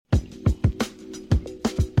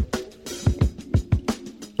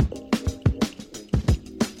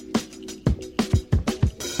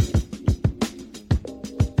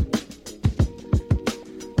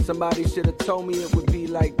Somebody should have told me it would be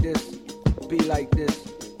like this, be like this,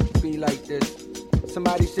 be like this.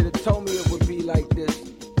 Somebody should have told me it would be like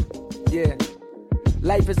this. Yeah.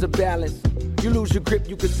 Life is a balance. You lose your grip,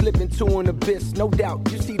 you could slip into an abyss. No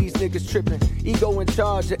doubt, you see these niggas tripping. Ego in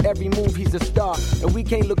charge of every move, he's a star. And we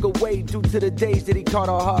can't look away due to the days that he caught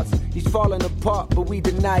our hearts. He's falling apart, but we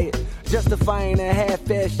deny it. Justifying that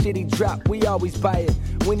half-ass shit he dropped, we always buy it.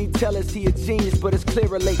 When he tell us he a genius, but it's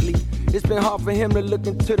clearer lately. It's been hard for him to look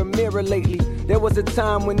into the mirror lately. There was a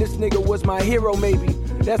time when this nigga was my hero, maybe.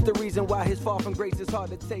 That's the reason why his fall from grace is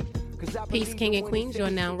hard to take. Peace, King and Queens. You're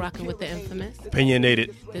now rocking with the infamous,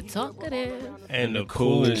 opinionated, the talkative, and the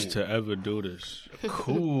coolest to ever do this.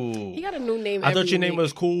 Cool. He got a new name. I thought your name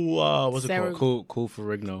was Cool. What's Sarah. it called? Cool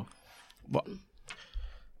Ferrigno.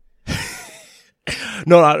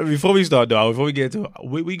 No, before we start though, before we get to it,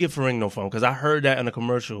 we get Ferrigno from because I heard that in a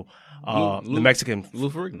commercial. The Mexican Lou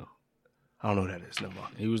Ferrigno. I don't know who that is. Never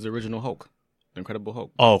mind. He was the original Hulk, the Incredible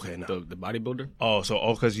Hulk. Oh, okay. No. The bodybuilder. Oh,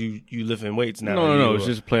 so because you lift in weights now. No. It's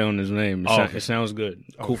just play on his name. Okay. It sounds good.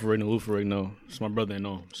 Okay. Cool Ferrigno, Lou Ferrigno. It's my brother in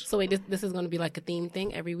arms. So wait, this is going to be like a theme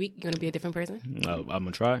thing every week. You're going to be a different person. I'm gonna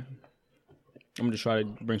try. I'm gonna just try to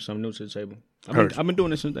bring something new to the table. I've been doing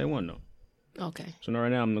this since day one though. Okay. So now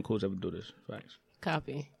right now I'm the coolest ever do this. Facts.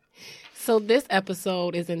 Copy. So this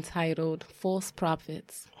episode is entitled False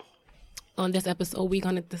Prophets. On this episode, we're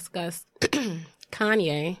going to discuss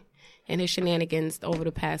Kanye and his shenanigans over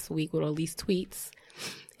the past week with all these tweets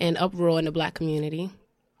and uproar in the black community.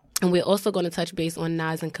 And we're also going to touch base on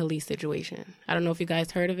Nas and Khalees' situation. I don't know if you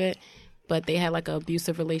guys heard of it, but they had like an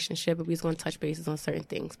abusive relationship, and we're going to touch bases on certain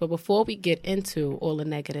things. But before we get into all the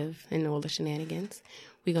negative and all the shenanigans,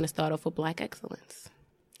 we're going to start off with Black Excellence.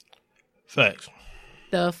 Facts.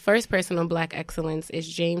 The first person on Black Excellence is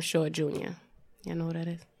James Shaw Jr. You know who that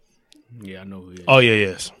is? Yeah, I know who he is. Oh yeah,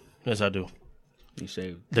 yes I do. He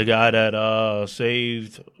saved The guy that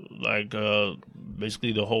saved like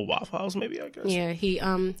basically the whole Waffle House, maybe I guess. Yeah, he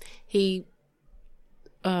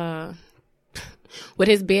with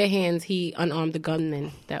his bare hands he unarmed the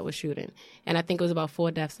gunman that was shooting, and I think it was about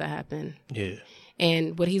 4 deaths that happened. Yeah.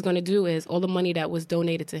 And what he's going to do is all the money that was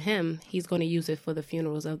donated to him, he's going to use it for the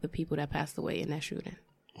funerals of the people that passed away in that shooting.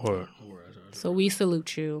 Word. So we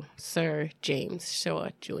salute you, Sir James Shaw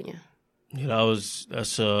Jr. Yeah,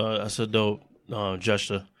 that's a dope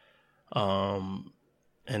gesture, and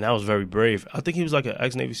that was very brave. I think he was like an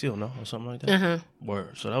ex-Navy SEAL, no, or something like that. Uh-huh.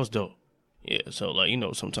 Word. So that was dope. Yeah. So like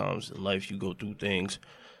sometimes in life you go through things.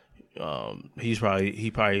 He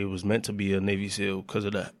probably was meant to be a Navy SEAL because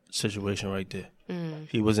of that situation right there.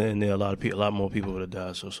 He wasn't in there. A lot more people would have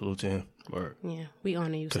died. So salute to him. Word. Yeah, we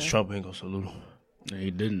honor you, Because sir. Trump ain't gonna salute him. No,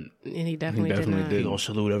 he didn't. And he definitely did not. He gonna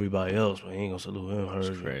salute everybody else, but he ain't gonna salute him.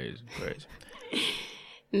 It's crazy.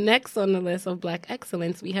 Next on the list of Black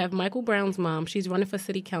Excellence, we have Michael Brown's mom. She's running for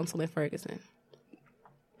city council in Ferguson.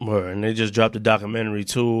 Word. And they just dropped a documentary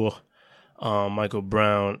too. Michael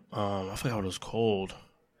Brown. I forgot what it was called.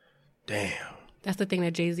 Damn. That's the thing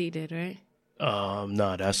that Jay-Z did, right?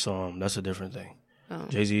 Nah, that's a different thing. Oh.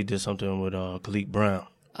 Jay-Z did something with Khalid Brown.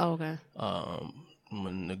 Oh, okay.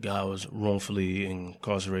 When the guy was wrongfully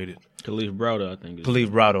incarcerated. Khalif Browder, I think. Khalif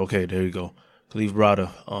Browder, okay, there you go. Khalif Browder.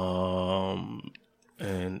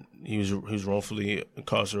 And he was wrongfully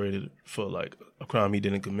incarcerated for like a crime he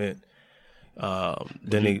didn't commit. But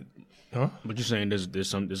you're saying there's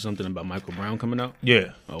something about Michael Brown coming out?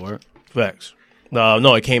 Yeah. Oh, word? Facts.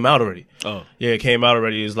 No, it came out already. Oh. Yeah, it came out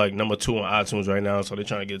already. It's like number 2 on iTunes right now, so they're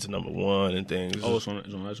trying to get it to number 1 and things. Oh, it's on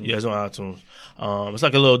iTunes? Yeah, it's on iTunes. It's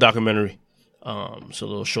like a little documentary. It's a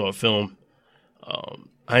little short film. I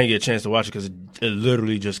didn't get a chance to watch it because it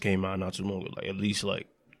literally just came out not too long ago, like at least like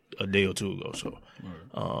a day or 2 ago. So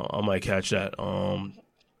I might catch that. Well,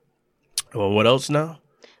 what else now?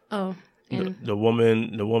 Oh. The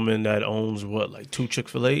woman that owns what, like 2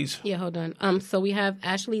 Chick-fil-A's? Yeah, hold on. So we have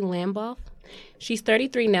Ashley Lamboff. She's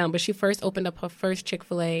 33 now, but she first opened up her first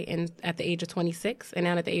Chick-fil-A at the age of 26, and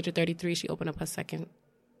now at the age of 33, she opened up her second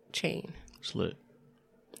chain. Slit.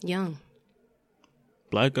 Young.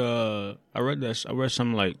 Black. I read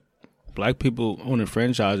something like black people owning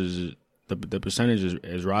franchises. The percentage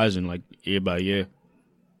is rising like year by year.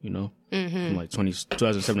 You know, from like 2007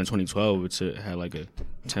 to 2012, it had like a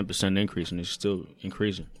 10% increase, and it's still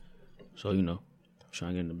increasing. So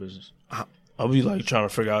trying to get in the business. I'll be like trying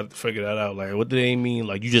to figure that out. Like, what do they mean?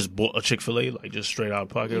 Like, you just bought a Chick-fil-A, like just straight out of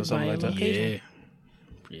pocket or something like that?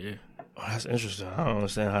 Yeah. Oh, that's interesting. I don't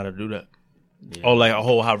understand how to do that. Yeah. Oh, like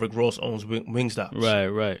how Rick Ross owns Wingstops.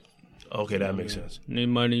 Right. Okay, that makes sense. You need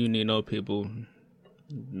money. You need people.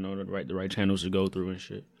 The right channels to go through and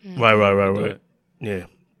shit. Right. Yeah.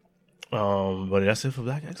 But that's it for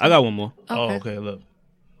Black Excellence. I got one more. Oh, Okay. okay. Look,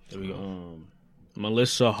 there we go.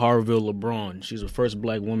 Melissa Harville LeBron. She's the first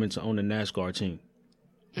black woman to own a NASCAR team.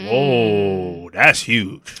 Whoa, that's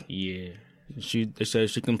huge. Yeah. They said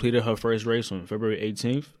she completed her first race on February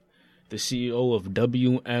 18th. The CEO of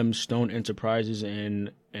WM Stone Enterprises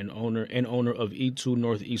and owner of E2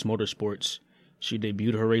 Northeast Motorsports. She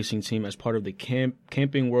debuted her racing team as part of the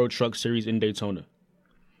Camping World Truck Series in Daytona.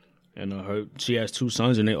 And she has 2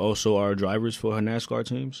 sons, and they also are drivers for her NASCAR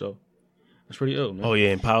team. So that's pretty ill, man. Oh yeah,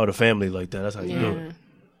 empower the family like that. That's how you do it.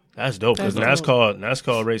 That's dope. Because That's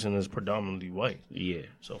NASCAR racing is predominantly white. Yeah.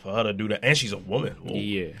 So for her to do that, and she's a woman. Whoa,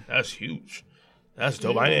 Yeah. that's huge. That's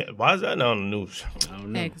dope. Why is that not on the news? I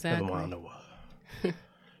don't know. Exactly. Never mind.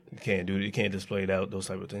 You can't display those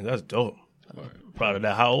type of things. That's dope. Proud of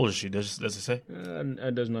that. How old is she? Does it say?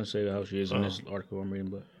 That does not say how she is in this article I'm reading,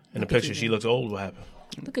 but In the picture, she looks old. What happened?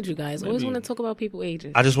 Look at you guys. Always want to talk about people's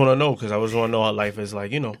ages. I just want to know because I just want to know how life is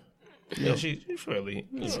like. She's fairly.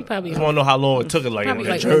 She probably I just want to know how long it took her. Like Probably the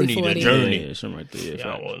like journey, early the 40s. journey. yeah, something right there. Yeah,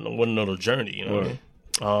 I want to know the journey. You know what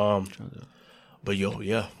I mean? But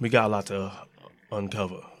yeah, we got a lot to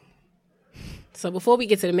uncover. So before we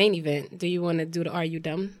get to the main event, do you want to do the Are You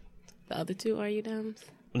Dumb? The other 2 Are You Dumbs?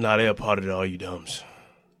 Nah, they're a part of the Are You Dumbs.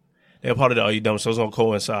 They're a part of the Are You Dumbs, so it's gonna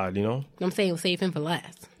coincide. I'm saying save him for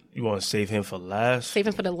last. You want to save him for last? Save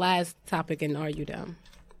him for the last topic in Are You Dumb?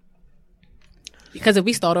 Because if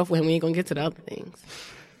we start off with him, we ain't going to get to the other things.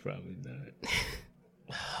 Probably not.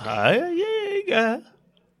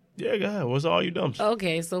 Yeah, go ahead. What's Are You Dumbs?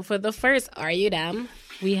 Okay, so for the first Are You Dumb,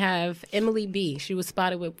 we have Emily B. She was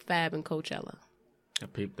spotted with Fab and Coachella, I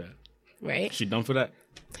peeped that. right? She done for that?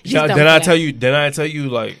 She's Yeah, dumb then for I that. tell you,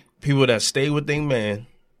 like people that stay with their man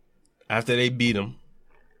after they beat him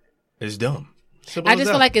is dumb. Simple I as just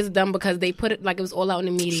that. feel like it's dumb because they put it like it was all out in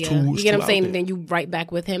the media. too- You it's get too what I'm saying? out And then you right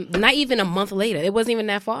back with him. Not even a month later. It wasn't even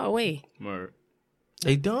that far away. Word.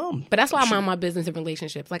 they dumb. But that's why I mind my business in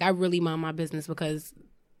relationships. Like I really mind my business because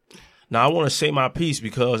Now I want to say my piece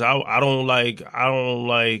because I don't like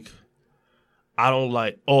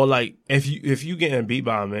or like if you getting beat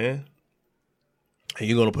by a man and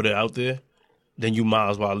you're gonna put it out there, then you might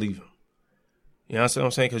as well leave him. You know what I'm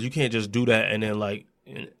saying? Because you can't just do that and then like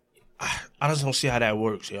I just don't see how that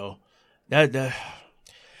works, yo.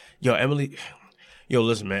 Yo, Emily,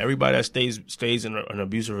 listen, man. Everybody that stays in an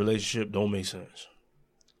abusive relationship don't make sense.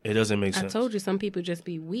 It doesn't make I sense. told you some people just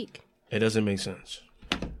be weak. It doesn't make sense.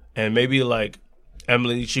 And maybe like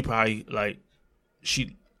Emily, she probably like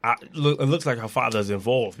it looks like her father is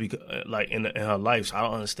involved because like in her life. So I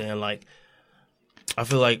don't understand. Like I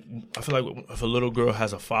feel like if a little girl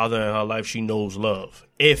has a father in her life, she knows love.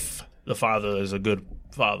 If the father is a good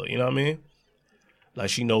father, you know what I mean? Like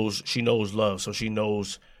she knows love, so she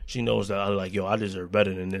knows that like I deserve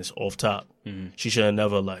better than this off top. Mm-hmm. She should have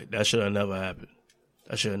never that should have never happened.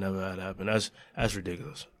 That should have never had happened. That's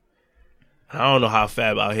ridiculous. And I don't know how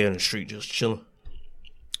Fab out here in the street just chilling.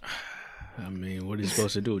 I mean, what are you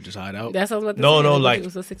supposed to do? Just hide out? That's what I was about to No, say. like it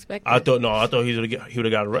was just expected. I thought he would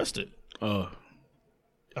have got arrested. Oh.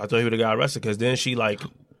 I thought he would have got arrested because then she like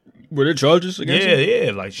Were there charges against him?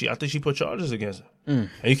 yeah like I think she put charges against him.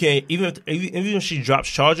 And you can't even if she drops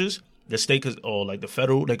charges, the state or like the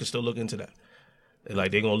federal they can still look into that. They're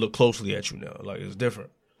gonna look closely at you now. Like it's different.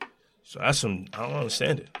 So that's I don't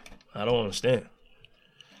understand it. I don't understand.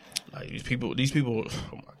 Like these people.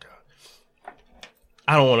 Oh my god.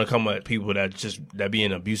 I don't want to come at people that be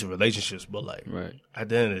in abusive relationships, but like Right. at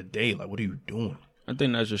the end of the day, like what are you doing? I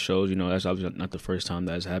think that just shows, that's obviously not the first time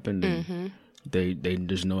that's happened. And they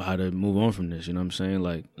just know how to move on from this, you know what I'm saying?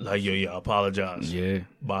 Like I apologize. yeah,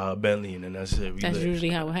 Buy a Bentley and then that's it. That's usually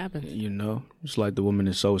how it happens. it's like the woman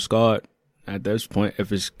is so scarred at this point.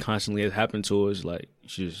 If it's constantly has happened to her, it's like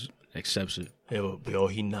she just accepts it. Yeah, but yo,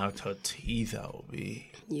 he knocked her teeth out,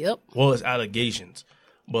 B. Yep. Well, it's allegations,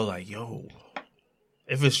 but like, yo,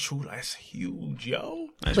 if it's true, that's huge, yo.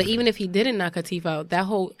 But even if he didn't knock her teeth out, that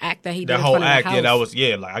whole act that he did That in whole front of the act, house, that was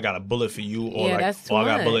like I got a bullet for you, or Yeah, like, that's too or I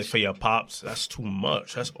got a bullet much. for your pops. That's too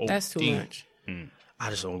much. That's OD. That's too much. I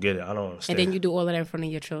just don't get it. I don't understand. And then you do all of that in front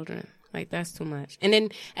of your children. Like, that's too much. And then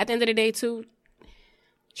at the end of the day, too,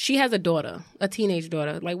 she has a daughter, a teenage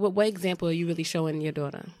daughter. Like, what example are you really showing your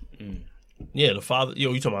daughter? Yeah, the father.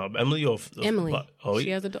 Yo, you talking about Emily or Emily. pop? Oh, She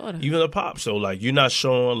has a daughter. Even the pop. So like, you're not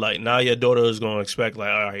showing like now your daughter is gonna expect like,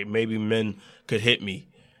 all right, maybe men could hit me,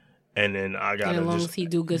 and then I gotta And as long just as he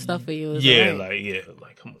do good stuff for you, it's yeah, all right.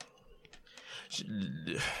 like come on.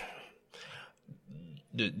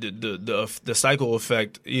 The cycle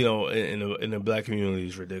effect, in the black community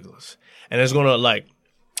is ridiculous, and it's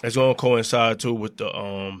gonna coincide too with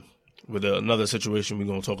with another situation we're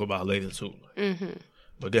gonna talk about later too. Mm-hmm.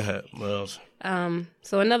 But go ahead. What else?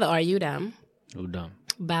 So another Are You Dumb? Who dumb?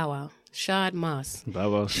 Bow Wow. Shad Moss. Bow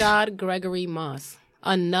Wow. Shad Gregory Moss.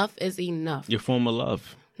 Enough is enough. Your former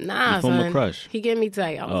love. Nah, Your former son. crush. He getting me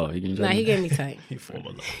tight. He getting you tight? He getting me tight. He former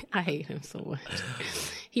love. I hate him so much.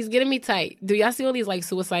 He's getting me tight. Do y'all see all these like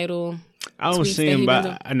suicidal? I don't tweets see that him, he but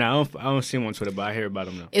been I don't see him on Twitter, but I hear about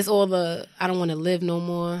him now. It's all the I don't want to live no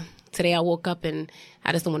more. Today I woke up and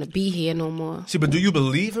I just don't want to be here no more. See, but do you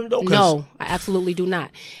believe him though? 'Cause No, I absolutely do not.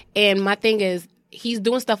 And my thing is, he's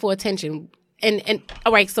doing stuff for attention. And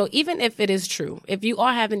all right, so even if it is true, if you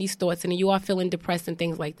are having these thoughts and you are feeling depressed and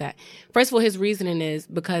things like that, first of all, his reasoning is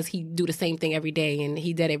because he do the same thing every day and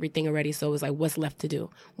he did everything already. So it's like, what's left to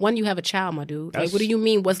do? One, you have a child, my dude. Like, what do you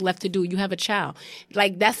mean? What's left to do? You have a child.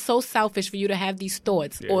 Like, that's so selfish for you to have these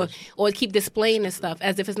thoughts or keep displaying this stuff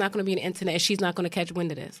as if it's not going to be on the internet and she's not going to catch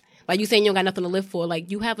wind of this. Like you saying you don't got nothing to live for.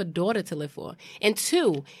 Like, you have a daughter to live for. And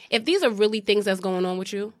two, if these are really things that's going on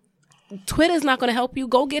with you, Twitter's not going to help you.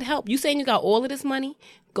 Go get help. You saying you got all of this money?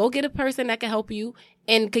 Go get a person that can help you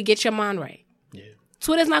and could get your mind right. Yeah.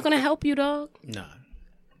 Twitter's not going to help you, dog. Nah.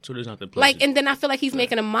 Twitter's not the place. Like, and then I feel like he's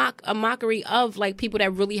making a mockery of like people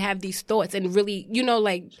that really have these thoughts and really,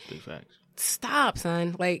 like, Big facts. stop,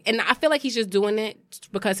 son. Like, and I feel like he's just doing it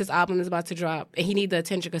because his album is about to drop and he need the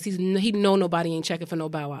attention because he know nobody ain't checking for no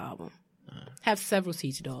Bow Wow album. Have several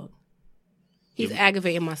seats, dog. He's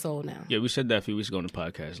aggravating my soul now. Yeah, we said that a few weeks ago on the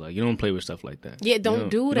podcast. Like, you don't play with stuff like that. Yeah, don't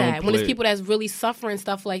do you that. don't When it's play- people that's really suffering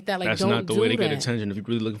stuff like that, like That's don't not the do way to that. get attention. If you're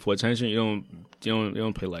really looking for attention, you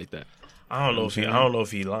don't play like that. I don't know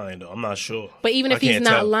if he lying though. I'm not sure. But even I if he's can't not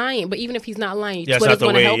tell. lying, Yeah, Twitter's that's not the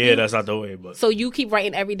going to help way. you. Yeah, that's not the way. But So you keep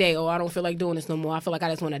writing every day, oh, I don't feel like doing this no more. I feel like I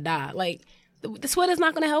just want to die. Like, the Twitter's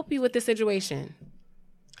not going to help you with this situation.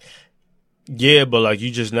 yeah, but like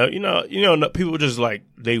you just know, people just like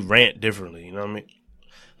they rant differently. You know what I mean?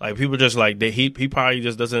 Like people just like he probably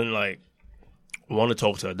just doesn't like want to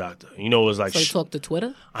talk to a doctor. It's like So you talk to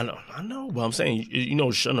Twitter? I know, but I'm saying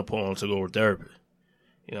shouldn't have put on to go to therapy.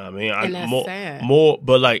 You know what I mean? And that's sad. More,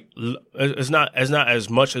 but like it's not as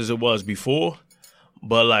much as it was before,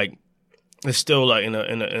 but like it's still like in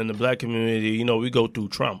the black community, we go through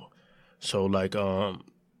trauma. So like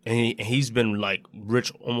and he's been like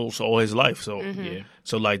rich almost all his life. So yeah,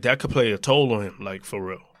 so like that could play a toll on him, like for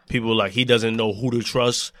real. People like he doesn't know who to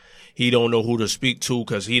trust. He don't know who to speak to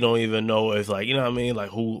because he don't even know if like like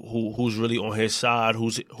who's really on his side,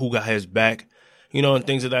 who got his back, and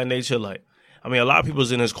things of that nature. Like I mean, a lot of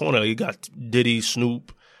people's in his corner. You got Diddy,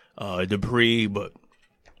 Snoop, Dupree, but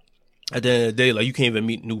at the end of the day, like you can't even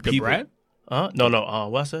meet new people. Brad? No.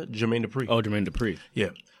 What's that? Jermaine Dupri. Oh, Jermaine Dupri. Yeah.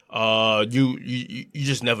 You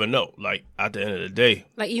just never know. Like at the end of the day.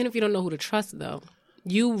 Like, even if you don't know who to trust, though,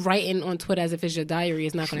 you writing on Twitter as if it's your diary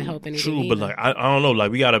is not going to help anything. True, but like I don't know.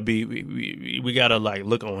 Like we gotta like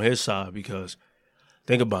look on his side because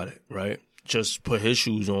think about it, right? Just put his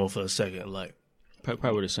shoes on for a second, like.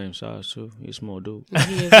 Probably the same size too. He's a small dude.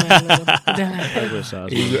 He is my Probably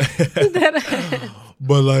size. little.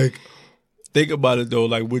 But like, think about it though.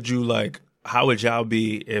 Like, would you like? How would y'all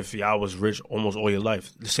be if y'all was rich almost all your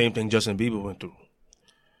life? The same thing Justin Bieber went through,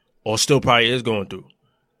 or still probably is going through.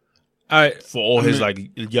 For all his like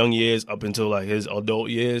young years up until like his adult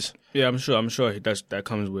years. Yeah, I'm sure that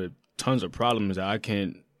comes with tons of problems that I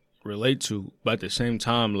can't relate to. But at the same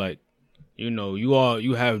time, like,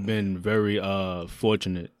 you have been very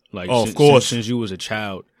fortunate. Like, of course, since you was a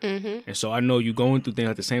child, and so I know you going through things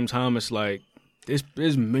at the same time. It's like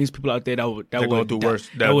there's many people out there that would go through worse.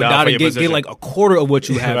 That would die to get like a quarter of what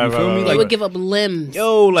you have. Right, you feel me? right. They Like, would give up limbs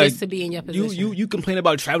just to be in your position. You complain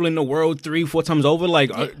about traveling the world 3-4 times over. Like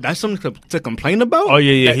that's something to complain about. Oh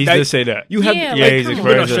yeah, he did say that. You have he's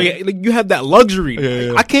experienced like, you have that luxury.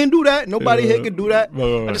 Yeah. I can't do that. Nobody here can do that.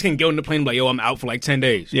 Right. I just can't get on the plane and be like, yo, I'm out for like 10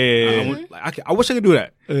 days. Yeah. I wish I could do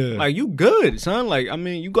that. Yeah. Like, you good, son. Like, I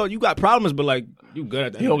mean, you got problems, but like, you good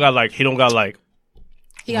at that. He don't got like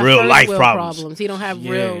He got real first life world problems. He don't have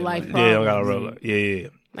real life problems. Yeah, he don't got a real life. Yeah.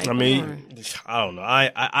 Like, I mean, I don't know.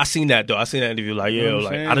 I seen that though. I seen that interview. Like, You know what I'm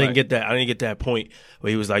like saying? I didn't Like- get that. I didn't get that point where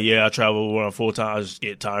he was like, yeah, I travel around 4 times, just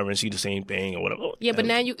get tired and see the same thing or whatever. Yeah, but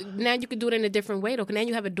now you could do it in a different way though. 'Cause now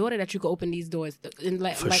you have a daughter that you could open these doors and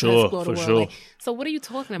let For her sure, explore the for world. sure. Like, so what are you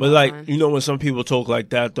talking about? But like, son? when some people talk like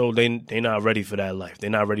that though, they not ready for that life. They're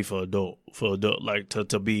not ready for adult like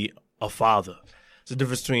to be a father. There's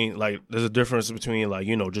a difference between like,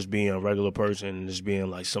 just being a regular person and just being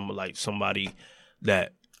like somebody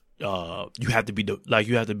that you have to be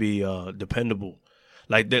dependable.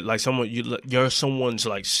 Like that, like someone you're someone's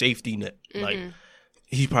like safety net. Like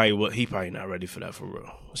he probably not ready for that for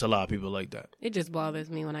real. There's a lot of people like that. It just bothers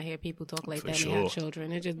me when I hear people talk like For that and sure. have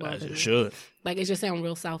children. It just bothers As it me. should. Like, it just sounds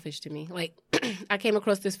real selfish to me. Like, I came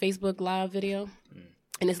across this Facebook Live video,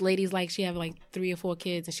 and this lady's like, she have like 3 or 4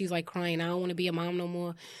 kids, and she's like crying, I don't want to be a mom no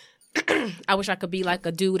more. I wish I could be like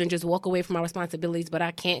a dude and just walk away from my responsibilities, but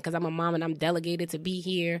I can't because I'm a mom and I'm delegated to be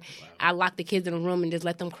here. Wow. I lock the kids in a room and just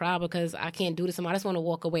let them cry because I can't do this. I just want to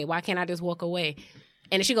walk away. Why can't I just walk away?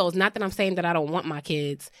 And she goes, not that I'm saying that I don't want my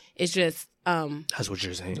kids. It's just... That's what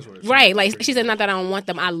you're saying. Right. Like, she said, not that I don't want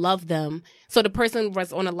them. I love them. So the person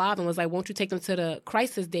was on a live and was like, won't you take them to the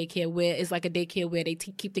crisis daycare where it's like a daycare where they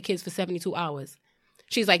keep the kids for 72 hours?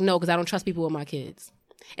 She's like, no, because I don't trust people with my kids.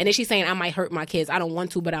 And then she's saying, I might hurt my kids. I don't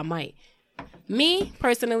want to, but I might. Me,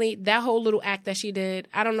 personally, that whole little act that she did,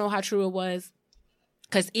 I don't know how true it was.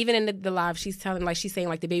 Because even in the live, she's saying,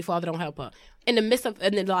 like, the baby father don't help her. In the midst of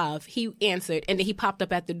the live, he answered, and then he popped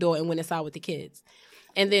up at the door and went inside with the kids.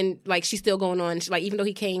 And then, like, she's still going on. She, like, even though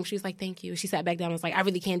he came, she was like, thank you. She sat back down and was like, I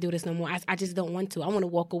really can't do this no more. I just don't want to. I want to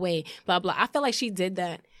walk away, blah, blah. I feel like she did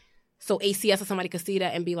that so ACS or somebody could see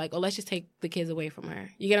that and be like, oh, let's just take the kids away from her.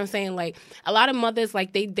 You get what I'm saying? Like, a lot of mothers,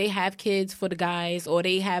 like, they have kids for the guys, or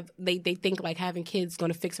they think, like, having kids is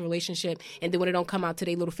going to fix a relationship, and then when it don't come out to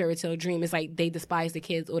their little fairy tale dream, it's like they despise the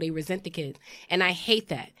kids or they resent the kids. And I hate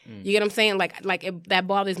that. You get what I'm saying? That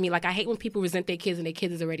bothers me. Like, I hate when people resent their kids and their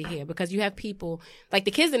kids is already here, because you have people, like,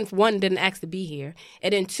 the kids, one, didn't ask to be here,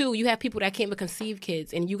 and then 2, you have people that can't even conceive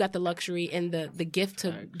kids, and you got the luxury and the gift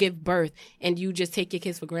to give birth, and you just take your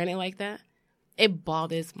kids for granted like that. It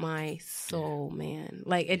bothers my soul, man.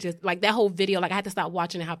 Like, it just, like, that whole video, like, I had to stop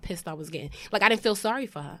watching it, how pissed I was getting. Like, I didn't feel sorry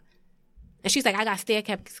for her. And she's like, I got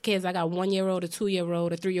stare-kept kids. I got 1-year-old, a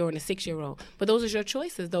 2-year-old, a 3-year-old, and a 6-year-old. But those are your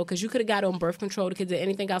choices, though, because you could have got on birth control, the kids, or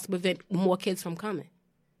anything else to prevent more kids from coming.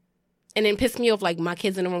 And then pissed me off, like, my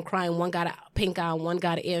kids in the room crying. One got a pink eye, one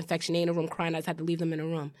got an ear infection. They in the room crying. I just had to leave them in the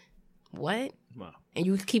room. What? Wow. And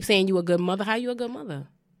you keep saying you a good mother. How you a good mother?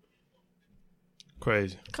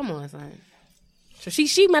 Crazy. Come on, son. So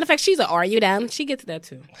she matter of fact, she's a "Are you down?" She gets that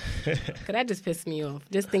too. Cause that just pissed me off.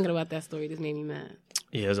 Just thinking about that story just made me mad.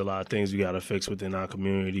 Yeah, there's a lot of things we got to fix within our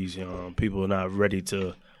communities. People are not ready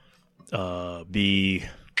to be,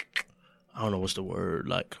 I don't know what's the word,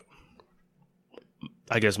 like,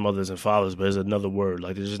 I guess mothers and fathers, but there's another word.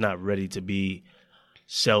 Like, they're just not ready to be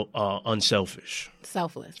unselfish.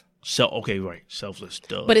 Selfless. Okay, right. Selfless.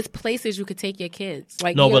 Duh. But it's places you could take your kids.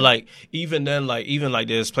 Like, no, but like even then, like even like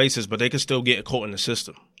there's places, but they could still get caught in the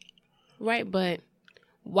system. Right, but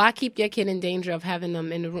why keep your kid in danger of having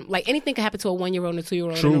them in the room? Like, anything could happen to a 1-year-old and a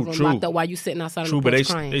 2-year-old in the room locked up while you sitting outside on the porch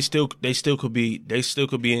crying. They still could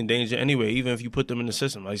be in danger anyway, even if you put them in the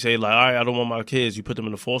system. Like, say, like, all right, I don't want my kids. You put them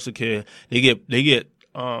in the foster care, they get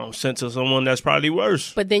sent to someone that's probably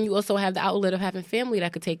worse. But then you also have the outlet of having family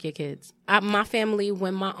that could take your kids. My family,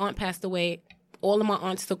 when my aunt passed away, all of my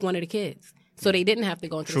aunts took one of the kids. So they didn't have to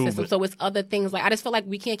go into the system. So it's other things. Like, I just feel like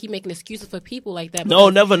we can't keep making excuses for people like that.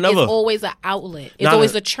 No, never. It's always an outlet. It's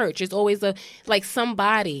always a church. It's always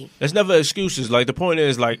somebody. It's never excuses. Like, the point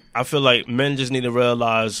is, like, I feel like men just need to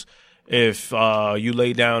realize if you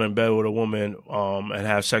lay down in bed with a woman and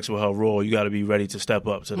have sex with her raw, you got to be ready to step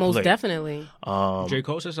up to the plate. Most definitely. J.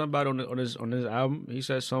 Cole said something about on his album. He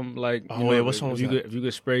said something like, what song was that? If you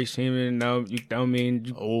could spray semen, now you don't mean.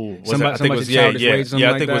 I think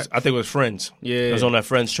it was Friends. Yeah, it was on that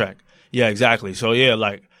Friends track. Yeah, exactly. So yeah,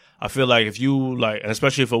 like, I feel like if you like, and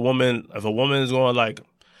especially if a woman is going like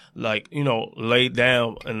lay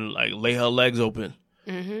down and like lay her legs open.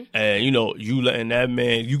 Mm-hmm. And you letting that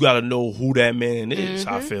man, you got to know who that man is.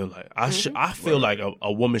 Mm-hmm. I feel like I feel like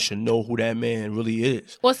a woman should know who that man really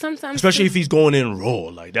is. Well, sometimes, especially if he's going in raw,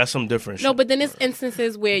 like, that's some different shit. No, but then there's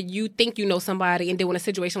instances where you think you know somebody, and then when a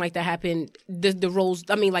situation like that happened, the roles,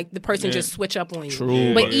 I mean, like, the person just switch up on you.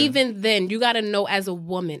 True, but even then, you got to know as a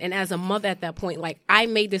woman and as a mother at that point, like, I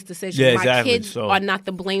made this decision. Yeah, my exactly. kids are not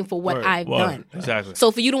to blame for what I've done. Exactly. So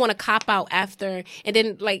for you to want to cop out after, and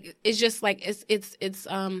then, like, it's just like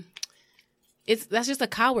that's just a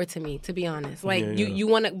coward to me, to be honest. Like, you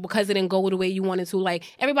want to, because it didn't go the way you wanted to. Like,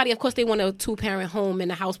 everybody, of course, they want a 2-parent home in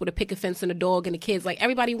a house with a picket fence and a dog and the kids. Like,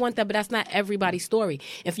 everybody want that, but that's not everybody's story.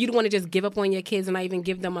 If you don't want to just give up on your kids and not even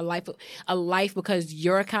give them a life because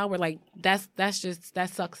you're a coward, like, that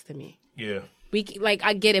sucks to me. Yeah.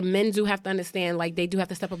 I get it. Men do have to understand, like, they do have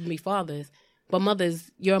to step up and be fathers. But mothers,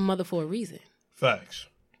 you're a mother for a reason. Facts.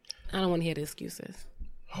 I don't want to hear the excuses.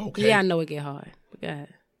 Okay. Yeah, I know it get hard. But go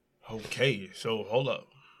ahead. Okay, so hold up.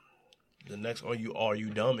 The next Are You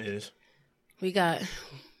Dumb is? We got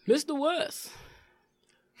Mr. West.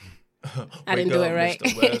 I didn't do it right.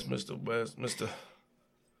 Mr. West, Mr. West, Mr.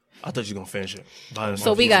 I thought you were gonna finish it.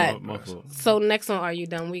 So we got. My fault. So next on Are You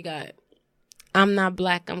Done? We got I'm Not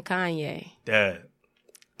Black, I'm Kanye. Dad.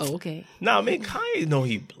 Oh, okay. Nah, I mean Kanye know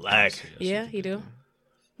he black. Yeah, he do.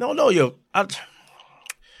 No, yo. All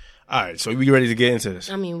right, so we ready to get into this?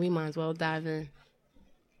 I mean, we might as well dive in.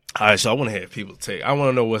 All right, so I want to hear people take. I want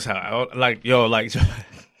to know what's how. Like, yo, listen,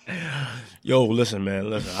 man,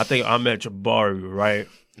 listen. I think I met Jabari, right?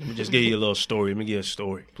 Let me just give you a little story. Let me give you a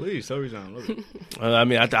story. Please, stories on. Love it. I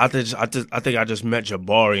mean, I think I just met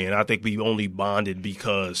Jabari, and I think we only bonded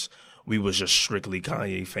because we was just strictly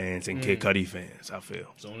Kanye fans and Kid Cudi fans. I feel.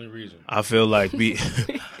 It's the only reason. I feel like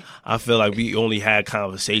we only had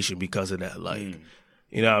conversation because of that. Like,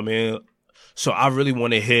 you know what I mean? So I really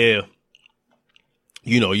want to hear,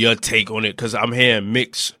 your take on it, because I'm hearing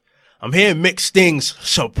mixed things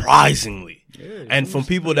surprisingly. Yeah, and from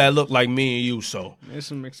people that look like me and you, so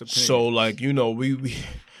it's a mixed opinion. So like, we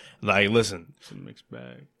like, listen. It's a mixed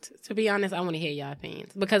bag. To be honest, I want to hear y'all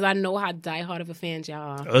opinions because I know how diehard of a fans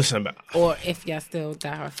y'all are. Listen, or if y'all still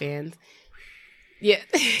diehard fans. Yeah.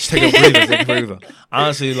 Just take a breather.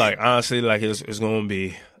 Honestly, it's gonna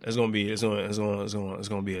be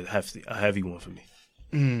a heavy one for me.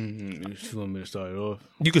 You want me to start it off?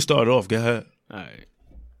 You can start it off. Go ahead. All right.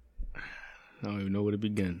 I don't even know where to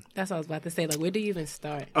begin. That's what I was about to say. Like, where do you even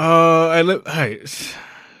start? All right.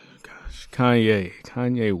 Gosh,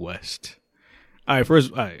 Kanye West. All right,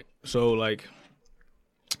 first, all right. So, like,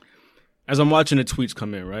 as I'm watching the tweets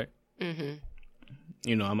come in, right?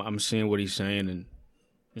 Mm-hmm. I'm seeing what he's saying, and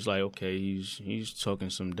it's like, okay, he's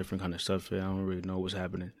talking some different kind of stuff here. I don't really know what's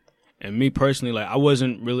happening. And me personally, like, I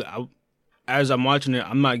wasn't really, as I'm watching it,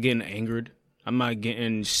 I'm not getting angered. I'm not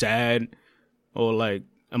getting sad or, like,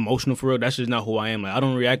 emotional for real. That's just not who I am. Like, I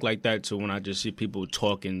don't react like that to when I just see people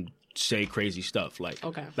talk and say crazy stuff. Like,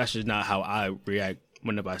 okay, that's just not how I react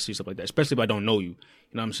whenever I see stuff like that, especially if I don't know you. You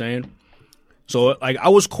know what I'm saying? So, like, I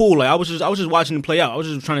was cool. Like, I was just watching it play out. I was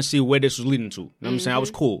just trying to see where this was leading to. You know what I'm saying? I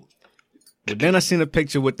was cool. But then I seen a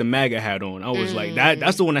picture with the MAGA hat on. I was like,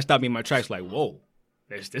 that's the one that stopped me in my tracks. Like, whoa,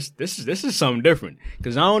 this is something different.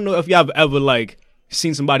 Because I don't know if y'all have ever, like,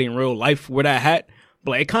 seen somebody in real life wear that hat.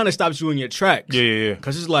 But like, it kind of stops you in your tracks. Yeah.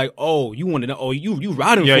 Because it's like, oh, you want to know, oh, you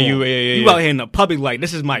riding for him. You out here in the public like,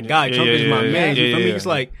 this is my guy. Trump is my man. You feel me? It's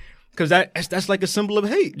like, because that's like a symbol of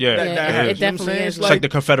hate. Yeah, it definitely is. It's like the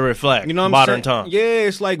Confederate flag. You know what I'm modern saying? time. Yeah,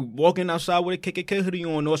 it's like walking outside with a KKK hoodie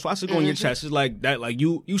on or swastika on your chest. It's like that. Like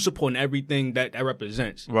you supporting everything that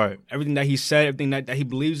represents. Right. Everything that he said, everything that he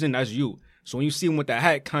believes in, that's you. So when you see him with that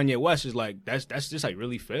hat, Kanye West is like, that's just like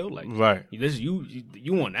really fail. Like, right. This you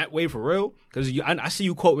want that way for real? Because I see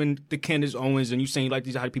you quoting the Candace Owens and you saying like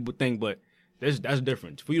these are how people think, but that's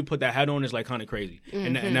different. For you to put that hat on is like kind of crazy.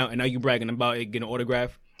 And now you bragging about it getting an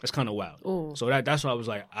autograph. That's kind of wild. Ooh. So that's why I was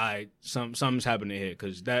like, something's happening here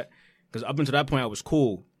because up until that point I was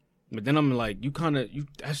cool, but then I'm like,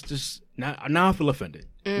 that's just now I feel offended.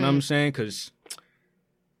 You know what I'm saying? Because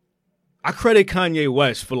I credit Kanye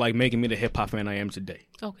West for like making me the hip hop fan I am today.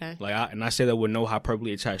 Okay. Like, I say that with no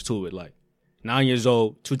hyperbole attached to it. Like, 9 years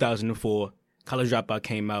old, 2004, College Dropout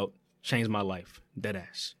came out, changed my life, dead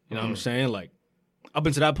ass. You know what I'm saying? Like, up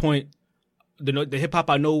until that point, the hip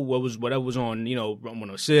hop I know whatever was on,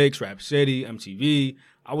 106, Rap City, MTV.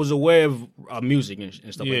 I was aware of music and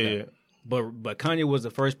stuff like that. Yeah. But Kanye was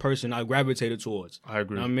the first person I gravitated towards. I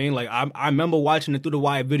agree. You know what I mean? Like, I remember watching the Through the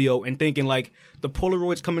Wire video and thinking, like, the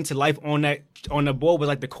Polaroids coming to life on the board was,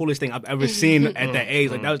 like, the coolest thing I've ever seen at that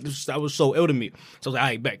age. Like, that was so ill to me. So I was like,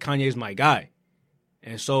 I bet Kanye's my guy.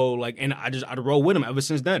 And so, like, and I roll with him ever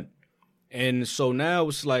since then. And so now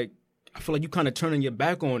it's like, I feel like you kind of turning your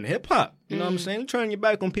back on hip-hop. You know what I'm saying? You're turning your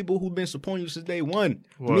back on people who've been supporting you since day one.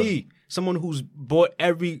 What? Me, someone who's bought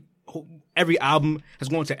every album, has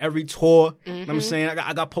gone to every tour. You know what I'm saying?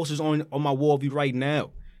 I got posters on my wall of you right now. You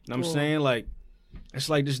know what I'm saying? Like, it's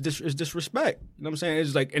like it's disrespect. You know what I'm saying?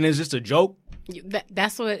 It's like, and is this a joke? That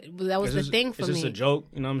was the thing for me. Is this a joke?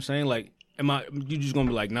 You know what I'm saying? Like, you just gonna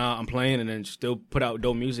be like, nah, I'm playing, and then still put out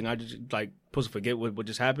dope music? I just like supposed to forget what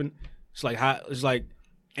just happened. It's like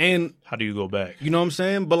and how do you go back? You know what I'm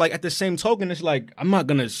saying? But like at the same token, it's like I'm not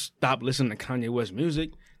gonna stop listening to Kanye West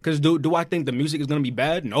music because do I think the music is gonna be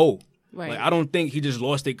bad? No. Right. Like, I don't think he just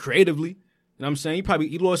lost it creatively. You know what I'm saying?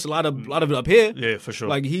 He lost a lot of it up here. Yeah, for sure.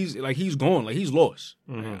 Like he's gone. Like he's lost.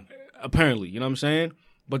 Apparently, you know what I'm saying?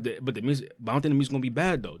 But the music, but I don't think the music's gonna be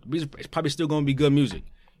bad though. The music, it's probably still gonna be good music.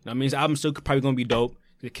 You know what I mean? His album's still probably gonna be dope.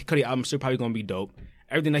 The Kid Cudi album's still probably gonna be dope.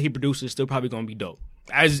 Everything that he produces is still probably gonna be dope.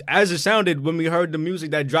 as it sounded when we heard the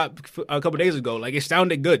music that dropped a couple days ago. Like, it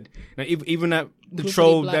sounded good. Now, even that the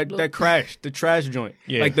troll that crashed, the trash joint.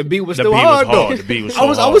 Yeah. Like, the beat was still hard, though. The beat was so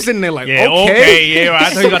hard. I was sitting there like, yeah, okay. Yeah, I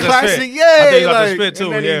thought you got the spit. Yeah, I thought you got the spit,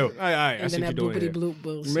 too, yeah. All right, and then that bloopity bloop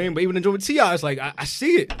bullshit. Man, but even the joint with T.I., it's like, I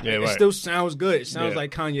see it. Yeah, right. It still sounds good. It sounds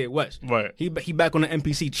like Kanye West. Right. He back on the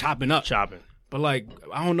MPC chopping up. But, like,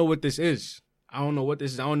 I don't know what this is. I don't know what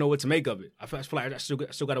to make of it. I feel like I still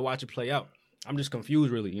got to watch it play out. I'm just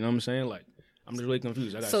confused, really. You know what I'm saying? Like, I'm just really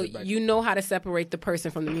confused. So you know how to separate the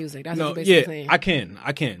person from the music. That's what you're basically saying. I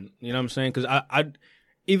can. You know what I'm saying? Because I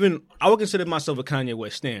would consider myself a Kanye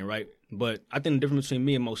West stan, right? But I think the difference between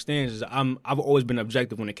me and most stans is I've always been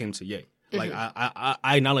objective when it came to Ye. Like, I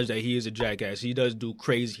acknowledge that he is a jackass. He does do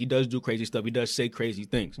crazy stuff. He does say crazy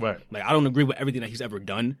things. Right. Like, I don't agree with everything that he's ever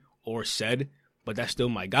done or said, but that's still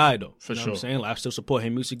my guy, though. For sure. sure. What I'm saying? Like, I still support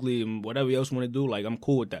him musically and whatever he else want to do. Like, I'm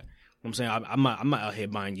cool with that. You know what I'm saying? I'm not out here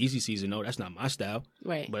buying Yeezy season. No, that's not my style.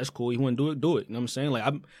 Right. But it's cool. He want to do it. You know what I'm saying?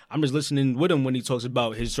 Like, I'm just listening with him when he talks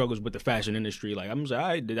about his struggles with the fashion industry. Like, I'm just like, all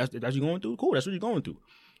right, that's what you're going through? Cool, that's what you're going through.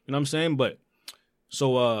 You know what I'm saying? But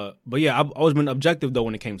yeah, I've always been objective, though,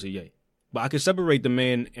 when it came to Ye. But I could separate the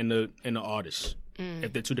man and the artist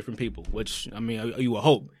if they're two different people, which, I mean, you would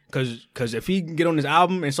hope. Because if he can get on his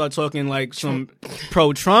album and start talking like some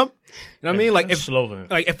pro-Trump, you know what I mean? Like,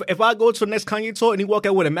 if I go to the next Kanye tour and he walk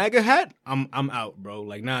out with a MAGA hat, I'm out, bro.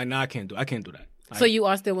 Like, nah, I can't do that. So you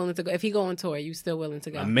are still willing to go? If he go on tour, you still willing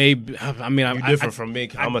to go? Maybe. I mean, you're different from me.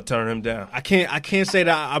 I'm gonna turn him down. I can't say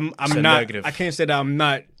that I'm not. Negative. I can't say that I'm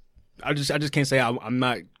not. I just can't say I'm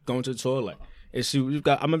not going to the tour. Like,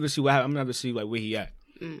 I'm gonna see what happens. I'm gonna see like where he at.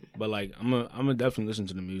 But like, I'm gonna definitely listen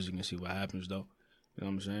to the music and see what happens, though. You know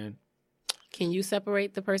what I'm saying? Can you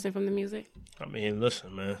separate the person from the music? I mean,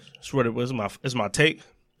 listen, man. It's my take.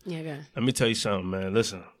 Yeah, go. Let me tell you something, man.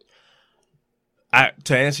 Listen,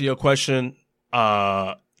 to answer your question,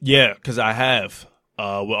 yeah, because I have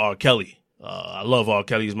with R. Kelly. I love R.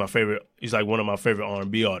 Kelly. He's my favorite. He's like one of my favorite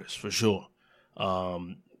R&B artists for sure.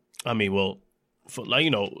 I mean, well, for like,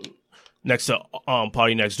 you know, next to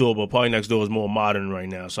Party Next Door, but Party Next Door is more modern right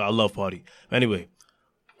now, so I love Party. Anyway,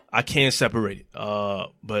 I can't separate it.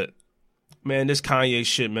 But man, this Kanye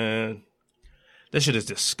shit, man, this shit is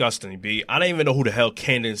disgusting, B. I didn't even know who the hell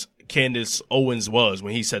Candace Owens was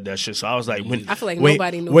when he said that shit. So I was like, I feel like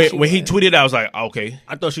nobody knew. When he tweeted, I was like, okay.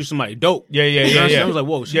 I thought she was somebody dope. Yeah. I was like,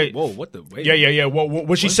 whoa, what the? Wait. Yeah.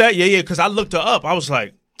 What she said, yeah. Because I looked her up. I was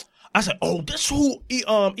like, oh, this who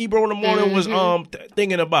Ebro in the morning was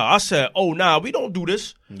thinking about. I said, oh, nah, we don't do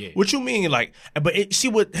this. Yeah. What you mean, like? But see,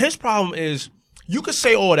 what his problem is, you could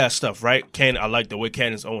say all that stuff, right? I like the way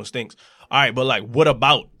Candace Owens thinks. All right, but like, what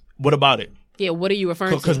about it? Yeah, what are you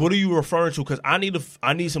referring to? Because what are you referring to? Because I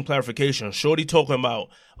need some clarification. Shorty talking about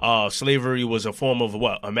slavery was a form of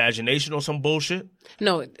what? Imagination or some bullshit?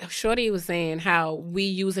 No, Shorty was saying how we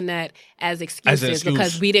using that as excuses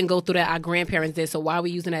because we didn't go through that. Our grandparents did, so why are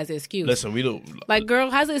we using that as an excuse? Listen, we do. Like,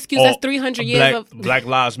 girl, how's an excuse? That's 300 years of Black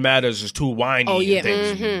Lives Matters is too whiny. Oh yeah.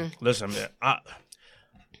 And things. Listen, man.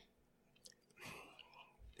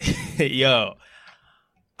 Yo.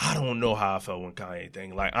 I don't know how I felt when Kanye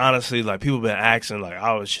thing. Like, honestly, like, people been asking, like,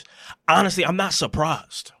 honestly, I'm not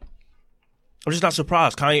surprised. I'm just not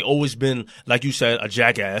surprised. Kanye always been, like you said, a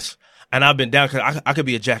jackass. And I've been down because I could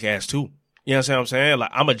be a jackass too. You know what I'm saying? Like,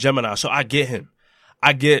 I'm a Gemini, so I get him.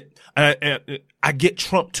 I get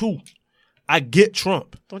Trump too. I get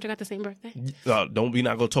Trump. Don't you got the same birthday? We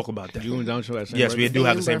not gonna talk about that. You and Don Trump have the same yes, birthday? we do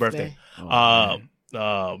have the same birthday.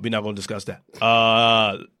 We're not gonna discuss that.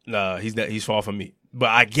 He's far from me. But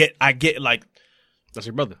I get like, that's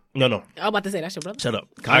your brother. No. I was about to say that's your brother. Shut up.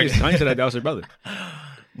 Kanye said that was your brother.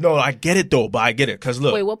 No, I get it though. But I get it because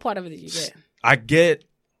look. Wait, what part of it did you get? I get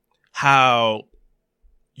how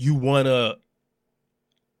you wanna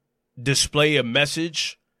display a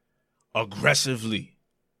message aggressively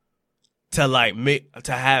to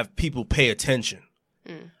have people pay attention.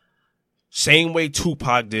 Same way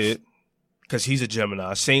Tupac did, because he's a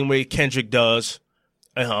Gemini. Same way Kendrick does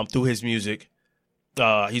through his music.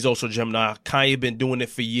 He's also a Gemini. Kanye been doing it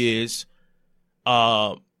for years.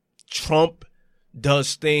 Trump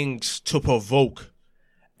does things to provoke,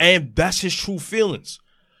 and that's his true feelings.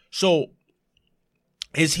 So,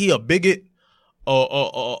 is he a bigot, a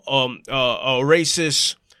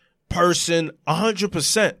racist person?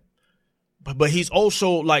 100%. But he's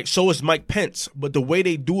also like, so is Mike Pence. But the way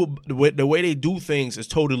they do things is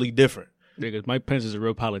totally different. Yeah, because Mike Pence is a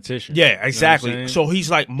real politician. Yeah, exactly. You know so he's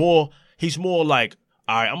more like,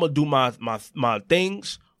 all right, I'm gonna do my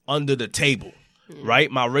things under the table, right?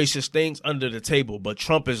 My racist things under the table. But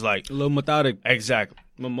Trump is like a little methodic. Exactly.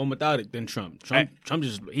 more methodic than Trump. Trump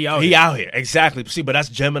just he out here. Exactly. See, but that's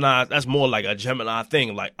Gemini. That's more like a Gemini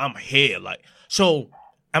thing. Like, I'm here. Like, so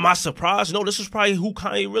am I surprised? No, this is probably who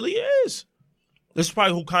Kanye really is. This is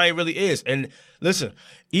probably who Kanye really is. And listen,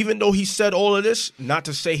 even though he said all of this, not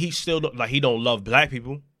to say he still like he don't love black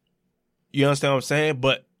people. You understand what I'm saying?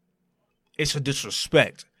 But it's a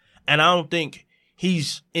disrespect. And I don't think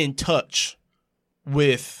he's in touch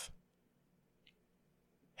with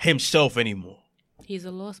himself anymore. He's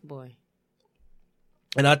a lost boy.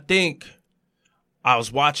 And I think I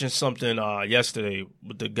was watching something yesterday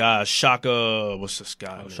with the guy Shaka. What's this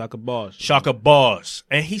guy? Shaka Boss. Shaka Boss.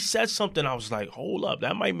 And he said something. I was like, hold up,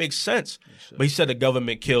 that might make sense. But he said the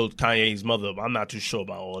government killed Kanye's mother. I'm not too sure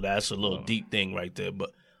about all that. That's a little deep thing right there.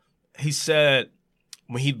 But he said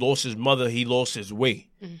when he lost his mother, he lost his way.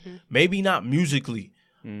 Mm-hmm. Maybe not musically,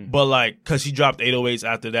 but like, because he dropped 808s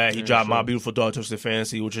after that. He dropped My Beautiful Dark Twisted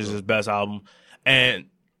Fantasy, which is his best album. And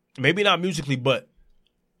maybe not musically, but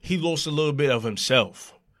he lost a little bit of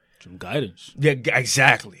himself. Some guidance. Yeah,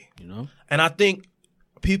 exactly. You know? And I think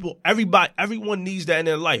everyone needs that in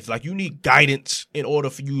their life. Like, you need guidance in order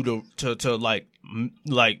for you to like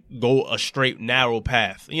go a straight, narrow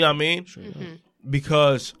path. You know what I mean? Sure.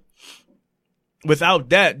 Because without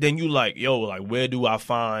that, then you like, yo, like, where do I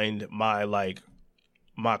find my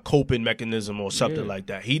coping mechanism or something like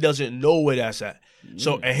that? He doesn't know where that's at.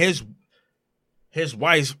 So, and his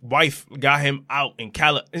wife got him out in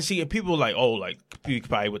Cali. And see, and people like, oh, like,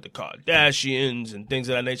 probably with the Kardashians and things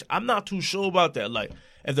of that nature. I'm not too sure about that. Like,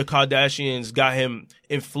 if the Kardashians got him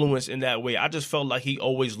influenced in that way, I just felt like he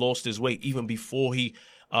always lost his way even before he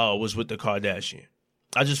was with the Kardashian.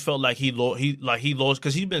 I just felt like he lost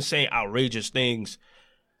because he's been saying outrageous things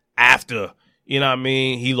after, you know what I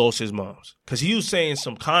mean, he lost his moms. Because he was saying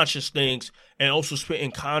some conscious things and also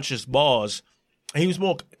spitting conscious bars. And he was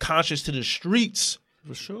more conscious to the streets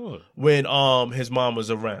for sure when his mom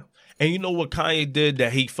was around. And you know what Kanye did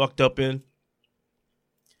that he fucked up in?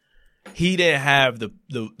 He didn't have the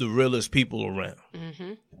realest people around.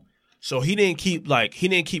 Mm-hmm. So he didn't keep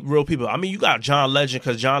real people. I mean, you got John Legend,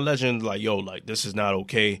 because John Legend like, yo, like, this is not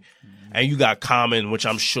okay. Mm-hmm. And you got Common, which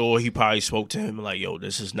I'm sure he probably spoke to him like, yo,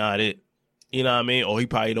 this is not it. You know what I mean? Or he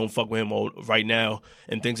probably don't fuck with him right now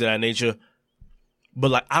and things of that nature. But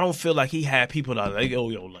like, I don't feel like he had people that are like, yo,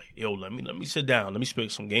 let me sit down, let me speak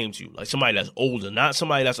some game to you. Like, somebody that's older, not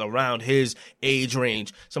somebody that's around his age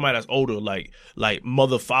range, somebody that's older, like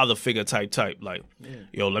mother, father figure type. Like,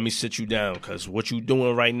 yo, let me sit you down, because what you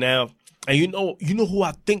doing right now. And you know who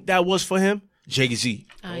I think that was for him? Jay-Z.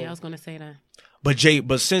 Oh yeah, I was gonna say that. But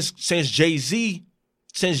since Jay-Z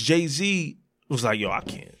was like, yo, I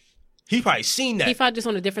can't. He probably seen that. He probably just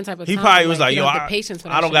on a different type of time. He probably was like, yo,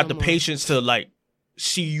 I don't got the patience to like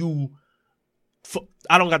see you.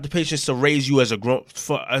 I don't got the patience to raise you as a grown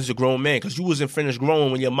man, because you wasn't finished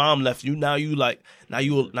growing when your mom left you. Now you're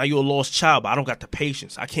a lost child. But I don't got the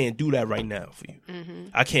patience. I can't do that right now for you. Mm-hmm.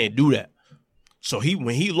 I can't do that. So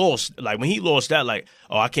when he lost that, like,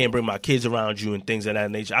 oh, I can't bring my kids around you and things of that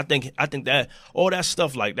nature. I think that all that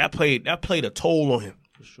stuff, like, that played a toll on him.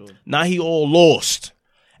 For sure. Now he all lost,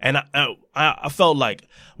 and I felt like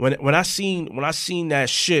when I seen that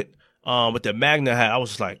shit with the Magna hat, I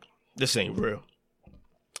was like, this ain't real.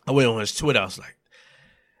 I went on his Twitter. I was like,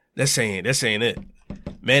 this ain't it.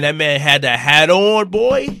 Man, that man had that hat on,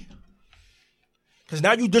 boy. Because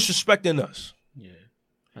now you disrespecting us. Yeah.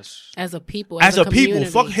 As a people. As a people.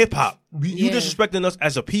 Fuck hip-hop. You disrespecting us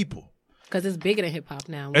as a people. Because it's bigger than hip-hop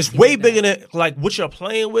now. It's way bigger than, like, what you're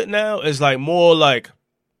playing with now is, like, more like,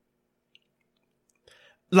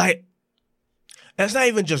 it's not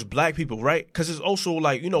even just black people, right? Because it's also,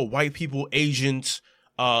 like, you know, white people, Asians,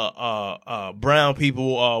 brown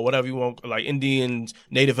people, whatever you want, like Indians,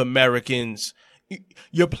 Native Americans.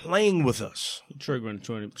 You're playing with us. You're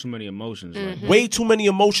triggering too many emotions. Mm-hmm. Way too many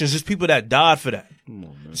emotions. There's people that died for that. Come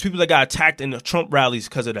on, man. There's people that got attacked in the Trump rallies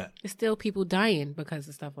because of that. There's still people dying because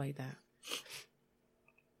of stuff like that.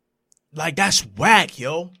 Like, that's whack,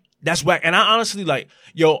 yo. That's whack. And I honestly,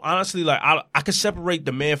 I could separate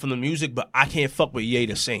the man from the music, but I can't fuck with Ye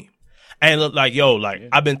the same. And look, like, yo, like,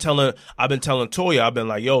 I've been telling Toya, I've been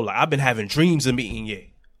like, yo, like, I've been having dreams of meeting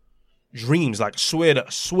Ye. Dreams, like, swear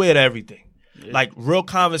to everything. Yeah. Like, real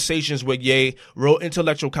conversations with Ye, real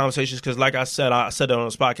intellectual conversations, because like I said it on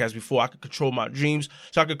this podcast before, I could control my dreams,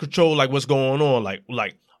 so I could control, like, what's going on, like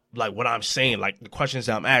what I'm saying, like, the questions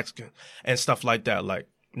that I'm asking, and stuff like that. Like,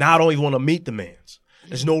 now I don't even want to meet the mans.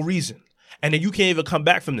 There's no reason. and then you can't even come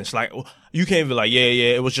back from this. Like you can't even like, yeah,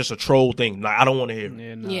 it was just a troll thing. Like I don't want to hear it.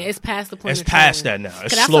 Yeah, nah. Yeah, it's past the point. It's of past trolling. that now. It's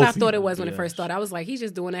Because that's slow what I for thought you. it was when it first started. I was like, he's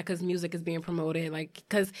just doing that because music is being promoted. Like,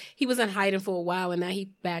 because he was in hiding for a while and now he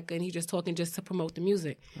back and he just talking just to promote the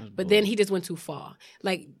music. But then he just went too far.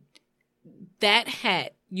 Like, that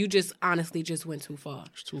hat, you just honestly just went too far.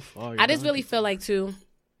 It's too far. I just really feel like, too,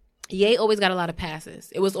 Ye always got a lot of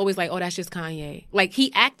passes. It was always like, oh, that's just Kanye. Like,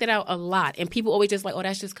 he acted out a lot. And people always just like, oh,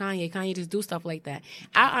 that's just Kanye. Kanye just do stuff like that.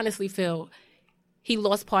 I honestly feel he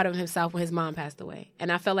lost part of himself when his mom passed away. And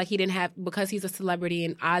I felt like he didn't have, because he's a celebrity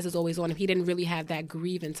and eyes is always on him, he didn't really have that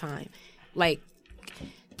grieving time. Like,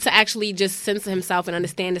 to actually just censor himself and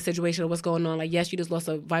understand the situation of what's going on. Like, yes, you just lost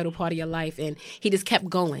a vital part of your life. And he just kept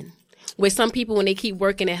going. Where some people, when they keep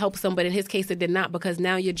working, it helps them. But in his case, it did not, because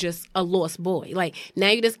now you're just a lost boy. Like, now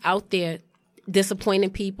you're just out there disappointing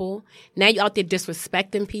people. Now you're out there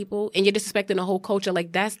disrespecting people. And you're disrespecting the whole culture.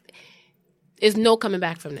 Like, there's no coming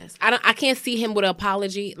back from this. I can't see him with an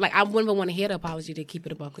apology. Like, I wouldn't even want to hear the apology to keep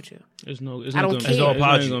it a buck with you. It's I don't gonna, care. It's no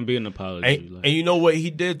apology. not going to be an apology. And you know what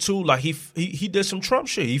he did too? Like he did some Trump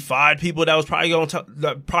shit. He fired people that was probably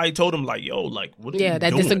that probably told him like, yo, like what are you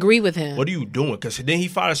That doing? disagree with him. What are you doing? Because then he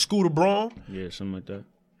fired Scooter Braun, Yeah, something like that.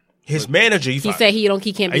 his manager. He fired. said he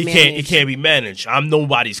can't be managed. He can't be managed. I'm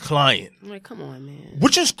nobody's client. I'm like, come on, man.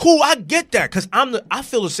 Which is cool. I get that because I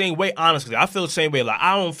feel the same way. Honestly, I feel the same way. Like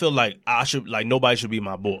I don't feel like nobody should be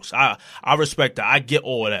my boss. I respect that. I get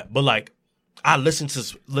all of that. But like I listen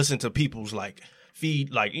to people's like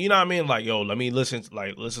feed, like you know what I mean. Like yo, let me listen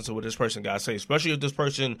to what this person got to say, especially if this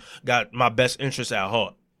person got my best interest at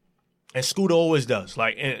heart. And Scooter always does.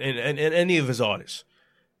 Like in any of his artists,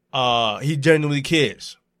 he genuinely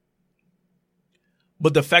cares.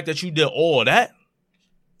 But the fact that you did all of that.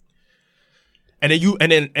 And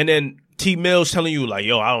then T Mills telling you like,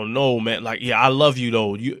 yo, I don't know, man. Like, yeah, I love you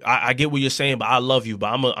though. I get what you're saying, but I love you. But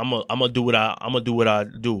I'm gonna do what I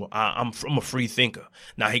do. I'm a free thinker.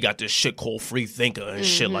 Now he got this shit called free thinker and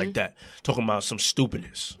shit like that, talking about some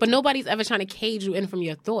stupidness. But nobody's ever trying to cage you in from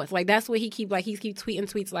your thoughts. Like, that's what he keeps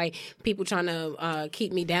tweeting tweets like people trying to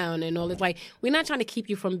keep me down and all this. Like, we're not trying to keep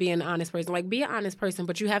you from being an honest person. Like, be an honest person,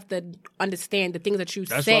 but you have to understand the things that you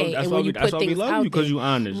say and when you put things love out you because there. you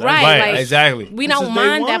honest. Right, Like, exactly. We This don't is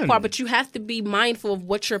mind day that one. part, but you have to be mindful of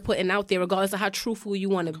what you're putting out there, regardless of how truthful you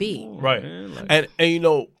want to be. Right. Man, like- And you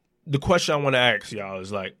know, the question I want to ask y'all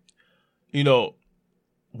is like, you know,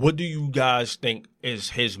 what do you guys think is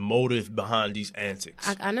his motive behind these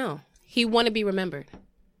antics? I know. He want to be remembered.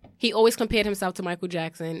 He always compared himself to Michael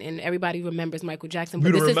Jackson, and everybody remembers Michael Jackson.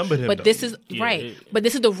 We But don't remember him, But though. this is Yeah. right. But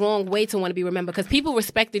this is the wrong way to want to be remembered, because people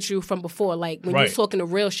respected you from before. Like when you Right. was talking the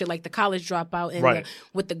real shit, like the college dropout and Right.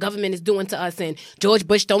 what the government is doing to us, and George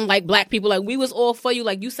Bush don't like black people. Like, we was all for you.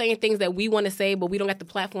 Like, you saying things that we want to say, but we don't got the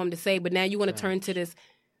platform to say. But now you want to turn to this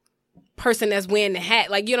person that's wearing the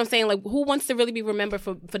hat. Like, you know what I'm saying? Like, who wants to really be remembered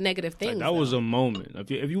for negative things? That was a moment.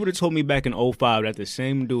 If you would have told me back in 2005 that the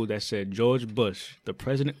same dude that said George Bush, the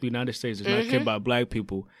president of the United States, does not care about black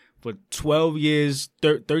people, for 12 years,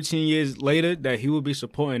 13 years later, that he would be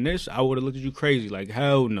supporting this, I would have looked at you crazy. Like,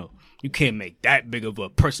 hell no. You can't make that big of a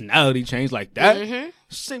personality change like that.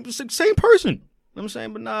 Same person. You know what I'm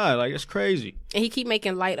saying? But nah, like, it's crazy. And he keep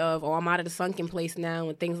making light of, oh, I'm out of the sunken place now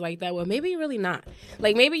and things like that. Well, maybe you're really not.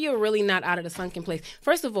 Like, maybe you're really not out of the sunken place.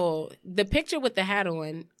 First of all, the picture with the hat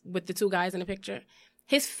on, with the two guys in the picture,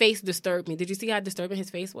 his face disturbed me. Did you see how disturbing his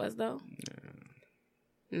face was, though?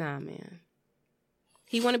 Nah, man.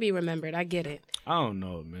 He want to be remembered. I get it. I don't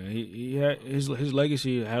know, man. He had, his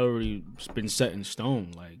legacy had already been set in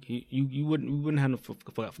stone. Like, you wouldn't have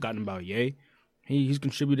forgotten about Ye. He's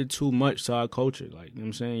contributed too much to our culture. Like, you know what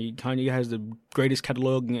I'm saying? Kanye has the greatest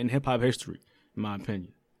catalog in hip-hop history, in my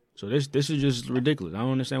opinion. So this is just ridiculous. I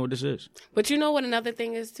don't understand what this is. But you know what another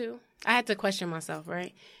thing is, too? I had to question myself,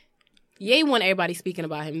 right? Ye want everybody speaking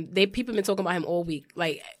about him. People been talking about him all week.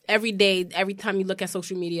 Like, every day, every time you look at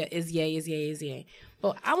social media, is Ye, is Ye, is Ye.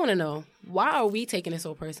 But I want to know, why are we taking it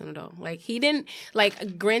so personal, though? Like, he didn't,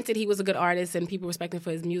 like, granted, he was a good artist and people respect him for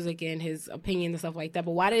his music and his opinion and stuff like that.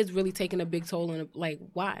 But why did it really taking a big toll on, like,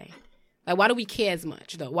 why? Like, why do we care as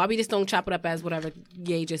much, though? Why we just don't chop it up as whatever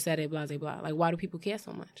Ye just said it, blah, blah, blah. Like, why do people care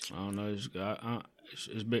so much? I don't know.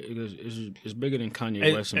 It's bigger than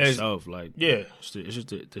Kanye West himself. Like, yeah. it's just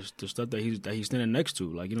the stuff that he's standing next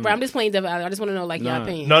to. Like, you know, But I'm just playing devil. I just want to know, like, your Nah.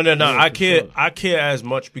 opinion. No. Yeah, I for care. sure. I care as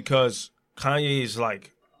much because Kanye is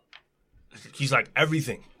like, he's like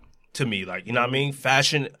everything to me. Like, you know what I mean?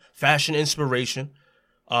 Fashion inspiration,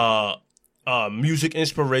 music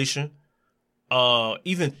inspiration,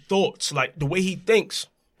 even thoughts. Like the way he thinks.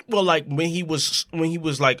 Well, like when he was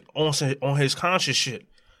like on his conscious shit.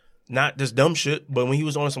 not this dumb shit, but when he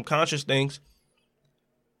was on some conscious things,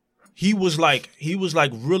 he was like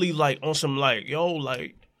really like on some like, yo,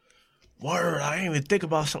 like, word, I didn't even think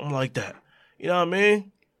about something like that. You know what I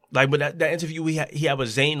mean? Like, but that interview he had with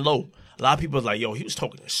Zane Lowe, a lot of people was like, yo, he was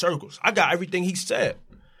talking in circles. I got everything he said.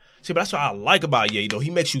 See, but that's what I like about Ye, though.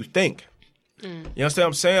 He makes you think. You understand what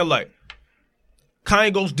I'm saying? Like,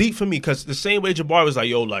 Kanye goes deep for me because the same way Jabari was like,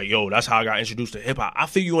 yo, that's how I got introduced to hip hop. I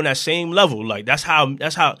feel you on that same level. Like, that's how.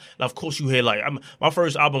 Of course, you hear like my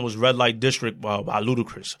first album was Red Light District by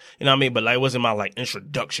Ludacris. You know what I mean? But like, it wasn't my like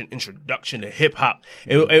introduction to hip hop.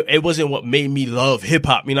 It wasn't what made me love hip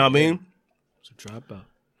hop. You know what I mean? It's a dropout.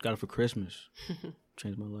 Got it for Christmas.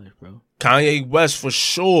 Changed my life, bro. Kanye West for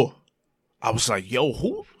sure. I was like, yo,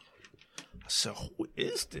 who? I said, who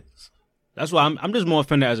is this? That's why I'm just more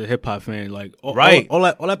offended as a hip hop fan. Like, all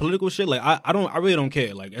that political shit. Like, I really don't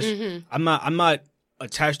care. Like, I'm not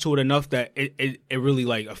attached to it enough that it really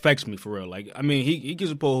like affects me for real. Like, I mean, he can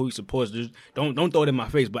support who he supports. Just don't throw it in my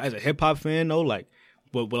face. But as a hip hop fan though, like,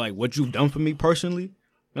 but like what you've done for me personally, you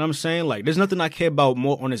know what I'm saying? Like, there's nothing I care about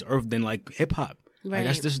more on this earth than like hip hop. Right.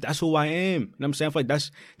 Like, that's who I am. You know what I'm saying? I feel like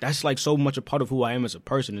that's like so much a part of who I am as a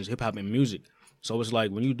person is hip hop and music. So it's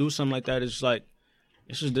like when you do something like that, it's like.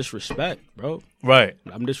 It's just disrespect, bro. Right.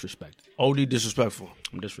 I'm disrespected. OD disrespectful.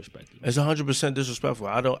 I'm disrespected. It's 100% disrespectful.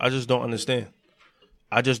 I just don't understand.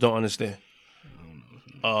 I just don't understand.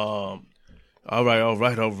 All right.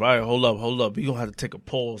 Hold up. We gonna have to take a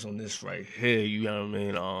pause on this right here. You know what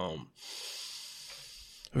I mean?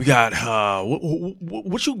 We got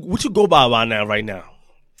what you go by now right now?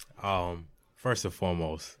 First and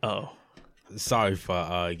foremost, sorry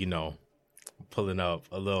for pulling up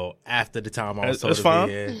a little after the time I was supposed to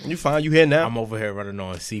be here. You fine. You here now? I'm over here running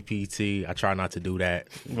on CPT. I try not to do that.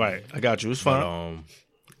 Right. I got you. It's fine. But,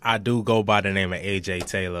 I do go by the name of AJ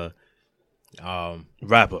Taylor.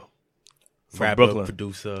 Rapper, Brooklyn.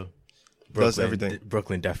 Producer. Does everything.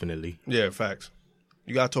 Brooklyn, definitely. Yeah, facts.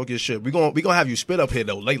 You gotta talk your shit. We gonna have you spit up here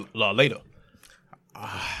though later.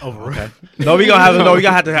 Okay. No, we gonna have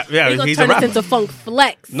to. Yeah, We're gonna he's turn a this rapper. into Funk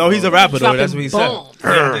Flex. No, he's a rapper though. Dropping That's what he bombs.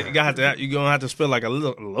 said. You're gonna have to spit like a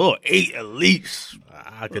little 8 at least.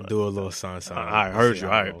 I could do a little something. I heard you.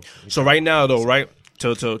 All right. So right now though, right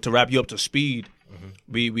to wrap you up to speed,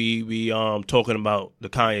 we talking about the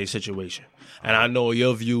Kanye situation, and I know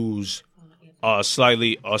your views are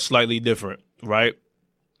slightly different, right?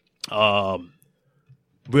 We're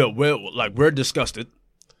disgusted.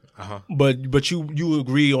 But you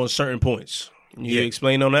agree on certain points. You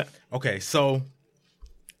explain on that? Okay, so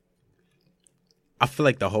I feel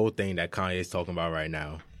like the whole thing that Kanye is talking about right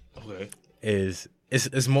now is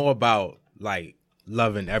it's more about like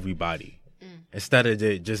loving everybody instead of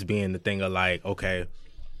it just being the thing of like, okay,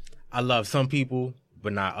 I love some people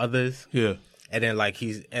but not others. Yeah. And then like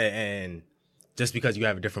and just because you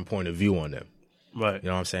have a different point of view on them. Right. You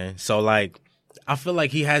know what I'm saying? So like I feel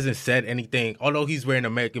like he hasn't said anything, although he's wearing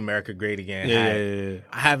America Great Again. Yeah.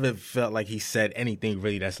 I haven't felt like he said anything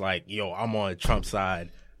really that's like, yo, I'm on Trump's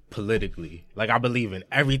side politically. Like, I believe in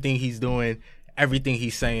everything he's doing, everything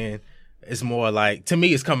he's saying. It's more like, to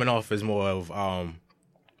me, it's coming off as more of, I'm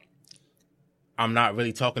not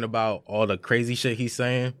really talking about all the crazy shit he's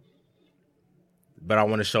saying, but I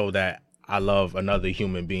want to show that I love another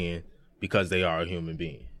human being because they are a human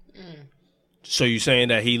being. So you're saying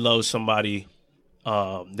that he loves somebody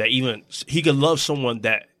that even he can love someone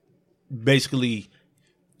that basically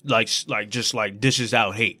like just like dishes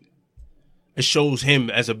out hate. It shows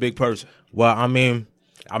him as a big person. Well, I mean,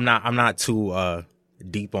 I'm not too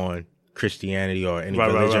deep on Christianity or any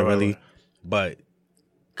religion really, but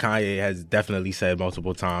Kanye has definitely said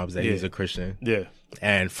multiple times that he's a Christian. Yeah.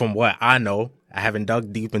 And from what I know, I haven't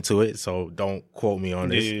dug deep into it, so don't quote me on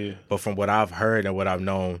this. Yeah. But from what I've heard and what I've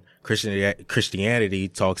known, Christianity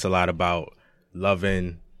talks a lot about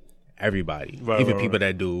loving everybody, even people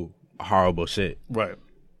that do horrible shit. Right.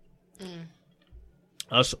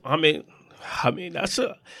 I mean that's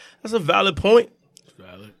a valid point. It's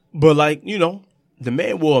valid. But like, you know, the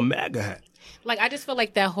man wore a MAGA hat. Like, I just feel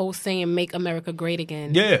like that whole saying "Make America Great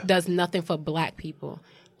Again" does nothing for Black people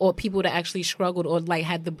or people that actually struggled or like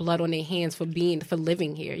had the blood on their hands for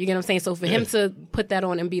living here. You get what I'm saying? So for him to put that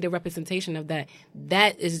on and be the representation of that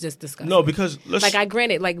is just disgusting. No, because like, I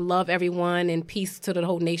granted, like, love everyone and peace to the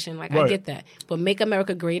whole nation. Like, I get that, but "Make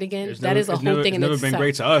America Great Again" is a whole thing in itself. It's never been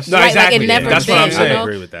great to us. No, Right, exactly. like, it never That's what I'm saying. I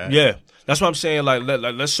agree with that. Yeah, that's what I'm saying. Like,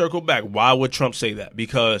 let's circle back. Why would Trump say that?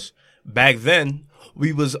 Because back then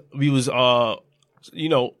we was you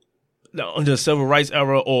know, under the civil rights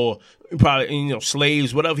era, or probably, you know,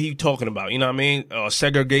 slaves, whatever he talking about. You know what I mean?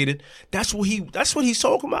 Segregated. That's what he's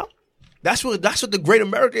talking about. That's what the great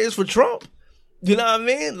America is for Trump. You know what I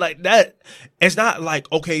mean? Like that. It's not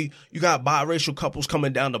like, okay, you got biracial couples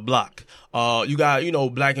coming down the block. You got,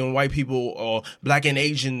 black and white people, or black and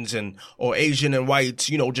Asians, or Asian and whites,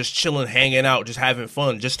 just chilling, hanging out, just having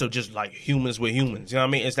fun, just like humans with humans. You know what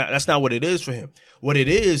I mean? That's not what it is for him. What it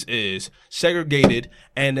is segregated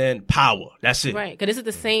and then power. That's it. Right. Because this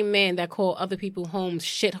is the same man that called other people's homes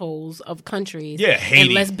shitholes of countries. Yeah, Haiti,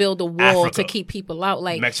 and let's build a wall Africa, to keep people out.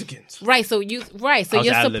 Like Mexicans. Right. So you're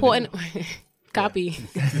supporting. Copy.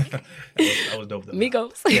 That was dope. Though.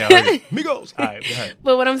 Migos. Yeah, Migos. All right, go ahead.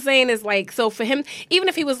 But what I'm saying is, like, so for him, even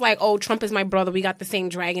if he was like, oh, Trump is my brother, we got the same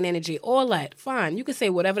dragon energy, all that, fine. You can say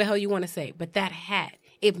whatever the hell you want to say. But that hat,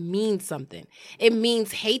 it means something. It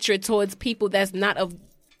means hatred towards people that's not of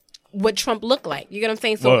what Trump looked like. You get what I'm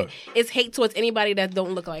saying? So it's hate towards anybody that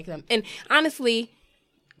don't look like them. And honestly,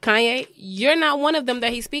 Kanye, you're not one of them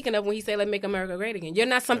that he's speaking of when he say "Let's make America great again." You're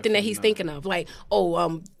not something that he's thinking of, like,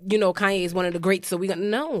 Kanye is one of the greats, so we got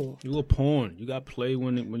no. You a pawn. You got played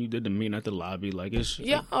when you did the meeting at the lobby, like it's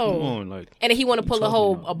like, come on, like. And then he want to pull a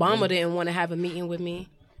whole Obama didn't want to have a meeting with me,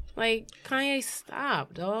 like Kanye,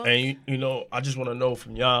 stop, dog. And I just want to know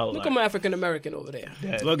from y'all. Look at my African American over there.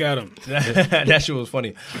 Look at him. That shit was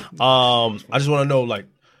funny. I just want to know, like,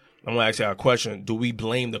 I'm gonna ask you a question: do we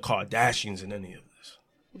blame the Kardashians in any of this?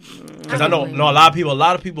 Because I know a lot of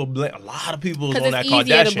people blame on that Kardashian. Because it's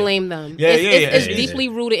easier to blame them. It's deeply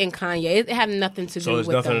rooted in Kanye. It have nothing to do with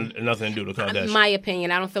them. So it's nothing to do with Kardashian. My opinion,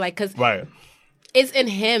 I don't feel like because it's in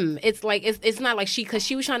him. It's like it's not like because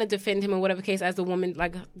she was trying to defend him in whatever case as a woman,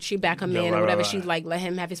 like she back her man or whatever. She like let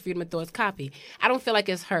him have his freedom of thoughts. Copy. I don't feel like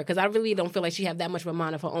it's her because I really don't feel like she have that much of a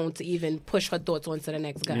mind of her own to even push her thoughts onto the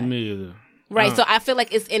next guy. Me either. Right, so I feel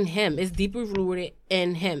like it's in him. It's deeply rooted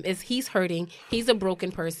in him. He's hurting. He's a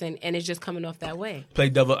broken person, and it's just coming off that way. Play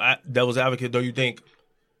devil's advocate, though. You think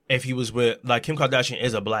if he was with, like, Kim Kardashian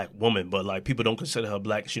is a black woman, but like people don't consider her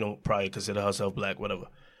black. She don't probably consider herself black, whatever.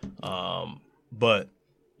 But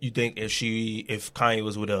you think if Kanye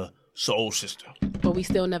was with a soul sister, but we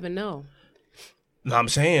still never know. No, I'm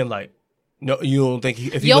saying like. No, you don't think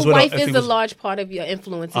if he your was with wife is a large part of your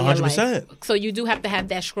influence in 100%. Your life. So you do have to have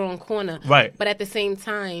that strong corner. Right. But at the same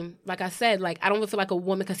time, like I said, like I don't feel like a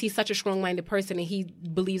woman, because he's such a strong-minded person and he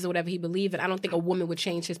believes in whatever he believes in. I don't think a woman would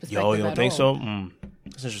change his perspective at all. You don't think so?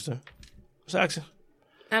 That's interesting. What's action?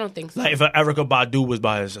 I don't think so. Like if Erykah Badu was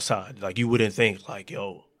by his side, like you wouldn't think like,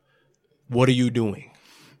 yo, what are you doing?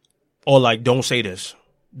 Or like, don't say this.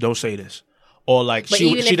 Don't say this. Or like but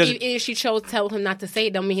even if she chose to tell him not to say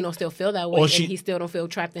it, don't mean he don't still feel that way, and he still don't feel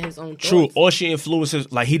trapped in his own thoughts. True. Or she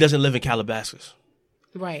influences, like he doesn't live in Calabasas.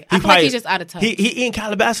 Right. I feel like he's just out of touch. He in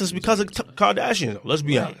Calabasas because of Kardashians. Let's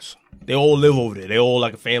be honest. They all live over there. They all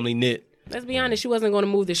like a family knit. Let's be honest. She wasn't going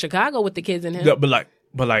to move to Chicago with the kids and him. Yeah, but like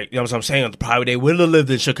you know what I'm saying? Probably they would have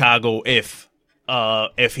lived in Chicago if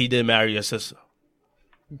he did marry your sister.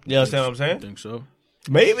 You understand what I'm saying? I think so.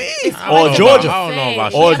 Maybe or Georgia. I don't know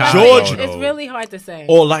about or Georgia. It's really hard to say.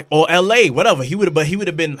 Or LA, whatever. He would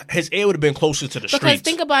have been his ear would have been closer to the streets. Because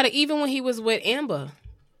think about it, even when he was with Amber.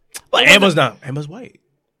 But Amber's white.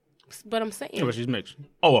 But I'm saying, yeah, but she's mixed.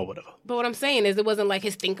 Oh well, whatever. But what I'm saying is, it wasn't like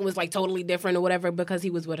his thinking was like totally different or whatever because he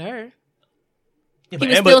was with her. Yeah, he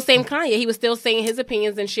was still saying Kanye. He was still saying his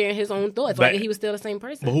opinions and sharing his own thoughts. Like he was still the same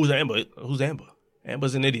person. But who's Amber? Who's Amber?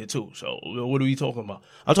 Amber's an idiot too. So what are we talking about?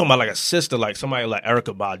 I'm talking about like a sister, like somebody like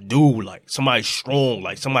Erykah Badu, like somebody strong,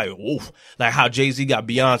 like somebody woof, like how Jay-Z got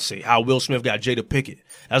Beyonce, how Will Smith got Jada Pinkett.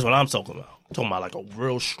 That's what I'm talking about. I'm talking about like a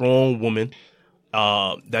real strong woman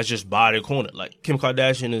that's just by the corner. Like Kim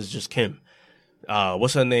Kardashian is just Kim.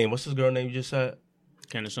 What's her name? What's this girl name you just said?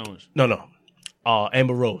 Candace Owens. No.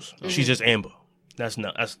 Amber Rose. Mm-hmm. She's just Amber. That's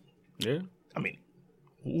yeah. I mean,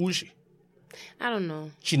 who is she? I don't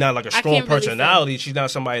know. She's not like a strong personality. She's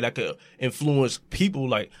not somebody that could influence people.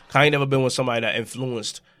 Like Kanye never been with somebody that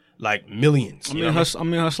influenced like millions. I mean, her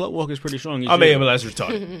slut walk is pretty strong. But that's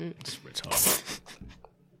retarded. It's retarded.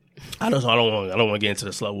 I don't want to get into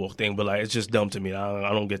the slut walk thing, but like it's just dumb to me.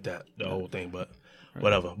 I don't get the whole thing, but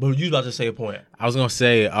whatever. But you about to say a point? I was gonna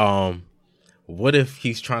say, what if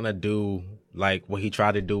he's trying to do like what he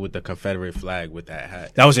tried to do with the Confederate flag with that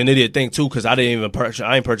hat? That was an idiot thing too, because I didn't even purchase.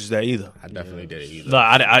 I ain't purchased that either. I definitely did it either.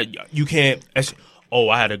 No, you can't.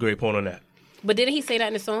 I had a great point on that. But didn't he say that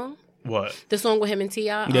in the song? What? The song with him and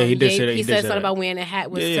T.I.? Yeah, he did say that. He said something about wearing a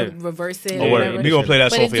hat was to reverse it. We're gonna play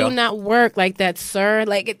that song for y'all. But it do not work like that, sir.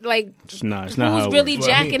 It's not who's really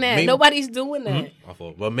jacking that? Nobody's doing that.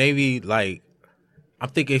 But maybe like I'm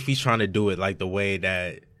thinking if he's trying to do it like the way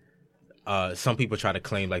that some people try to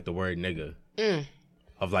claim like the word nigga.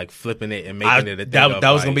 Of like flipping it and making it a thing.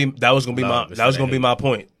 That was gonna be my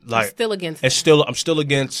point. Like, still against I'm still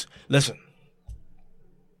against. Listen,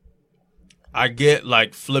 I get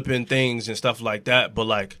like flipping things and stuff like that, but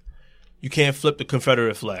like you can't flip the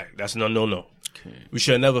Confederate flag. That's no. Okay. We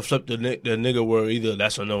should never flip the nigga word either.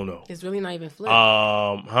 That's a no. It's really not even flip.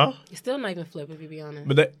 It's still not even flip if you be honest.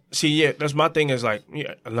 But that's my thing. Is like,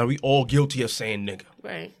 now we all guilty of saying nigga.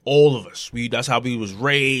 Right. All of us. That's how we was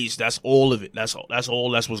raised. That's all of it. That's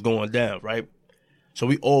what's going down. Right. So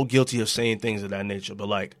we all guilty of saying things of that nature. But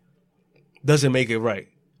like, doesn't make it right.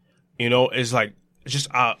 It's like it's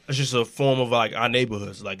just a form of like our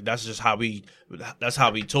neighborhoods. Like that's how we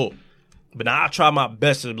talk. But now I try my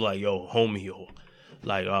best to be like, yo, homie, or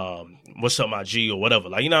like, what's up, my G, or whatever.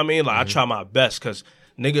 Like, you know what I mean? Like, I try my best because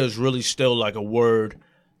nigga is really still like a word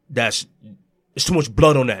it's too much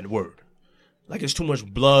blood on that word. Like, it's too much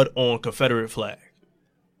blood on Confederate flag.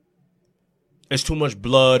 It's too much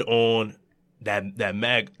blood on that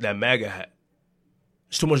MAGA hat.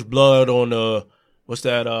 It's too much blood on what's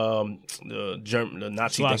that? The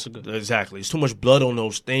Nazi thing. Exactly. It's too much blood on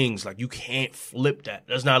those things. Like, you can't flip that.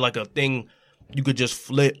 That's not like a thing you could just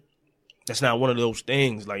flip. That's not one of those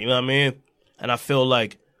things. Like, you know what I mean? And I feel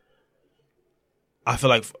like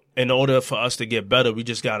in order for us to get better, we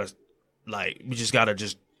just gotta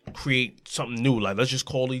just create something new. Like, let's just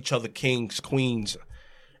call each other kings, queens,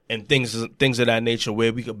 and things of that nature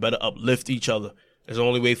where we could better uplift each other. It's the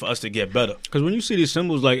only way for us to get better. Because when you see these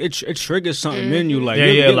symbols, like, it triggers something in you. Like,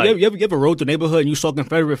 like, you ever rode the neighborhood and you saw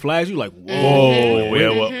Confederate flags? You like, whoa,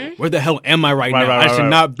 where the hell am I right now? I should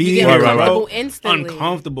not be here. Uncomfortable instantly.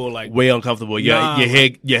 Uncomfortable, like way uncomfortable. Your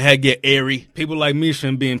head get airy. People like me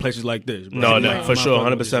shouldn't be in places like this. Bro. No, for sure,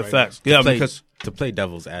 100% facts. Yeah, because to play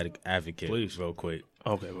devil's advocate, please, real quick.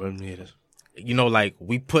 Okay, well, let me hear this. Like,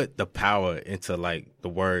 we put the power into like the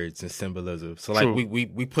words and symbolism. So like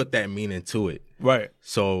we put that meaning to it. Right.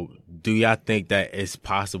 So do y'all think that it's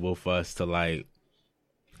possible for us to like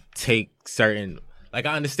take certain, like,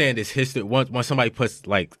 I understand this history once somebody puts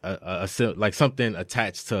like a like something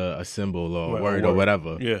attached to a symbol or a word or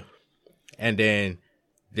whatever. Yeah. And then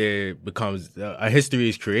there becomes a history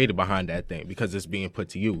is created behind that thing because it's being put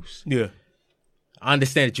to use. Yeah. I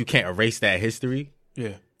understand that you can't erase that history.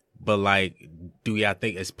 Yeah. But, like, do y'all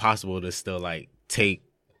think it's possible to still, like, take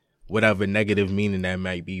whatever negative meaning that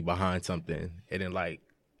might be behind something and then, like,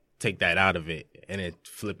 take that out of it and then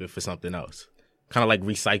flip it for something else? Kind of like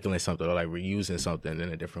recycling something or, like, reusing something in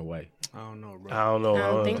a different way. I don't know, bro. I don't know.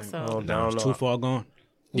 I don't think so. I don't know. It's too far gone.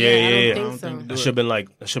 Yeah. I don't think so. That should have been like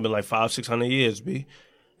 500-600 years, B.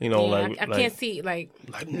 I can't see like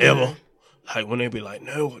never. Like when they be like,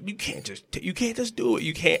 no, you can't just do it.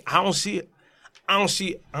 You can't. I don't see it. I don't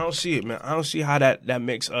see it, man. I don't see how that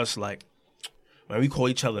makes us like, man, we call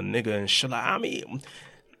each other nigga and shit. Like, I mean,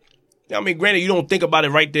 granted, you don't think about it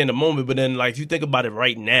right there in the moment, but then, like, if you think about it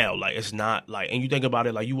right now, like, it's not, like, and you think about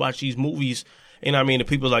it, like, you watch these movies, you know what I mean, the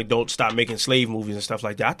people, like, don't stop making slave movies and stuff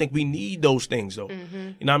like that. I think we need those things, though. Mm-hmm.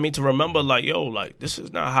 You know what I mean? To remember, like, yo, like, this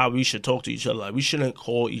is not how we should talk to each other. Like, we shouldn't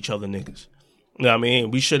call each other niggas. You know what I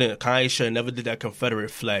mean? Kanye should have never did that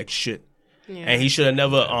Confederate flag shit. Yeah. And he should have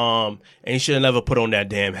never put on that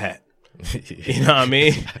damn hat. You know what I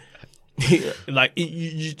mean? Like,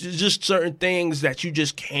 you just certain things that you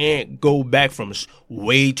just can't go back from. It's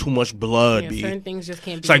way too much blood, B. Certain things just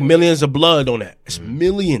can't be. It's like millions of blood on that. It's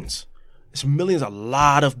millions. It's millions. A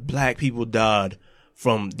lot of black people died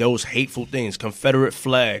from those hateful things. Confederate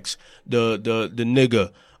flags, the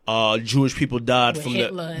nigga. Jewish people died from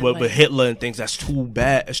Hitler and things. That's too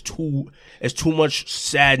bad. It's too much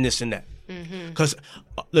sadness in that. Because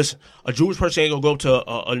listen, a Jewish person ain't gonna go up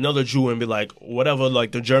to another Jew and be like, whatever,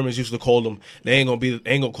 like the Germans used to call them. They ain't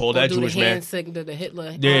gonna call that Jewish man. The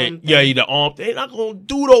Hitler. The arm. They not gonna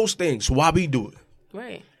do those things. So why we do it?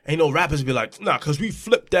 Right. Ain't no rappers be like, nah, because we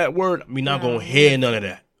flipped that word. We not gonna hear none of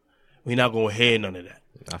that. We not gonna hear none of that.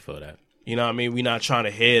 I feel that. You know what I mean? We not trying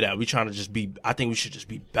to hear that. We trying to just be. I think we should just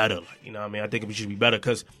be better. Like, you know what I mean? I think we should be better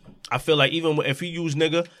because I feel like even if we use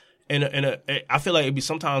nigga. I feel like it'd be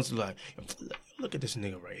sometimes like, look at this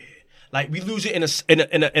nigga right here. Like, we lose it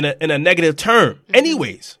in a negative term.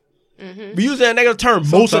 Anyways, we use it in a negative term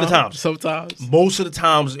most of the time. Most of the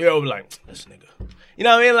times, it'll be like, this nigga. You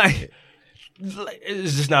know what I mean? Like,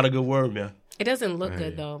 it's just not a good word, man. It doesn't look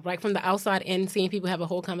good though. Like from the outside in, seeing people have a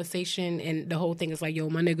whole conversation and the whole thing is like, yo,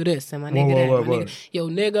 my nigga this and my nigga that, my nigga, yo,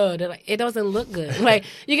 nigga. They're like, it doesn't look good. Like,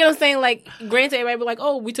 you get what I'm saying? Like, granted, everybody be like,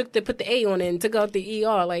 oh, we put the A on it and took out the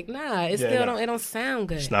ER. Like, nah, it don't sound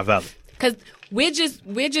good. It's not valid. Because we're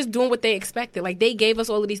just doing what they expected. Like, they gave us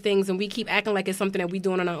all of these things, and we keep acting like it's something that we're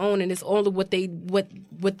doing on our own, and it's all of what they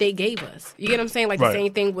gave us. You get what I'm saying? Like, the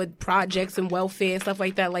same thing with projects and welfare and stuff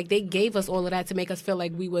like that. Like, they gave us all of that to make us feel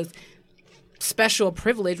like we was special or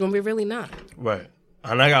privileged when we're really not. Right.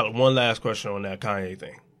 And I got one last question on that Kanye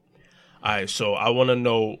thing. All right, so I want to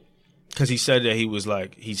know, because he said that he was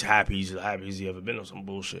like, he's happy, he's the happiest he ever been on some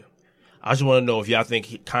bullshit. I just want to know if y'all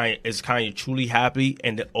think is Kanye truly happy,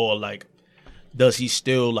 or like, does he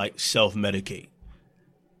still like self-medicate?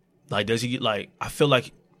 Like, does he like? I feel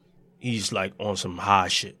like he's like on some high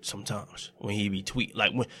shit sometimes when he be tweet.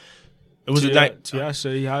 Like when it was a night. T.I.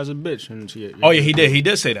 said he has a bitch, and he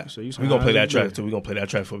did say that. So we gonna play that track too. We gonna play that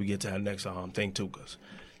track before we get to that next thing too, because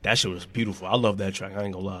that shit was beautiful. I love that track. I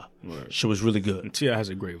ain't gonna lie. Right. Shit was really good. And T.I. has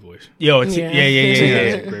a great voice. Yeah. He's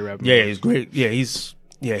a great rapper. Yeah, he's great. Yeah,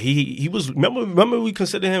 he was. Remember we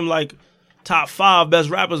considered him like top 5 best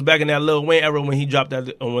rappers back in that Lil Wayne era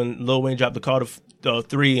when Lil Wayne dropped the Carter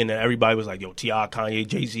 3, and then everybody was like, yo, T.I., Kanye,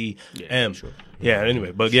 Jay-Z, M. Sure. Yeah,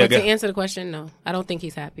 anyway. But yeah. But to answer the question, no. I don't think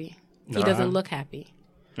he's happy. He doesn't look happy.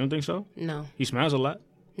 You don't think so? No. He smiles a lot?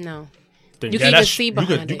 No. You can even see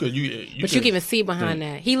behind it. But you can even see behind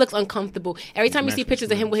that. He looks uncomfortable. Every time you see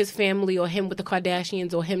pictures of him with his family or him with the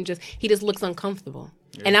Kardashians or he just looks uncomfortable.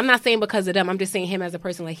 Yeah. And I'm not saying because of them. I'm just saying him as a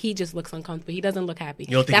person. Like, he just looks uncomfortable. He doesn't look happy.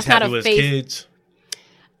 You don't think he's happy with his kids?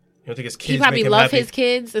 You don't think his kids He probably loves his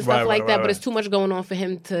kids and stuff right, like that, right. But it's too much going on for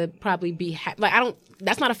him to probably be happy. Like,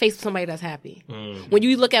 that's not a face of somebody that's happy. When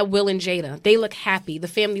you look at Will and Jada, they look happy. The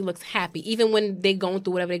family looks happy. Even when they're going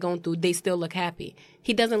through whatever they're going through, they still look happy.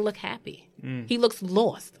 He doesn't look happy. He looks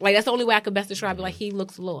lost. Like, that's the only way I could best describe it. Like, he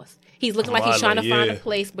looks lost. He's looking like he's trying to find a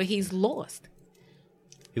place, but he's lost.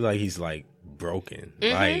 He's like broken.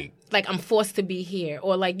 Like, I'm forced to be here.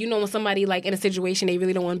 Or like, you know, when somebody like in a situation they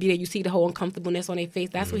really don't want to be there, you see the whole uncomfortableness on their face.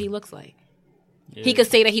 That's what he looks like. Yeah. He could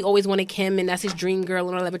say that he always wanted Kim and that's his dream girl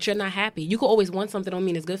and all that, but you're not happy. You could always want something, don't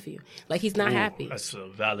mean it's good for you. Like, he's not happy. That's a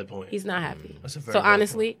valid point. He's not happy. That's a very so valid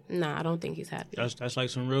honestly, nah, I don't think he's happy. That's like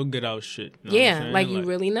some real get out shit. You know yeah, like you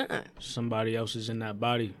really not. Somebody else is in that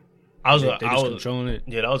body. I was controlling it.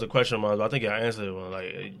 Yeah, that was a question of mine. But I think I answered it.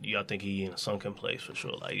 Like, I think he in a sunken place for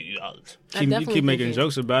sure. Like, you keep making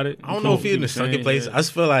jokes about it. I don't know if he's in a sunken place. I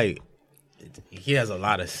just feel like he has a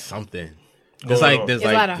lot of something. There's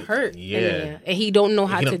a lot of hurt in there, and he don't know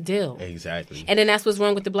how to deal. Exactly. And then that's what's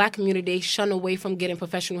wrong with the black community. They shun away from getting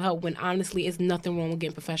professional help when honestly, it's nothing wrong with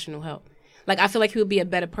getting professional help. Like, I feel like he would be a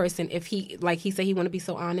better person if he, like he said, he want to be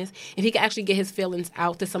so honest. If he could actually get his feelings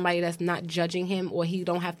out to somebody that's not judging him, or he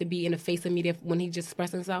don't have to be in the face of media when he just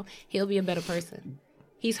expresses himself, he'll be a better person.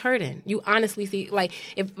 He's hurting. You honestly see, like,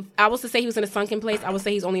 if I was to say he was in a sunken place, I would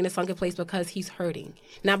say he's only in a sunken place because he's hurting.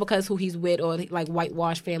 Not because who he's with or, like,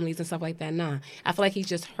 whitewash families and stuff like that. Nah. I feel like he's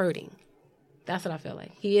just hurting. That's what I feel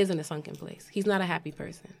like. He is in a sunken place. He's not a happy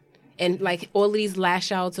person. And, like, all these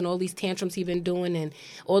lash outs and all these tantrums he's been doing and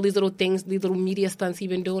all these little things, these little media stunts he's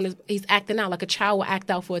been doing, he's acting out. Like a child will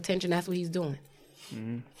act out for attention. That's what he's doing.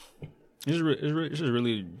 Mm-hmm. It's just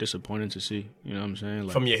really disappointing to see. You know what I'm saying?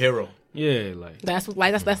 Like, from your hero. Yeah, like that's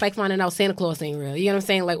like finding out Santa Claus ain't real. You know what I'm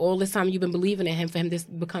saying? Like, all this time you've been believing in him for him to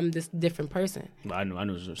become this different person. I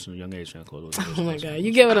know some young age Santa Claus. Oh my God,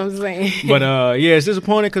 you get what I'm saying? But yeah, it's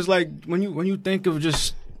disappointing because like when you think of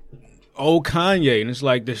just old Kanye and it's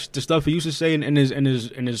like the stuff he used to say in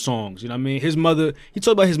his songs. You know what I mean? His mother. He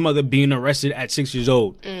talked about his mother being arrested at 6 years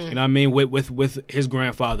old. You know what I mean? With his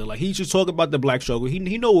grandfather. Like, he should talk about the black struggle.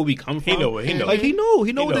 He know where we come from. He know. Like, he know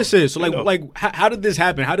what this is. So like how did this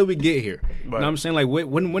happen? How did we get here? Right. You know what I'm saying? Like,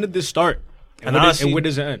 when did this start? And where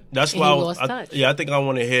does it end? That's why I think I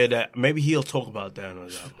want to hear that. Maybe he'll talk about that.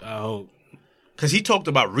 I hope. Because he talked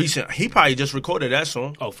about he probably just recorded that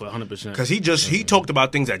song. Oh, for 100%. Because he talked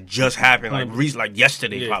about things that just happened, like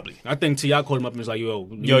yesterday, probably. I think T.I. called him up and was like, yo,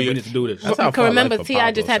 you need to do this. I can remember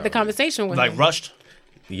T.I. just had the conversation with him. Like, rushed?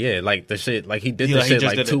 Yeah, like the shit, like he did the shit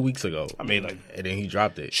like 2 weeks ago. I mean, like, and then he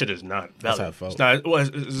dropped it. Shit is not valid. That's how it felt.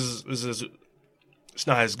 It's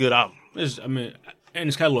not as good album. And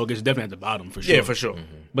his catalog is definitely at the bottom for sure. Yeah, for sure.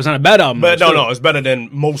 Mm-hmm. But it's not a bad album. But no, it's better than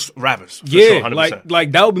most rappers. For yeah, sure, 100%.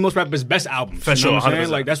 like that would be most rappers' best album. For sure, 100%.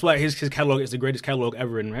 Like, that's why his catalog is the greatest catalog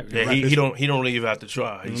ever in rap. Yeah, he don't leave out to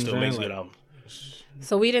try. He still makes a good album.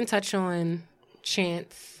 So we didn't touch on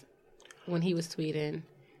Chance when he was tweeting.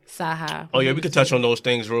 Saha. Oh yeah, we could touch on those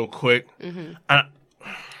things real quick. Mm-hmm. I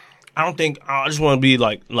don't think I just want to be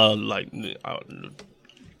like to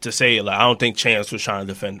say it. Like, I don't think Chance was trying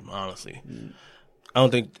to defend him. Honestly. I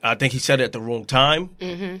think he said it at the wrong time,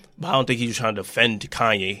 but I don't think he was trying to defend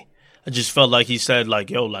Kanye. I just felt like he said, like,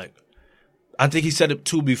 yo, like, I think he said it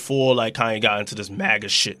too before, like, Kanye got into this MAGA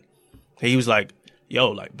shit. He was like,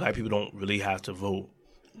 yo, like, black people don't really have to vote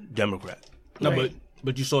Democrat. No,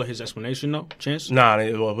 but you saw his explanation, though, Chance? Nah,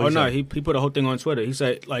 he put a whole thing on Twitter. He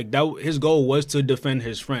said, like, that his goal was to defend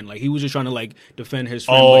his friend. Like, he was just trying to, like, defend his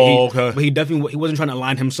friend. Okay. But he wasn't trying to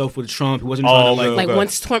align himself with Trump. He wasn't trying to, like,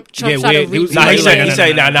 once Trump Yeah, tried to reach. he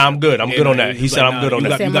said, nah, I'm good. I'm good on that. He said, I'm good on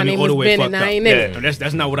that. You got me all the way fucked up. Yeah.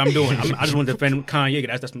 That's not what I'm doing. I just want to defend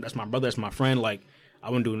Kanye. That's my brother. That's my friend. Like, I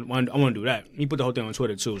want to do that. He put the whole thing on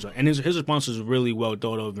Twitter, too. So, and his response was really well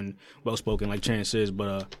thought of and well spoken, like Chance says.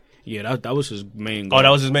 But, yeah, that was his main goal. Oh, that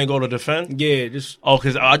was his main goal to defend? Yeah, just... Oh,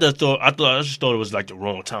 because I just thought it was like the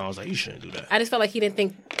wrong time. I was like, you shouldn't do that. I just felt like he didn't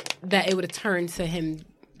think that it would have turned to him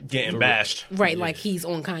getting bashed. Right, like he's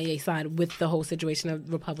on Kanye's side with the whole situation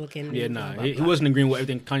of Republican. Yeah, nah. He wasn't agreeing with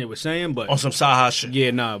everything Kanye was saying, but... On some Saha shit.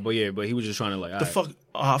 Yeah, nah, but he was just trying to, like... The fuck...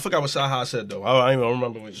 I forgot what Saha said, though. I don't even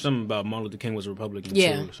remember what something about Martin Luther King was a Republican,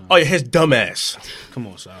 yeah. too. Oh, yeah, his dumb ass. Come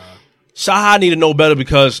on, Saha. Saha need to know better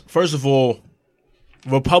because, first of all,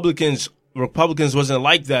 Republicans wasn't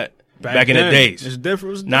like that back in the days. It's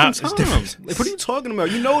different. It's different. Like, what are you talking about?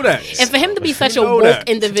 You know that. And for him to be such a woke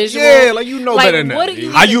individual, yeah, like you know better than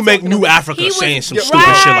that. How you make New Africa saying some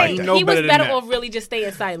stupid shit like that? He was better off really just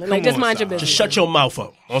staying silent. Like, just mind your business. Just shut your mouth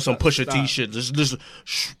up on some Pusha T shit. Just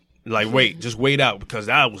wait out because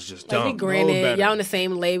that was just dumb. Like, granted, y'all on the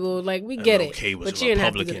same label. Like, we get it. But you didn't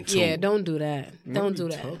have to. Yeah, don't do that. Don't do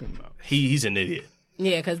that. He's an idiot.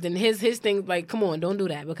 Yeah, because then his thing, like, come on, don't do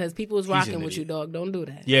that because people is rocking with you, dog. Don't do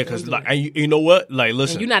that. Yeah, because like, and you know what? Like,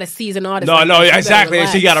 listen, and you're not a seasoned artist. No, exactly.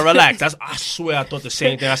 So you gotta relax. I swear, I thought the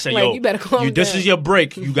same thing. I said, like, yo, you better calm down. This is your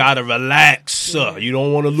break. You gotta relax, sir. You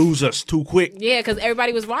don't want to lose us too quick. Yeah, because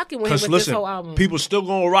everybody was rocking with him with this whole album. People still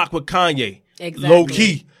gonna rock with Kanye. Exactly. Low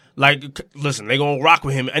key. Like, listen, they gonna rock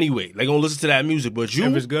with him anyway. They gonna listen to that music, but you,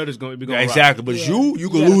 if it's good, it's gonna be going exactly. Rock. But you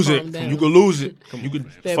can lose it. You can lose it. You can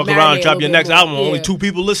fuck around and drop your next album. Only 2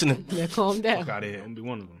 people listening. Yeah, calm down. Fuck out of here. I'm gonna be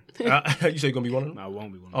one of them. You say you're gonna be one of them? No, I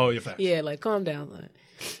won't be one of them. Oh, you're fast. Yeah, like, calm down. Like,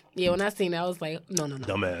 yeah, when I seen that, I was like, no.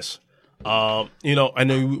 Dumbass. You know, I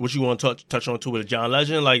know what you want to touch on too with John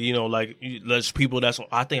Legend, like, you know, like there's people that's.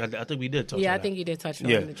 I think we did touch. Yeah, on I think you did touch on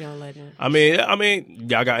the John Legend. I mean,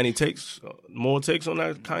 y'all got any more takes on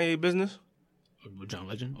that Kanye business? John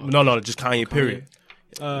Legend? No, just Kanye. Period.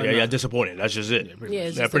 Yeah, disappointed. That's just it.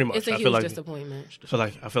 Yeah, pretty much. It's a huge disappointment.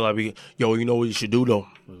 I feel like you know what you should do though?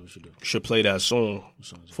 What we should do? Should play that song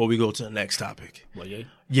before we go to the next topic. What, Ye?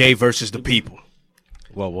 Ye versus the people.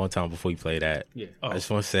 Well, one time before you play that, I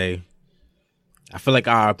just want to say, I feel like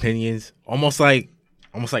our opinions almost like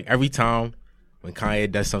every time when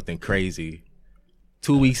Kanye does something crazy,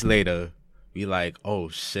 2 weeks later, we like, oh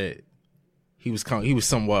shit, he was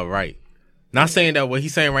somewhat right. Not saying that what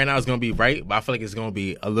he's saying right now is going to be right, but I feel like it's going to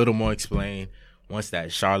be a little more explained once that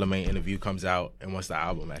Charlamagne interview comes out and once the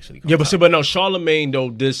album actually comes out. But no, Charlamagne though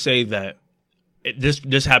did say that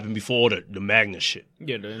this happened before the Magnus shit.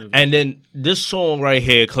 Yeah, the interview. And then this song right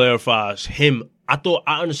here clarifies him. I thought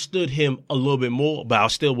I understood him a little bit more, but I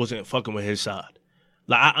still wasn't fucking with his side.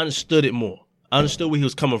 Like, I understood it more. I understood where he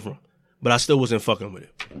was coming from, but I still wasn't fucking with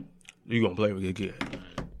it. You gonna play with it again?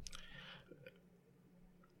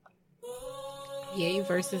 Ye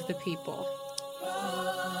versus the people.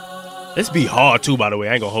 This be hard too, by the way.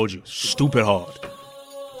 I ain't gonna hold you. Stupid hard.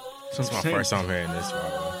 This is my first time hearing this.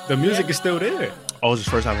 Bro. The music is still there. Oh, it's his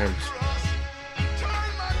first time hearing this.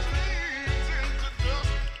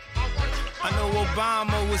 I know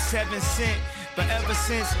Obama was 7 cents, but ever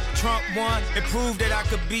since Trump won, it proved that I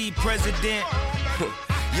could be president.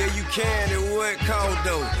 Yeah, you can, and what called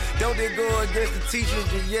though? Don't they go against the teachers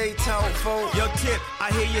that Ye taught for? Yo, Tip, I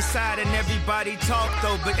hear your side and everybody talk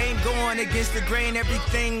though, but ain't going against the grain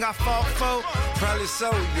everything I fought for. Probably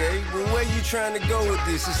so, Ye. But where you trying to go with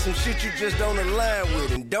this? It's some shit you just don't align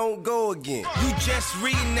with, and don't go again. You just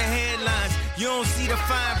reading the headlines, you don't see the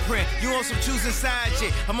fine print. You on some choosing side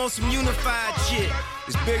shit, I'm on some unified shit.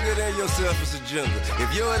 It's bigger than your selfish agenda.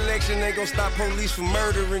 If your election ain't gonna stop police from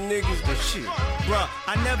murdering niggas, then shit. Bruh,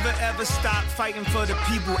 I never ever stop fighting for the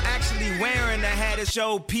people. Actually wearing a hat to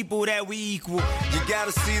show people that we equal. You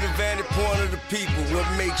gotta see the vantage point of the people. What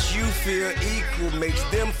makes you feel equal makes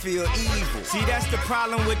them feel evil. See, that's the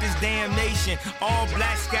problem with this damn nation. All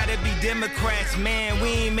blacks gotta be Democrats. Man, we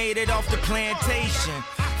ain't made it off the plantation.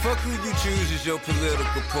 Fuck who you choose as your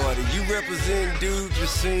political party. You represent dudes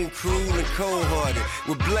just seem cruel and cold-hearted,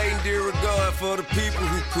 with blatant disregard for the people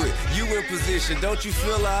who put you in real position. Don't you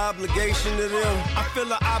feel an obligation to them? I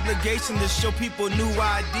feel an obligation to show people new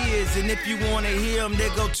ideas. And if you want to hear them, they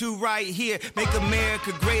go to right here. Make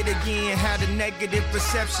America great again. Had a negative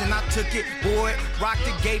perception. I took it, wore it, rocked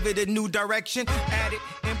it, gave it a new direction. Added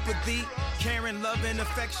empathy, caring, love, and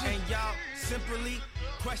affection. And y'all simply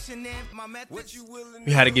questioning my methods. What you willing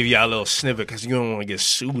We had to give y'all a little snippet because you don't want to get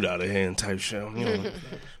sued out of here and type shit.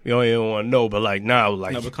 We don't even want to know, but like now,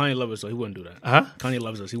 like. No, but Kanye loves us, so he wouldn't do that. Huh? Kanye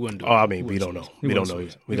loves us. He wouldn't do Oh, that. I mean, we don't know. We don't know. We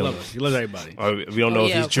He don't loves know. us. He loves everybody. Or we don't know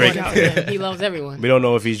if he's of Drake course. out here. He loves everyone. We don't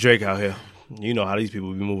know if he's Drake out here. You know how these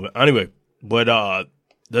people be moving. Anyway, but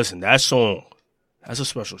listen, that song, that's a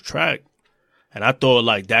special track. And I thought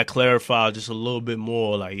like that clarified just a little bit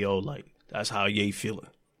more like, yo, like that's how Ye feeling.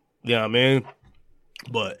 You know what I mean?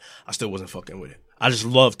 But I still wasn't fucking with it. I just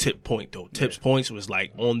love Tip Point though. Tip's Points was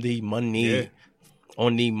like on the money. Yeah.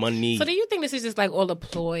 On the money. So do you think this is just like all a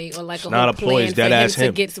ploy or like a not whole a ploy, plan it's for dead him ass to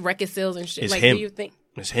him. get record sales and shit? It's Like, him. do you think?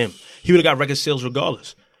 It's him. He would have got record sales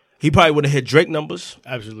regardless. He probably would have hit Drake numbers.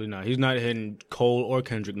 Absolutely not. He's not hitting Cole or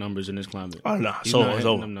Kendrick numbers in this climate. Oh no, He's so not it's hitting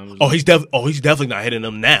over. them numbers. He's definitely not hitting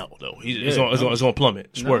them now though. It's gonna plummet.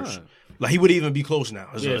 It's worse. Nah. Like he would even be close now.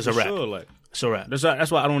 It's, Yeah, it's a for wrap. sure, like, It's a wrap.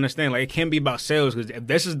 that's why I don't understand. Like, it can't be about sales because if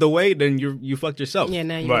this is the way, then you fucked yourself. Yeah,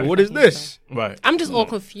 now you. Right. What is this? Right. I'm just all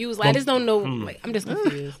confused. Like, I just don't know. Like, I'm just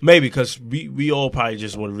confused. Maybe because we all probably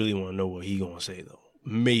just really want to know what he gonna say though.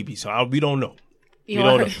 Maybe so. We don't know. We You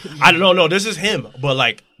don't know? know. I don't know. This is him, but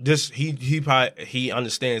like this, he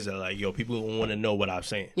understands that like yo, people want to know what I'm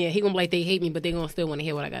saying. Yeah, he gonna be like they hate me, but they gonna still want to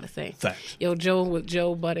hear what I gotta say. Facts. Yo,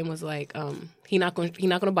 Joe Budden was like, he not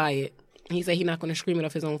gonna buy it. He said he not gonna stream it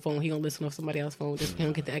off his own phone. He gonna listen off somebody else's phone just for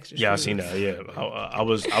him to get the extra. Yeah, I streams. seen that. Yeah, I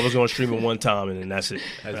was gonna stream it one time and then that's it.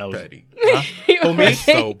 That's that was, petty. On me?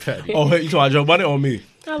 So petty. Oh, you talking about Joe Budden or me?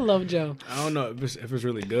 I love Joe. I don't know if it's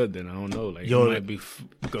really good. Then I don't know. Like, Yo, it might be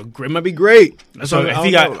it might be great. That's So all, if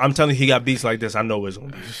he got, I'm telling you, he got beats like this. I know it's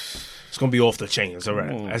gonna be. It's gonna be off the chain. It's a wrap.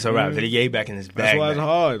 Come on, That's a wrap. man. Yay back in his That's bag. why it's now.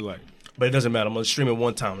 hard. Like, But it doesn't matter. I'm gonna stream it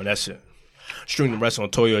one time and that's it. Stream the rest on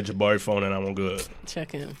Toyo or Jabari phone and I'm good.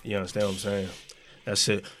 Check him. You understand what I'm saying? That's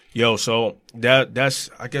it. Yo, so that's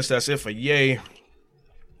I guess that's it for Ye.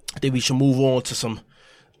 I think we should move on to some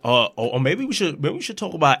or maybe we should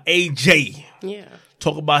talk about AJ. Yeah.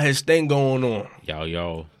 Talk about his thing going on.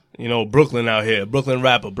 Yo. You know, Brooklyn out here, Brooklyn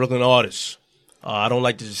rapper, Brooklyn artist. I don't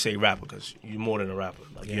like to just say rapper because you're more than a rapper.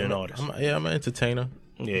 Like you're an artist. I'm an entertainer.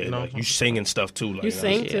 Yeah, You know, like you singing stuff too. Like You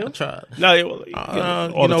sing Yeah, I too? tried. No, yeah, well,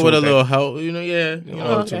 You know, with a little help. You know, yeah. You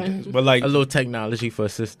know, Okay. but like, a little technology for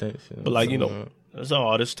assistance. but like, you know, it's an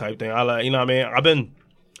artist type thing. I like, you know what I mean.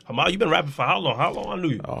 You've been rapping for how long? How long I knew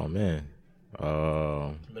you? Oh man.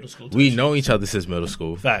 Middle school. We know each other since middle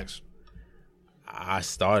school. Facts. I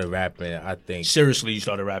started rapping, I think. Seriously, you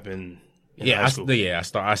started rapping. In high school.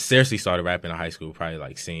 I seriously started rapping in high school, probably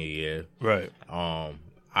like senior year. Right.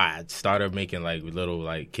 I started making like little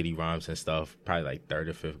like kiddie rhymes and stuff, probably like 3rd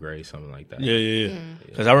or 5th grade, something like that. Yeah.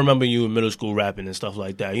 Because I remember you in middle school rapping and stuff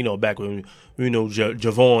like that. You know, back when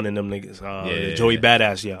Javon and them niggas, Joey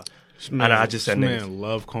Badass, yeah. And I just said this niggas. man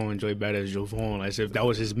love calling Joey Badass Javon as if that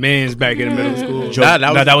was his man's back in the middle school.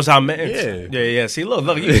 That was our man. Yeah. See, look,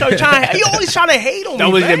 you always trying to hate on me.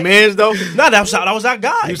 That was man. your man's though. No, that was our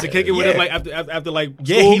guy. He used to kick it with him like after like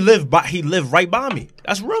Yeah, school. he lived right by me.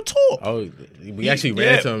 That's real talk. Oh, we actually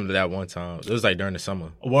ran into him that one time. It was like during the summer.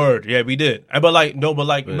 Word, yeah, we did. Remember,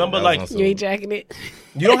 that like was You ain't jacking it.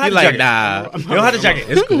 you don't have to like, jacket. nah. You don't have to jacket.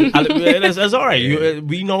 It's cool. That's all right.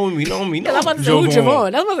 We know him. I'm about to say who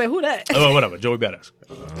Javon. That's about to say who that. Oh, whatever, Joey Badass.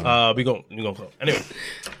 We gonna close.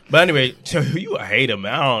 Anyway, so you a hater,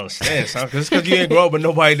 man. I don't understand, son. Because you ain't grow up with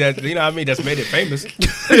nobody that, you know what I mean, that's made it famous.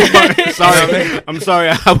 Sorry, I'm sorry.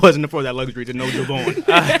 I wasn't afford that luxury to know Javon.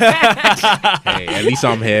 Hey, at least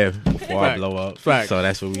I'm here before I blow up. Fact. So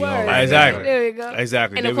that's what we on Word. right Exactly. There you go.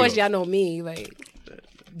 Exactly. And There of we course, go. y'all know me. Like,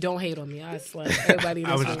 don't hate on me. I slut everybody. In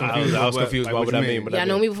I was this just room. confused. I was Like, confused what by what you that mean? mean. But Y'all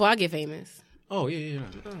know me before I get famous. Oh yeah.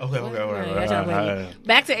 Okay, Y'all right. trying to blame me.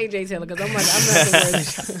 Back to AJ Taylor because I'm not the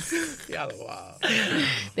worst. Y'all wild.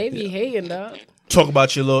 They be hating, dog. Talk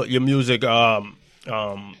about your music. What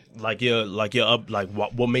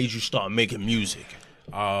made you start making music?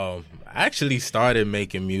 I actually started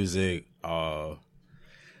making music. So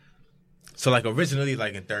like originally,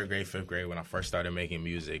 like in 3rd grade, 5th grade, when I first started making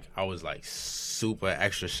music, I was like super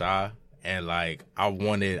extra shy, and like I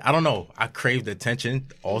don't know, I craved attention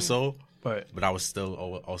also, Right. but I was still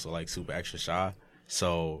also like super extra shy.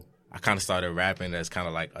 So I kind of started rapping as kind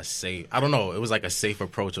of like a safe. I don't know, it was like a safe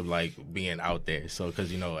approach of like being out there. So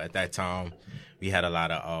because at that time we had a lot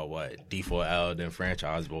of D4L, then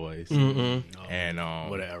Franchise Boys, and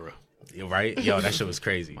What an era. Right? Yo, that shit was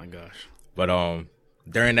crazy. My gosh. But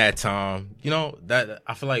during that time, you know, that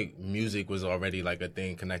I feel like music was already like a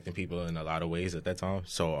thing connecting people in a lot of ways at that time.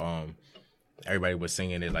 So everybody was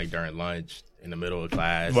singing it like during lunch, in the middle of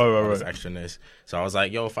class, all this extraness. So I was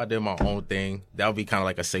like, yo, if I did my own thing, that would be kind of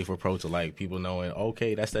like a safe approach to like people knowing,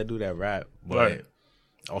 okay, that's that dude that rap, but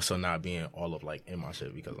also not being all of like in my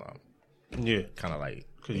shit because I'm kind of like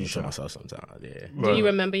being to myself sometimes. Yeah. Do you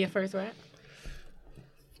remember your first rap?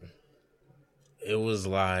 It was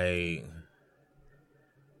like,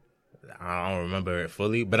 I don't remember it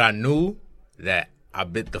fully, but I knew that I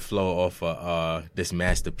bit the flow off of this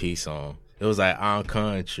Masterpiece song. It was like, I'm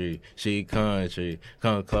country, she country,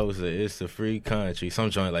 come closer, it's a free country, some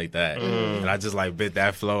joint like that. And I just like bit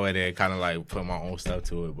that flow and then kind of like put my own stuff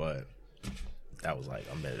to it, but that was like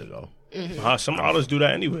a minute ago. Some artists do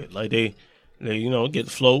that anyway. Like they you know, get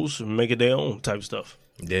flows and make it their own type stuff.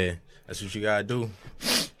 Yeah, that's what you gotta do.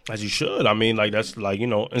 As you should. I mean, like that's like, you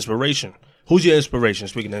know, inspiration. Who's your inspiration?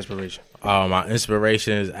 Speaking of inspiration. My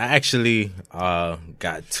inspirations, I actually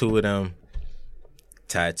got 2 of them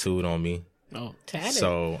tattooed on me. Oh, tatted.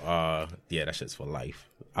 So yeah, that shit's for life.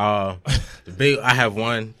 I have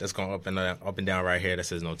one that's going up and down right here that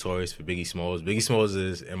says Notorious for Biggie Smalls. Biggie Smalls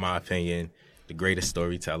is, in my opinion, the greatest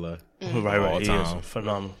storyteller of all He time. is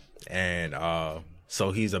phenomenal. And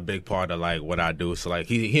so he's a big part of like what I do. So like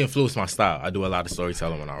he influenced my style. I do a lot of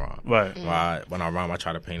storytelling when I rhyme. Right. When I rhyme, I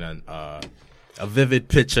try to paint a vivid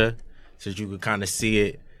picture so that you could kind of see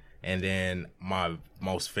it. And then my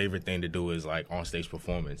most favorite thing to do is like on stage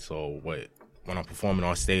performance. So when I'm performing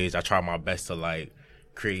on stage, I try my best to like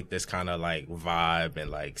create this kind of like vibe and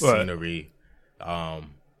like scenery.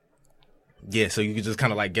 Yeah, so you can just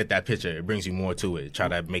kind of like get that picture. It brings you more to it. Try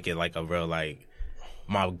to make it like a real like.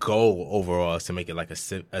 My goal overall is to make it like a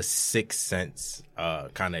sixth sense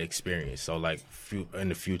kind of experience. So like in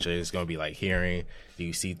the future, it's gonna be like hearing.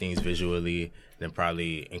 You see things visually, then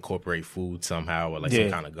probably incorporate food somehow or like some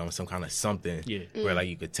kind of gum, some kind of something where like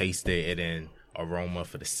you could taste it and then aroma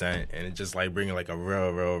for the scent and it just like bringing like a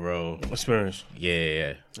real experience.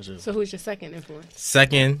 Yeah. So who's your second influence?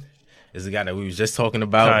 Second is the guy that we was just talking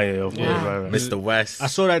about, Mr. West. I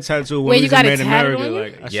saw that tattoo when Wait, we you got was it in tatted America.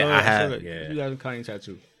 on you? Like, I have. You got a Kanye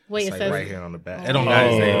tattoo. Wait, it's it like says right here on the back. It don't got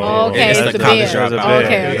his name. Okay, it's the college beard. dropout.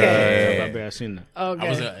 Okay. I seen that.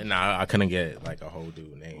 Okay. I couldn't get like a whole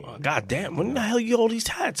dude name. God damn, when the hell you get all these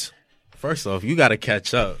tats? First off, you got to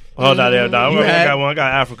catch up. Oh, no, I got one. I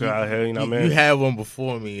got Africa out here, you know what I mean? You had one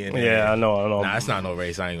before me. And I know. Nah, it's not no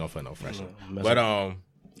race. I ain't gonna put no freshmen. But I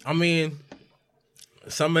mean,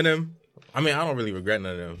 some of them. I mean, I don't really regret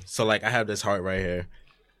none of them. So like, I have this heart right here.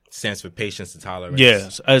 Stands for patience and tolerance.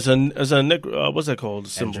 Yes, as a what's that called?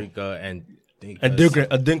 Symbol.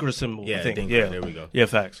 Adinkra symbol. Yeah, I think. Adinkra, there we go. Yeah,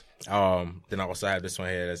 facts. Then I also have this one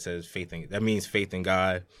here that says that means faith in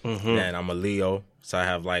God. And I'm a Leo, so I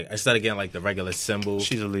have like instead of getting like the regular symbol.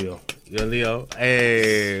 She's a Leo. You're a Leo.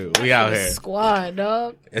 Hey, we out here. Squad,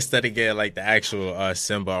 dog. Instead of getting like the actual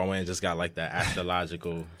symbol, I went and just got like the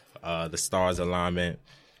astrological, the stars alignment.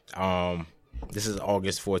 This is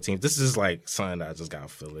August 14th. This is like something that I just got to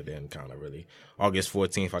fill it in kind of really. August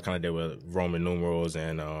 14th, I kind of did with Roman numerals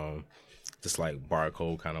and just like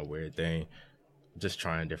barcode kind of weird thing. Just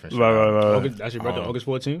trying different stuff. Right. That's your birthday, August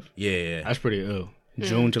 14th? Yeah. That's pretty ill.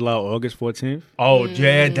 June, July, August 14th? Oh,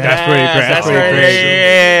 yeah. That's pretty crazy.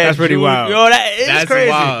 That's pretty wild. Yo, that's crazy.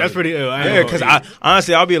 Wild. That's pretty ill. Yeah, because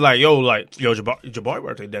honestly, I'll be like, Jabari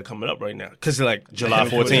birthday that coming up right now. Because it's like July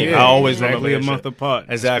 14th. Yeah, I always exactly remember a month apart.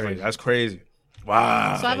 Exactly. That's crazy.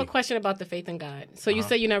 Wow. So I have a question about the faith in God. So you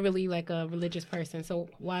say you're not really like a religious person. So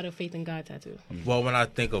why the faith in God tattoo? Well, when I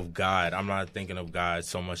think of God, I'm not thinking of God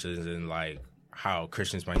so much as in like how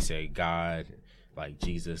Christians might say God, like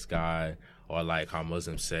Jesus, God, or like how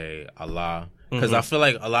Muslims say Allah. Because I feel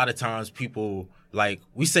like a lot of times people, like,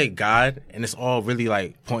 we say God, and it's all really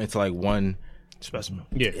like pointing to like one specimen.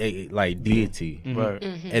 Like deity. Right.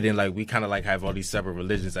 And then like we kind of like have all these separate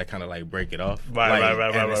religions that kind of like break it off. Right.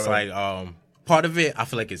 And it's like, part of it, I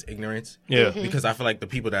feel like it's ignorance. Yeah. Because I feel like the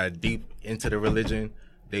people that are deep into the religion,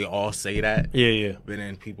 they all say that. Yeah. But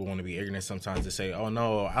then people want to be ignorant sometimes to say, "Oh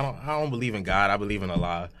no, I don't believe in God. I believe in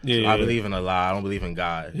Allah. Yeah. I believe in Allah. I don't believe in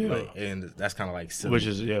God." Yeah. Like, and that's kind of like silly. Which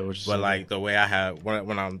is But like the way I have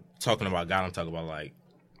when I'm talking about God, I'm talking about like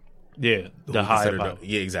the higher power.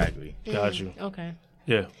 Yeah, exactly. Got you. Okay.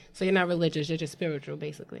 Yeah. So you're not religious. You're just spiritual,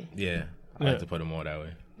 basically. Yeah. I like to put it more that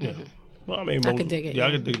way. Yeah. Well, I mean, I could dig it. Yeah,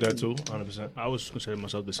 I could dig that too, 100%. I was considering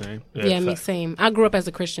myself the same. Yeah, me same. I grew up as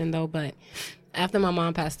a Christian though, but after my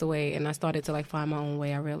mom passed away and I started to like find my own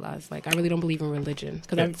way, I realized like I really don't believe in religion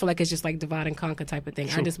because I feel like it's just like divide and conquer type of thing.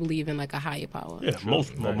 I just believe in like a higher power. Yeah,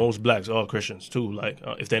 most blacks are Christians too. Like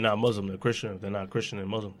if they're not Muslim, they're Christian. If they're not Christian, they're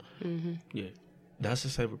Muslim. Mm-hmm. Yeah. Did I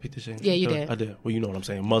just say repeat the same? Yeah, you did. I did. Well, you know what I'm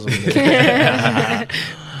saying, Muslim.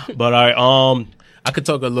 But all right, I could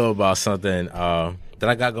talk a little about something that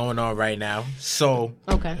I got going on right now. So,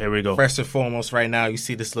 okay, here we go. First and foremost, right now, you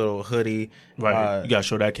see this little hoodie. Right, you gotta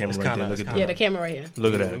show that camera right there. Look at that. Yeah, the camera right here.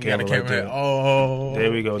 Look at that camera right there. Oh,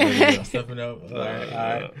 there we go. There we go. Stepping up. All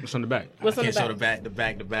right. What's on the back? What's on the back? Show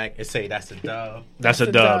the back. It say that's a dub. That's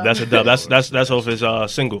a dub. That's a dub. That's off his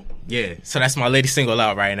single. Yeah. So that's my latest single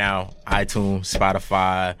out right now. iTunes,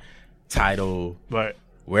 Spotify, Tidal. Right.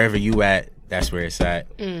 Wherever you at, that's where it's at.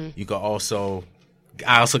 You can also.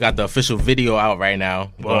 I also got the official video out right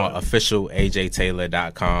now. Go on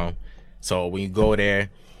officialajtaylor.com. So when you go there,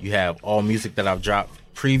 you have all music that I've dropped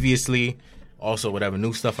previously. Also, whatever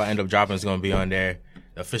new stuff I end up dropping is going to be on there.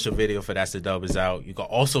 The official video for That's the Dub is out. You can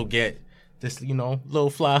also get this, little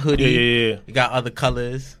fly hoodie. Yeah. You got other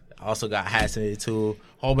colors. I also got hats in it too.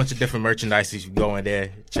 A whole bunch of different merchandise. You can go in there,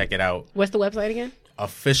 check it out. What's the website again?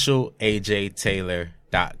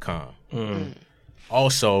 officialajtaylor.com.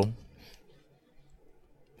 Also,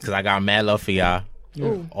 because I got mad love for y'all.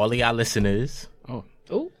 Ooh. All of y'all listeners.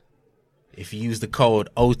 Ooh. If you use the code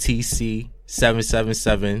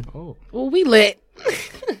OTC777, Well, we lit.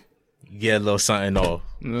 you get a little something off.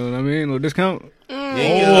 You know what I mean? A little discount. Yeah, you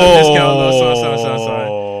get a little discount, a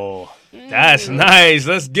little something. That's nice.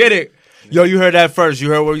 Let's get it. Yo, you heard that first. You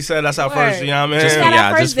heard what we said. That's our first. You know what I mean? Just We got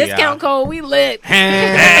Yeah, our first just for discount code. We lit.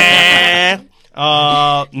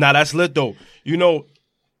 Nah, that's lit though.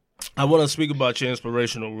 I want to speak about your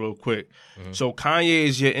inspirational real quick. Mm-hmm. So Kanye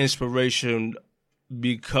is your inspiration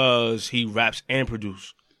because he raps and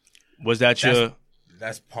produces. Was that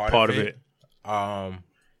that's part of it?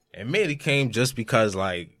 It mainly came just because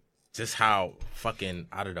just how fucking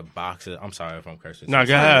out of the box. I'm sorry if I'm cursing. Nah,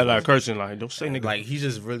 go ahead, cursing. Don't say nigga. He's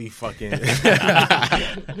just really fucking.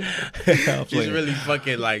 He's really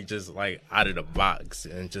fucking just out of the box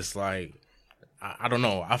and just I don't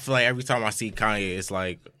know. I feel like every time I see Kanye, it's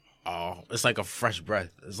it's like a fresh breath.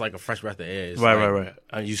 It's like a fresh breath of air. It's right.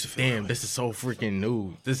 I used to feel damn, this is so freaking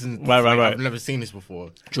new. This is right. I've never seen this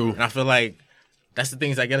before. True. And I feel like that's the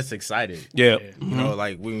things that get us excited. Yeah. You know,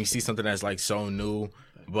 when you see something that's so new,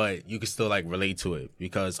 but you can still relate to it.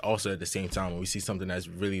 Because also at the same time, when we see something that's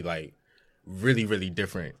really really, really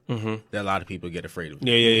different, that a lot of people get afraid of.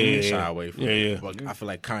 Yeah. Shy away from. Yeah. But I feel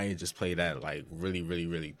like Kanye just played that really, really,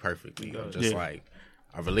 really perfectly.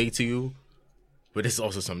 I relate to you. But it's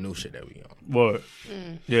also some new shit that we on. Word.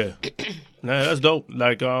 Yeah. Nah, that's dope.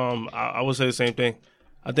 I would say the same thing.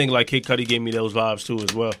 I think Kid Cudi gave me those vibes too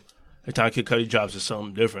as well. Every time Kid Cudi drops, it's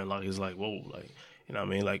something different. It's whoa. You know what I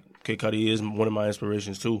mean? Kid Cudi is one of my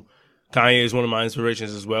inspirations too. Kanye is one of my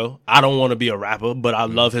inspirations as well. I don't want to be a rapper, but I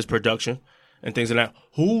love his production and things like that.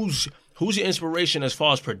 Who's your inspiration as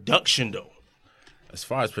far as production though? As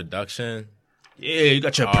far as production? Yeah, you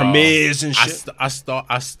got your premieres and shit. I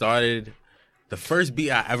started... The first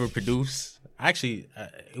beat I ever produced, actually,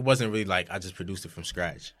 it wasn't really I just produced it from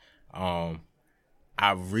scratch. I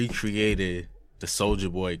recreated the Soulja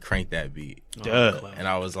Boy Crank That beat. And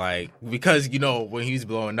I was because, when he was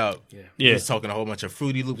blowing up, he was talking a whole bunch of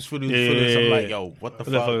Fruity Loops. I'm like, yo, what the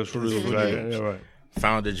fuck is Fruity Loops? Right.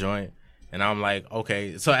 Found the joint. And I'm like,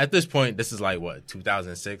 okay. So at this point, this is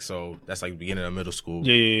 2006. So that's beginning of middle school.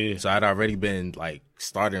 Yeah. So I'd already been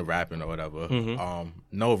starting rapping or whatever.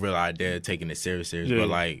 No real idea of taking it serious. But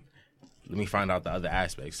let me find out the other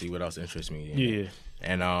aspects, see what else interests me. Yeah.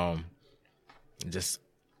 And just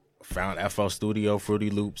found FL Studio,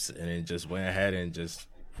 Fruity Loops, and then just went ahead and just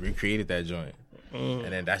recreated that joint.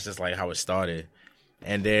 And then that's just how it started.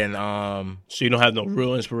 And then so you don't have no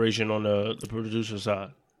real inspiration on the producer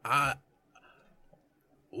side?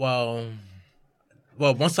 Well,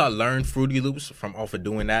 once I learned Fruity Loops from off of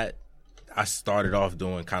doing that, I started off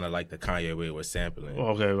doing kind of the Kanye way with sampling.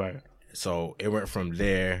 Okay, right. So it went from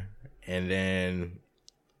there, and then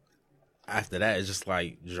after that, it's just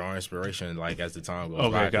drawing inspiration as the time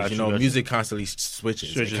goes by. Gotcha, music constantly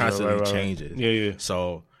switches. It constantly changes. Yeah.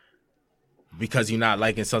 So because you're not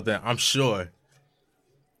liking something, I'm sure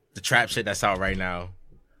the trap shit that's out right now,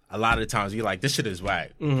 a lot of the times you're this shit is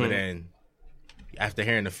whack. But then after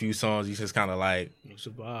hearing a few songs, you just kind of it's a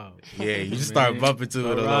vibe. Yeah, you just start bumping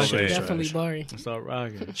to it a little bit. Definitely boring. Start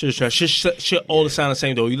rocking. Shit all sound the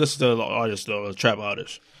same though. You listen to the artists though, trap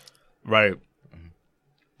artists, right?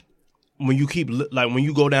 When you keep when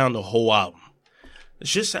you go down the whole album, The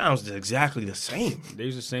shit sounds exactly the same. They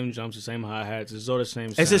use the same drums, the same hi-hats. It's all the same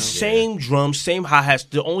sound. It's the same drums, same hi-hats.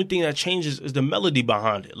 The only thing that changes is the melody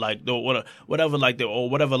behind it. Like whatever like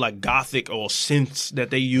gothic or synths that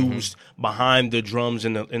they used behind the drums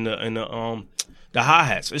and the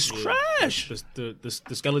hi-hats. It's trash. The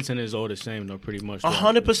skeleton is all the same though, pretty much.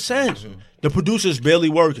 100%. The producer's barely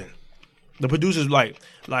working. The producers like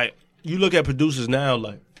you look at producers now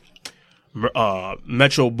like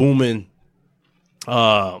Metro Boomin.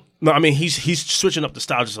 No, I mean he's switching up the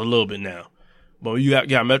style just a little bit now. But you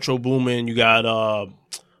got Metro Boomin, you got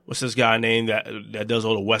what's this guy named that does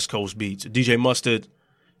all the West Coast beats? DJ Mustard.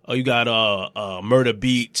 You got Murder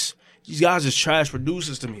Beats. These guys is trash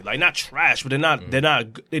producers to me. Like not trash, but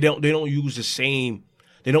they don't use the same.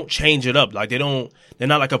 They don't change it up. Like they're not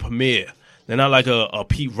like a Premier. They're not like a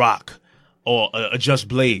Pete Rock or a Just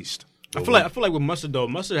Blazed. I feel like with Mustard though,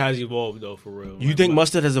 Mustard has evolved though for real. You think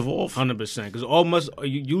Mustard has evolved? 100%. Because all Mustard,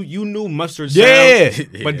 you knew Mustard's sound,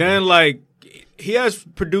 but then like he has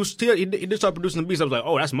produced. He did start producing the beats. I was like,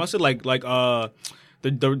 oh, that's Mustard. Like the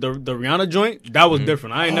Rihanna joint that was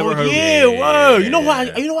different. I ain't never heard. Yeah, word. You know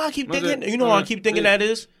why? I keep thinking. You know why I keep thinking that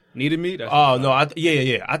is. Needed Me. That's no, I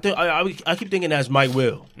think I keep thinking that's Mike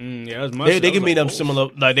Will. Yeah, that's Mustard. They give me them similar.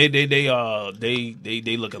 Like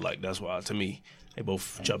they look alike. That's why to me. They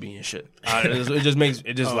both chubby and shit. It just makes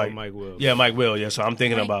it just like Mike Will. Yeah, Mike Will. Yeah, so I'm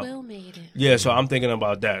thinking about. Will made it. Yeah, so I'm thinking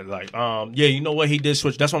about that. Like, yeah, you know what? He did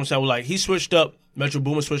switch. That's what I'm saying. Like, he switched up. Metro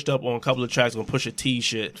Boomin switched up on a couple of tracks on Pusha T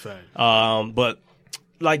shit. Fact. But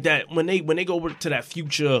like that when they go over to that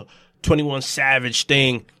Future 21 Savage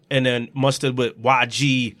thing, and then Mustard with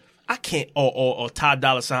YG, I can't or Ty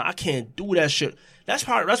Dolla $ign. I can't do that shit. That's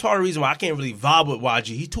part of the reason why I can't really vibe with YG.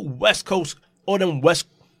 He too West Coast or them West.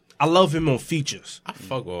 I love him on features. I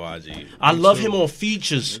fuck with YG. I love him on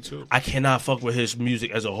features. I cannot fuck with his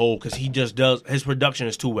music as a whole because he just does. His production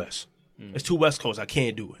is too West. It's too West Coast. I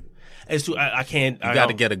can't do it. It's too. I can't. You got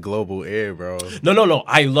to get a global ear, bro. No.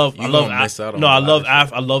 I love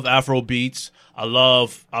Afro beats. I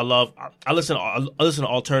listen to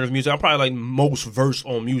alternative music. I'm probably like most versed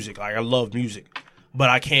on music. Like I love music,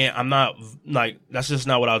 but I can't. I'm not like that's just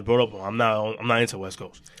not what I was brought up on. I'm not into West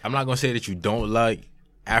Coast. I'm not gonna say that you don't like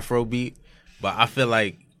Afrobeat, but I feel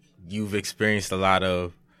like you've experienced a lot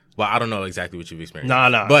of. Well, I don't know exactly what you've experienced.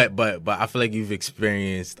 Nah. But I feel like you've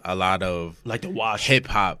experienced a lot of like the wash hip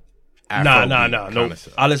hop. No.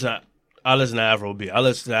 I listen to Afrobeat. I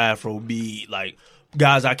listen to Afrobeat like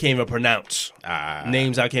guys I can't even pronounce.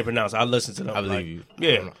 Names I can't pronounce. I listen to them. I believe you.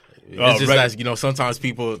 Yeah. It's just like, sometimes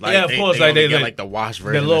people like of course, they get like the wash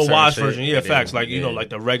version. The little wash version, yeah, facts. Like, like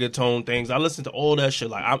the reggaeton things. I listen to all that shit.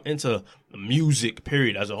 Like, I'm into music,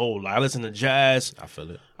 period, as a whole. Like, I listen to jazz. I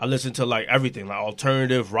feel it. I listen to, like, everything. Like,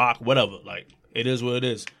 alternative, rock, whatever. Like, it is what it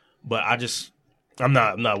is. But I'm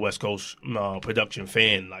not West Coast production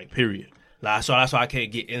fan, like, period. Like, so that's why I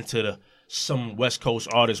can't get into some West Coast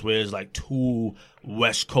artists where it's, like, too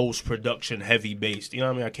West Coast production heavy based. You know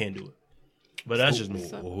what I mean? I can't do it. But that's just me.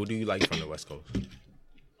 Who do you like from the West Coast?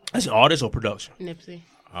 As an artist or production? Nipsey.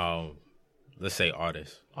 Let's say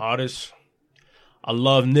artist. Artist. I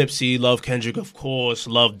love Nipsey, love Kendrick, of course,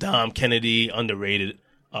 love Dom Kennedy, underrated.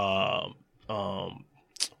 Who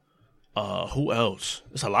else?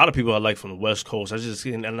 There's a lot of people I like from the West Coast.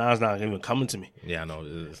 And now it's not even coming to me. Yeah, I know.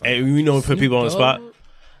 And we put people on the spot.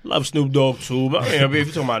 Love Snoop Dogg too. But if you're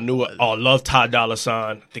talking about new, love Ty Dolla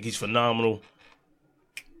 $ign. I think he's phenomenal.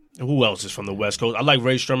 Who else is from the West Coast? I like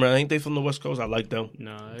Ray Strummer. Ain't they from the West Coast? I like them.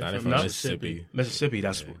 No, they're from Mississippi. Mississippi,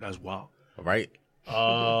 that's wild. Right?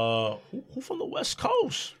 Who from the West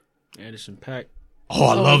Coast? Anderson .Paak. Oh,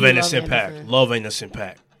 I love Anderson .Paak. Love Anderson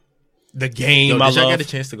 .Paak. The Game, did y'all get a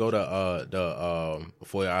chance to go to the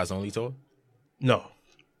For Your Eyes Only tour? No.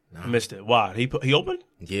 I missed it. Why? He opened?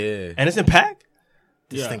 Yeah. Anderson .Paak?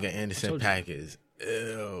 This thing of Anderson .Paak is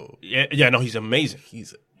ew. Yeah, no, he's amazing.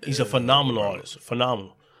 He's a phenomenal artist.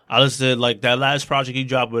 Phenomenal. I listened to like that last project he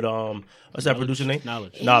dropped with what's that producer name?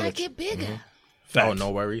 Knowledge. Might get bigger. Oh, No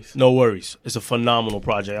Worries. No Worries. It's a phenomenal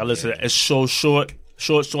project. I listened to it. It's so short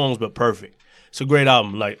songs but perfect. It's a great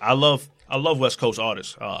album. Like I love West Coast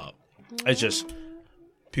artists. It's just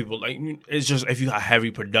people like it's just if you got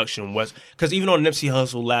heavy production because even on Nipsey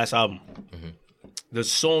Hussle last album, the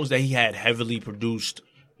songs that he had heavily produced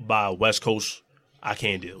by West Coast, I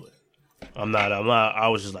can't deal with. I'm not. I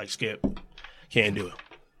was just like skip. Can't do it.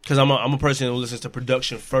 Because I'm a person who listens to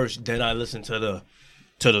production first, then I listen to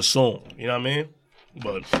the song. You know what I mean?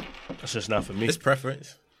 But that's just not for me. It's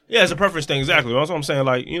preference. Yeah, it's a preference thing. Exactly. That's what I'm saying.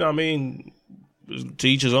 Like, you know what I mean? To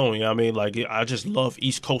each his own. You know what I mean? Like, I just love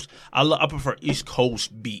East Coast. I prefer East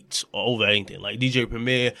Coast beats over anything. Like DJ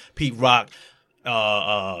Premier, Pete Rock,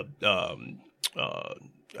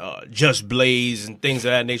 Just Blaze and things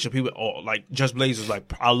of that nature. People, like Just Blaze is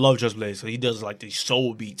like, I love Just Blaze. So he does like these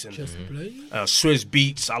soul beats and Swiss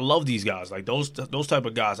beats. I love these guys. Like those type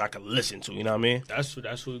of guys I can listen to. You know what I mean? That's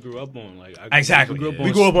what we grew up on. Like exactly,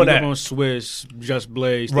 we grew up on that. On Swiss, Just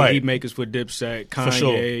Blaze, right. The Heat Makers for Dipset, Kanye. For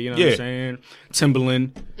sure. You know what I'm saying?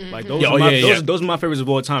 Timbaland. Like those are my favorites of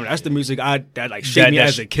all time. That's the music that like shaped me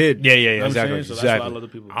as a kid. Yeah, you know exactly. So that's why I love the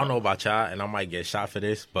people. I don't know about y'all, and I might get shot for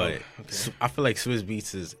this, but I feel like Swiss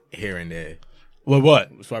Beats is here and there.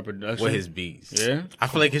 What? With his beats. Yeah? I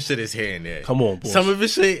feel like his shit is here and there. Come on, boy. Some of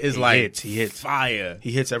his shit is he hits fire.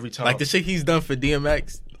 He hits every time. Like the shit he's done for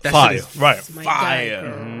DMX. That fire. Shit is right.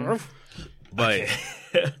 Fire. But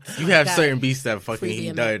you have certain beats that fucking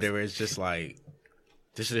he does where it's just like,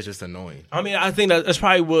 this shit is just annoying. I mean, I think that's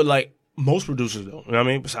probably what like most producers do. You know what I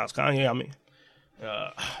mean? Besides Kanye, I mean.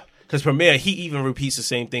 Because Premier, he even repeats the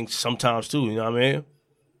same thing sometimes too, you know what I mean?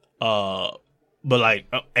 But like,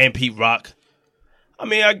 and Pete Rock. I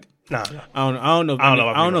mean, I don't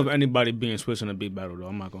know if anybody being Swiss in a beat battle though.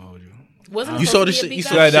 I'm not gonna hold you. You saw the shit. You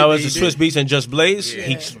saw that was the Swiss Beats and Just Blaze. Yeah.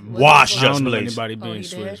 He washed Just Blaze. Anybody being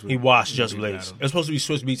Swiss? He washed Just Blaze. It's supposed to be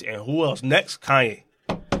Swiss Beats and who else? Next, Kanye.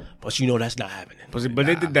 But you know that's not happening. But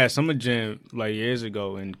they did that Summer Jam like years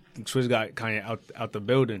ago, and Swiss got Kanye out the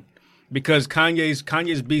building. Because Kanye's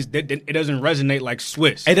beats, it doesn't resonate like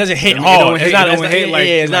Swiss. It doesn't hit hard.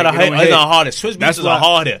 It's not hard. Swiss beats is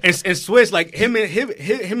harder. And Swiss, like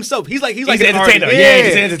himself, he's an entertainer.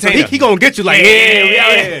 He's an entertainer. So he gonna get you like, we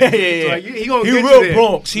out here. Like, he gonna get you there.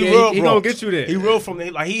 Bronx. He gonna get you there. He real from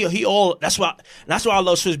there. Like he all. That's why I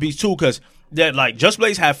love Swiss beats too. Because that like Just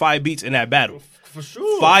Blaze had 5 beats in that battle. For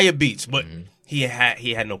sure. Fire beats, but he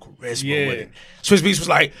had no charisma with it. Swiss beats was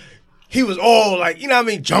like. He was all like, you know what I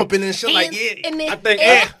mean, jumping and shit. Like,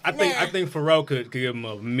 yeah. I think Pharrell could give him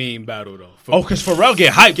a mean battle though. Because Pharrell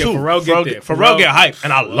get hyped too. Pharrell get hyped,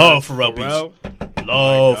 and I love Pharrell beats.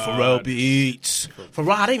 Love Pharrell beats.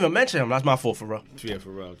 Pharrell, I didn't even mention him. That's my fault, Pharrell. Yeah,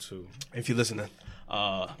 Pharrell too. If you're listening,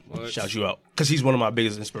 shout you out because he's one of my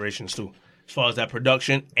biggest inspirations too, as far as that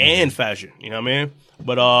production and fashion. You know what I mean?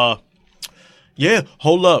 But yeah,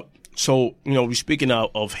 hold up. So, you know, we speaking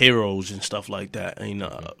of heroes and stuff like that, and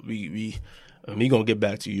we gonna get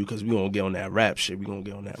back to you because we gonna get on that rap shit.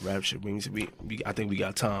 I think we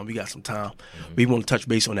got time. We got some time. We want to touch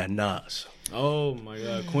base on that Nas. Oh my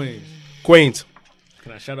God, Queens.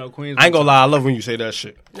 Can I shout out Queens? I ain't gonna lie. I love when you say that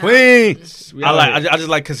shit. Queens. I just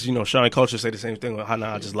like because you know Sean Culture say the same thing.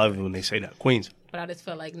 I just love it when they say that Queens. But I just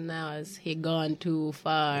felt like Nas he gone too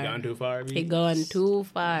far. He gone too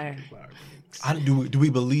far. Do we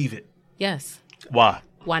believe it? Yes. Why?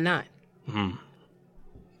 Why not?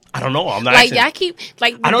 I don't know. I'm not like y'all keep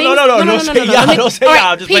like. I don't know. Don't say y'all. Don't say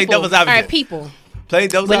y'all. Just play devil's advocate. All right, people. Play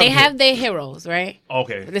devil's when advocate. they have their heroes, right?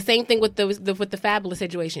 Okay. The same thing with the Fabulous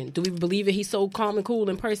situation. Do we believe that he's so calm and cool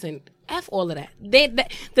in person? F all of that.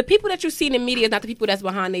 The people that you see in the media is not the people that's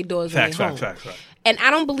behind their doors when they're home. Facts. And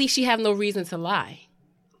I don't believe she have no reason to lie.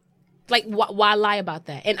 Like, why lie about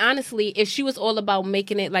that? And honestly, if she was all about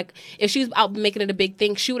making it, like, if she was out making it a big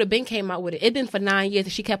thing, she would have came out with it. It'd been for 9 years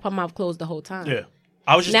and she kept her mouth closed the whole time. Yeah.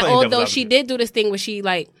 I was just now, playing although she did do this thing where she,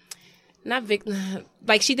 like,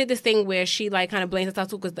 she did this thing where she, like, kind of blames herself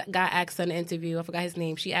too because the guy asked her in an interview, I forgot his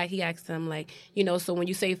name, he asked him, like, you know, so when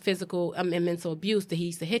you say physical and mental abuse, that he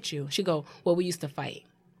used to hit you. She go, well, we used to fight.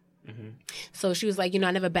 Mm-hmm. So she was like, you know,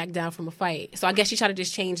 I never backed down from a fight. So I guess she tried to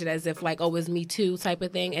just change it as if like, oh, it's Me Too type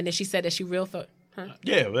of thing. And then she said that she real felt. Huh?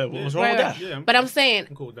 Yeah, what was wrong with that? Yeah, but I'm saying,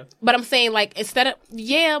 I'm cool with that. But I'm saying like instead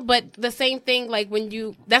of but the same thing like when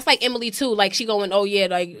you that's like Emily too. Like she going, oh yeah,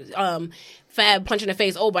 like Fab punch in the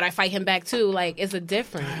face. Oh, but I fight him back too. Like it's a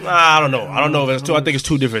difference. I don't know. I don't know if it's two. I think it's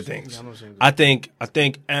two different things. I think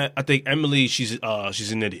Emily, she's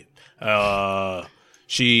an idiot.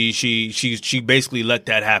 She basically let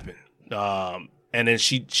that happen, and then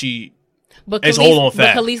she. But it's all on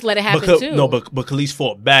Fab. But Khalees let it happen too. No, but Khalees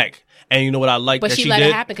fought back, and you know what I like. But that she did? let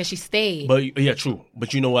it happen because she stayed. But yeah, true.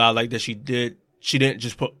 But you know what I like that she did. She didn't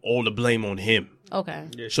just put all the blame on him. Okay.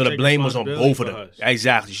 Yeah, so the blame was on both of them.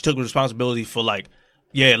 Exactly. She took responsibility for I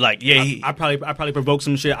probably provoked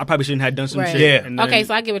some shit. I probably shouldn't have done some shit. Yeah. Then, okay,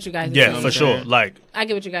 so I get what you guys are saying. Yeah, for sure. Like I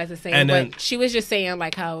get what you guys are saying. And but then, she was just saying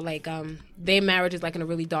like how like their marriage is like in a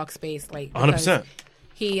really dark space. Like 100%.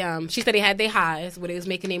 She said they had their highs where they was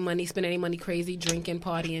making their money, spending their money crazy, drinking,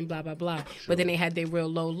 partying, blah blah blah. Sure. But then they had their real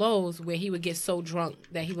low lows where he would get so drunk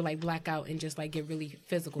that he would like black out and just like get really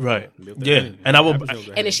physical. Right. Yeah. And I will.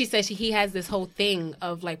 And then she said he has this whole thing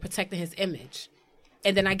of like protecting his image.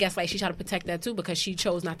 And then I guess like she tried to protect that too because she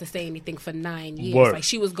chose not to say anything for 9 years. Word. Like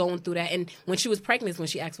she was going through that, and when she was pregnant, is when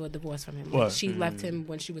she asked for a divorce from him. Like, What? she left him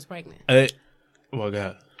when she was pregnant. Well,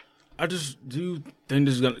 God. Do you think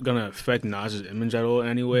this is gonna affect Nas's image at all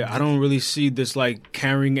anyway? I don't really see this like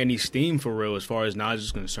carrying any steam for real as far as Nas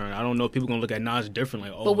is concerned. I don't know if people gonna look at Nas different,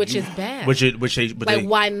 like, oh, But which is bad. But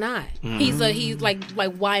Why not? He's like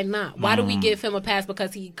why not? Why do we give him a pass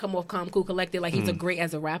because he come off calm, cool, collected, like he's a great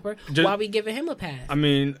as a rapper? Why are we giving him a pass? I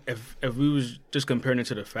mean, if we was just comparing it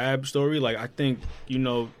to the Fab story, like I think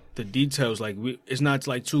the details, like it's not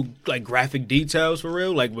like too like graphic details for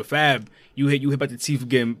real. Like with Fab, you hit about the teeth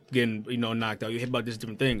getting knocked out. You hit about these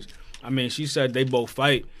different things. I mean, she said they both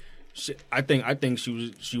fight. I think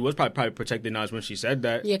she was probably protecting Nas when she said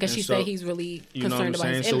that. Yeah, because she said he's really concerned about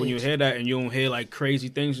his image. So when you hear that and you don't hear like crazy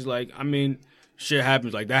things, it's like, I mean, shit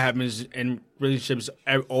happens. Like that happens in relationships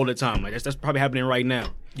all the time. Like that's probably happening right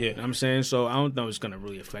now. Yeah, you know what I'm saying. So I don't know it's gonna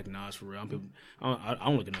really affect Nas for real. I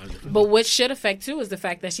don't look at Nas differently. But what should affect too is the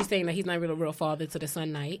fact that she's saying that he's not really a real father to the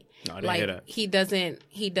son Knight. No, I didn't hear that. He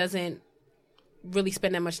doesn't really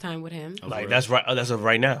spend that much time with him. Like that's right. That's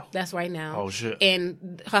right now. That's right now. Oh shit.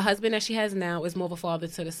 And her husband that she has now is more of a father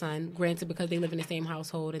to the son. Granted, because they live in the same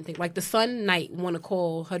household and things. Like the son Knight want to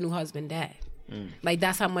call her new husband dad. Like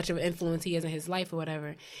that's how much of an influence he is in his life or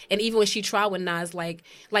whatever. And even when she tried with Nas, like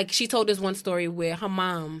she told this one story where her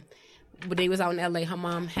mom, when they was out in LA, her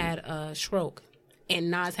mom had a stroke, and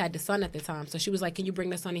Nas had the son at the time. So she was like, "Can you bring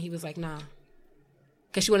the son?" And he was like, "Nah."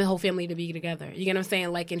 Because she wanted the whole family to be together. You get what I'm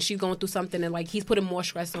saying? Like, and she's going through something, and like he's putting more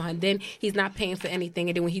stress on her. And then he's not paying for anything,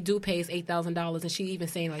 and then when he do pay, it's $8,000, and she even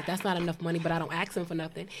saying like, "That's not enough money," but I don't ask him for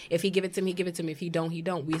nothing. If he give it to me, he give it to me. If he don't, he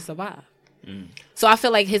don't. We survive. So I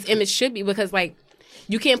feel like his image should be, because like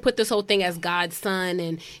you can't put this whole thing as God's son,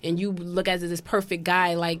 and you look as this perfect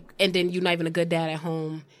guy, like, and then you're not even a good dad at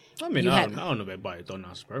home. I mean, I don't know if everybody thought Nas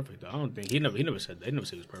was perfect. I don't think he never said that. He never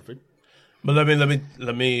said he was perfect. But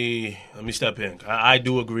let me step in. I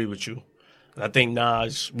do agree with you. I think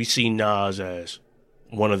Nas, we see Nas as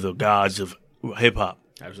one of the gods of hip hop.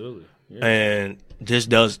 Absolutely. Yeah. And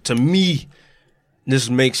to me, this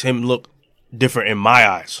makes him look different in my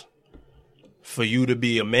eyes. For you to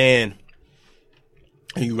be a man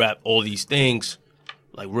and you rap all these things,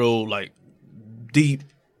 like real, like deep,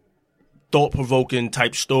 thought-provoking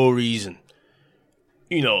type stories and,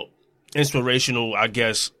 inspirational, I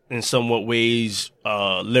guess, in somewhat ways,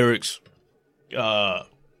 lyrics,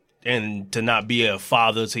 and to not be a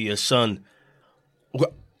father to your son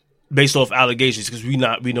based off allegations, because we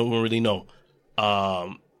don't really know.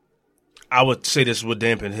 I would say this would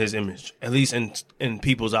dampen his image, at least in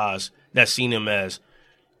people's eyes that seen him as,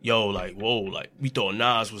 yo, like, whoa, like we thought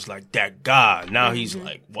Nas was like that guy. Now he's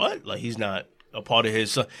like, what? Like he's not a part of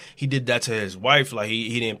his son. He did that to his wife. Like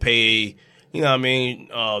he didn't pay, you know what I mean,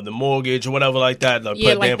 the mortgage or whatever like that. Like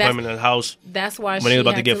put him in the house. That's why when he was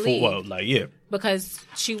about to get leave. full. Well, like yeah, because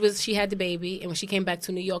she had the baby, and when she came back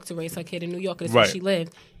to New York to raise her kid in New York, that's right. where she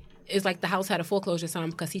lived. It's like the house had a foreclosure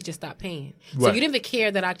sign because he just stopped paying. So Right. you didn't even care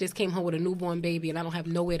that I just came home with a newborn baby and I don't have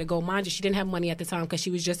nowhere to go. Mind you, she didn't have money at the time because she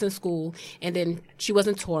was just in school, and then she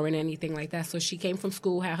wasn't touring or anything like that. So she came from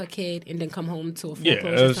school, had her kid, and then come home to a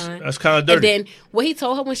foreclosure sign. That's kind of dirty. And then what he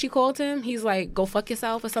told her when she called him, he's like, "Go fuck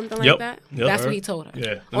yourself" or something like Yep. that. Yep. That's what he told her.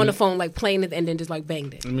 Yeah. On the phone, like playing it, and then just like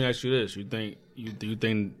banged it. Let me ask you this: you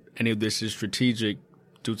think any of this is strategic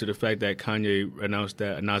due to the fact that Kanye announced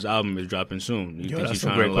that Nas' album is dropping soon? You think he's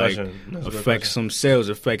trying to like affect some sales,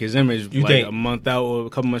 affect his image, You like think- a month out or a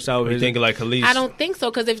couple months out? You think like Khalees? I don't think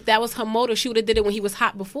so, because if that was her motive, she would have did it when he was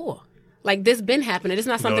hot before. Like this been happening. It's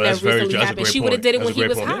not something that's that recently that's a happened. great She would have point. did it That's when a he great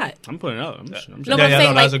was point. hot. I'm putting it out. I'm No, just but Yeah, I'm yeah, saying,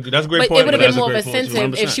 no, like, that's a great but point, it would have but been that's a more of great a point, too.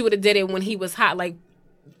 sensitive if 100%. she would have did it when he was hot. Like,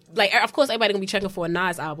 of course, everybody gonna be checking for a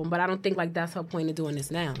Nas album, but I don't think like that's her point of doing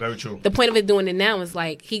this now. Very true. The point of it doing it now is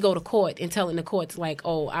like he go to court and telling the courts like,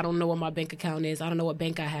 "Oh, I don't know what my bank account is. I don't know what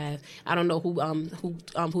bank I have. I don't know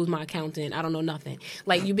who's my accountant. I don't know nothing."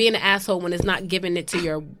 Like you being an asshole when it's not giving it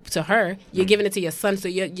to her, you're giving it to your son, so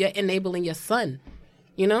you're enabling your son.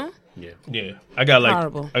 You know? Yeah, I got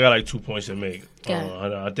Horrible. like 2 points to make. Go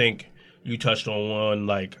ahead. I think you touched on one,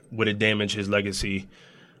 like would it damage his legacy?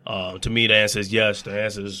 To me, the answer is yes. The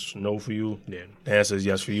answer is no for you. Yeah. The answer is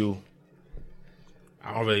yes for you.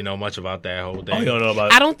 I don't really know much about that whole thing. Oh, you don't know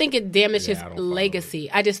about? I don't think it damaged Yeah, his I don't follow legacy.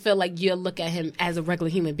 I just feel like you'll look at him as a regular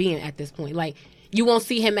human being at this point. Like you won't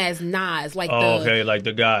see him as Nas. Like okay, like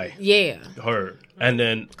the guy. Yeah. Her. And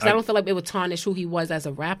then Because I don't feel like it would tarnish who he was as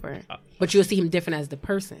a rapper, but you'll see him different as the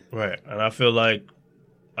person. right. And I feel like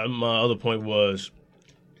my other point was,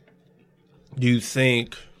 do you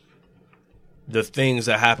think the things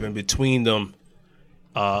that happened between them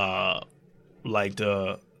like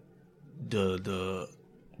the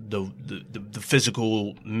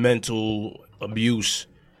physical, mental abuse,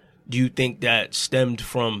 do you think that stemmed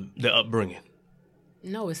from the upbringing?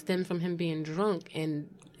 No, it stemmed from him being drunk and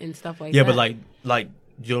stuff like Yeah, that. but like,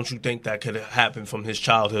 don't you think that could have happened from his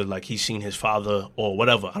childhood? Like he's seen his father or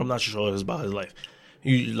whatever. I'm not sure it's about his life.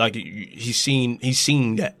 He's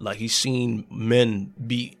seen that. Like he's seen men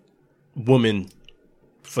beat women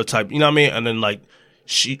for type. You know what I mean? And then like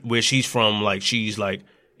where she's from, like she's like,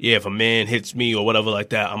 yeah, if a man hits me or whatever like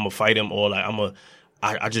that, I'm gonna fight him, or like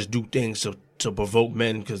I just do things to provoke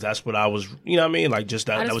men because that's what I was. You know what I mean? Like just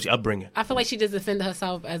that was the upbringing. I feel like she just defended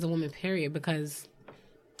herself as a woman, period, because.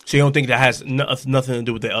 So you don't think that has nothing to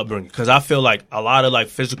do with their upbringing? Because I feel like a lot of like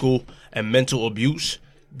physical and mental abuse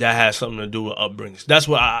that has something to do with upbringings. That's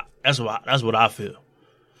what I feel.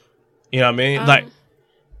 You know what I mean? Like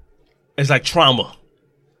it's like trauma.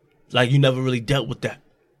 Like you never really dealt with that.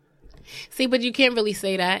 See, but you can't really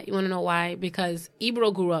say that. You want to know why? Because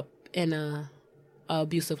Ebro grew up in a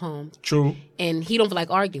abusive home. True. And he don't feel like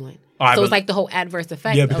arguing. Right, so it's like the whole adverse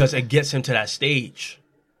effect. Yeah, because it gets him to that stage.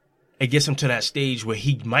 It gets him to that stage where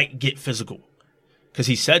he might get physical. Because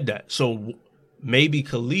he said that. So maybe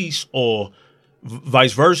Khalees or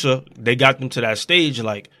vice versa, they got them to that stage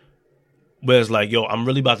like, where it's like, yo, I'm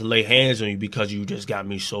really about to lay hands on you because you just got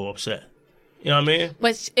me so upset. You know what I mean?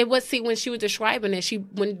 But it was, see, when she was describing it,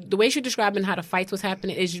 the way she was describing how the fights was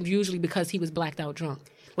happening is usually because he was blacked out drunk.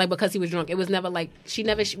 Like, because he was drunk. It was never like,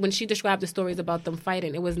 when she described the stories about them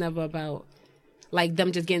fighting, it was never about, like,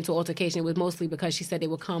 them just getting into altercation. It was mostly because she said they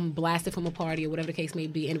would come blasted from a party or whatever the case may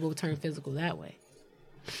be, and it would turn physical that way.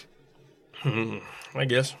 I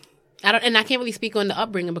guess. And I can't really speak on the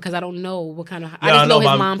upbringing because I don't know what kind of. I just know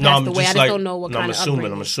his mom passed away. I just don't know what kind of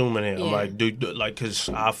upbringing. I'm assuming it. Yeah. I'm like, dude, like, because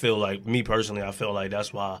I feel like, me personally, I feel like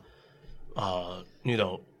that's why,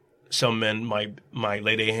 some men might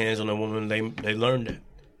lay their hands on a woman. They learned it.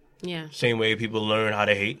 Yeah. Same way people learn how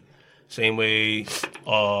to hate. Same way, you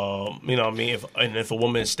know what I mean. If a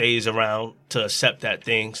woman stays around to accept that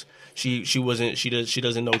things, she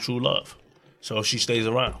doesn't know true love, so she stays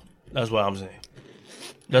around. That's what I'm saying.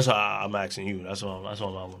 That's why I'm asking you. That's all I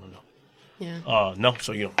want to know. Yeah. No.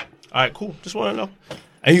 So you know. All right. Cool. Just want to know.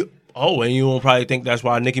 And you don't probably think that's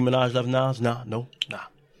why Nicki Minaj left Nas? Nah. You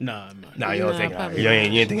don't think that. You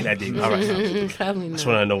ain't thinking that deep. All right. Probably not. I just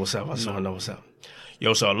want to know what's up.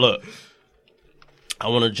 Yo, so look, I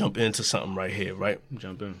want to jump into something right here. Right.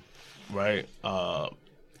 Jump in. Right.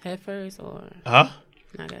 Head first or? Huh?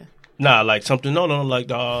 Not that. Nah, like something. No, like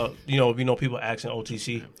people asking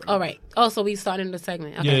OTC. All right. Oh, so we starting the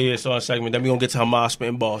segment. Okay. Yeah. So our segment. Then we gonna get to Hamas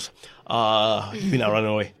spitting balls. You not running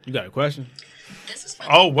away. You got a question?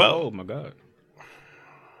 Oh well. Oh my God.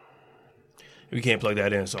 We can't plug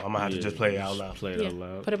that in, so I'm gonna have to just play it out loud. Play it out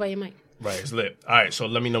loud. Put it by your mic. Right, it's lit. All right, so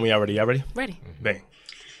let me know when y'all ready. Y'all ready? Ready. Bang.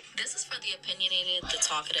 This is for the opinionated, the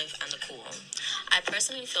talkative, and the cool. I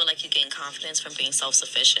personally feel like you gain confidence from being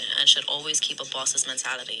self-sufficient and should always keep a boss's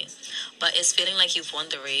mentality. But is feeling like you've won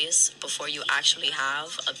the race before you actually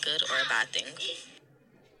have a good or a bad thing?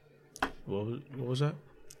 What was that?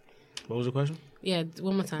 What was the question? Yeah,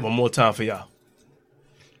 one more time. One more time for y'all.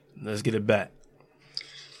 Let's get it back.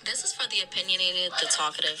 This is for the opinionated, the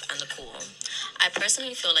talkative, and the cool. I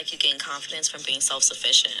personally feel like you gain confidence from being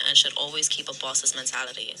self-sufficient and should always keep a boss's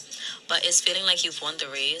mentality. But is feeling like you've won the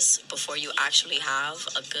race before you actually have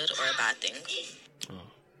a good or a bad thing?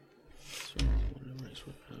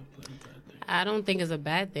 I don't think it's a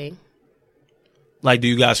bad thing. Like, do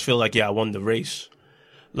you guys feel like, I won the race?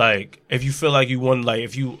 Like, if you feel like you won, like,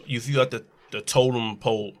 if you at the totem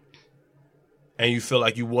pole and you feel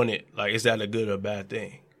like you won it, like, is that a good or bad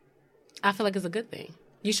thing? I feel like it's a good thing.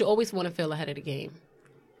 You should always want to feel ahead of the game.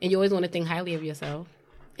 And you always want to think highly of yourself.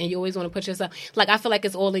 And you always want to put yourself... Like, I feel like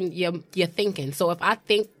it's all in your thinking. So if I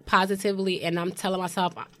think positively and I'm telling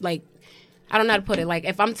myself, like... I don't know how to put it. Like,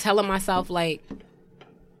 if I'm telling myself, like...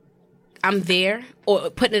 I'm there,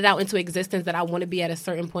 or putting it out into existence that I want to be at a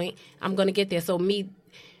certain point, I'm going to get there. So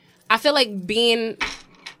I feel like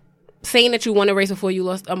saying that you won a race before you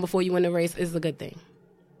win the race is a good thing.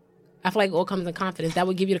 I feel like it all comes in confidence. That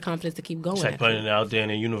would give you the confidence to keep going. It's like putting it out there in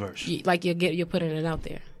the universe. Like you're putting it out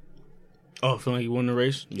there. Oh, feel like you won the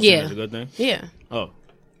race? Yeah. That's a good thing? Yeah. Oh,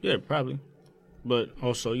 yeah, probably. But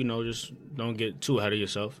also, just don't get too ahead of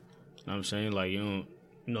yourself. You know what I'm saying? Like, you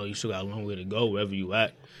still got a long way to go wherever you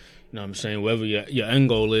at. You know what I'm saying? Wherever your end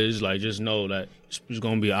goal is, like, just know that there's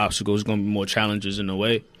going to be obstacles, going to be more challenges in the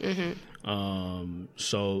way. Mm-hmm.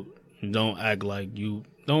 So don't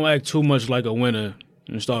act too much like a winner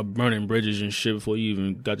and start burning bridges and shit before you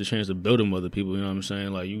even got the chance to build them with other people. You know what I'm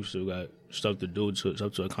saying? Like, you still got stuff to do,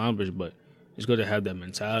 stuff to accomplish, but it's good to have that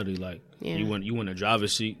mentality. Like Yeah. you want a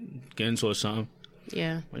driver's seat, get into something.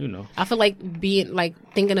 Yeah. Well, you know. I feel like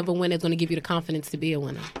thinking of a winner is going to give you the confidence to be a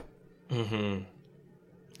winner. Mm-hmm.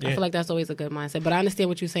 I feel like that's always a good mindset. But I understand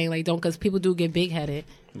what you're saying. Like, because people do get big headed.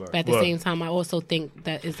 Right. But at the Right. same time, I also think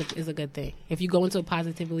that is a good thing. If you go into it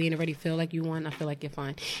positively and already feel like you won, I feel like you're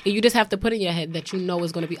fine. And you just have to put in your head that you know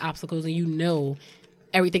is going to be obstacles, and you know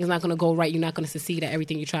everything's not going to go right. You're not going to succeed at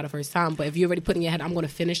everything you try the first time. But if you already put in your head, I'm going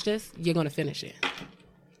to finish this, you're going to finish it.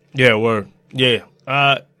 Yeah, word. Yeah.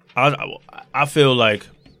 I feel like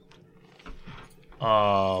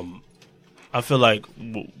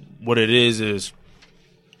what it is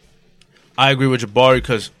I agree with Jabari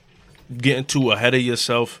because getting too ahead of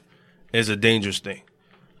yourself is a dangerous thing.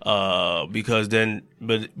 Because then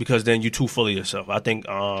you're too full of yourself. I think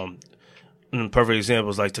perfect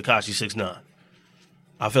examples like Tekashi 6ix9ine.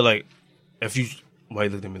 I feel like if you why you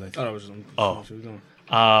looked at me like that? Talking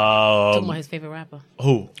about his favorite rapper.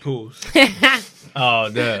 Who? Oh,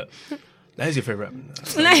 that's your favorite rapper.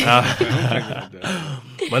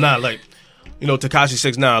 But not like, Tekashi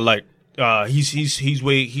 6ix9ine, like he's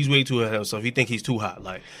way too ahead of himself. He think he's too hot.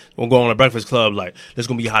 Like, we'll go on a Breakfast Club. Like, this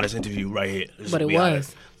gonna be the hottest interview right here. But it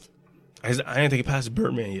was. I didn't think it passed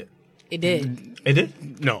Birdman yet. It did. It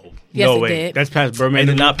did? No. Yes, no it way. did. That's past Birdman. It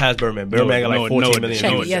did not pass Birdman. Birdman got like 14 million.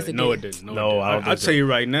 Check it. views. Yes, it No, did. it didn't. No, I don't I'll think tell you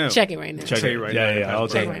right now. Check it right now. Check it right yeah, now. Yeah, I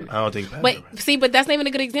don't think right it passed But Birdman. see, but that's not even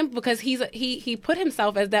a good example because he put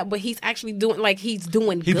himself as that, but he's actually doing he's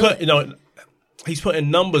doing He good. put, he's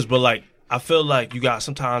putting numbers, but like I feel like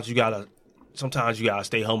sometimes you gotta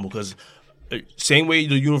stay humble because same way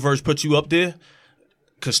the universe puts you up there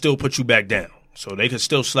could still put you back down. So they could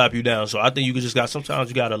still slap you down. So I think sometimes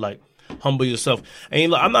you gotta like humble yourself.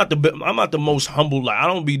 And look, I'm not the most humble. Like I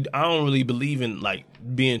don't really believe in like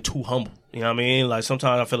being too humble. You know what I mean? Like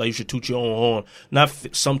sometimes I feel like you should toot your own horn. Not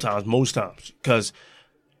sometimes, most times, because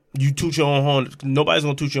you toot your own horn. Nobody's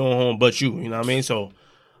gonna toot your own horn but you. You know what I mean? So.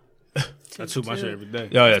 That's too much every day.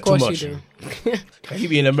 Yeah, Of course too much. you do. He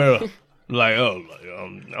be in the mirror like, I'm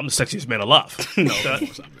the sexiest man alive. No,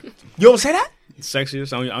 you don't say that?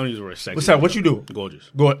 Sexiest? I don't use the word sexy. What's that? What you do? Gorgeous.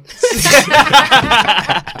 Go ahead.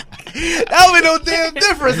 That would no damn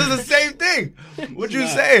difference. It's the same thing. What you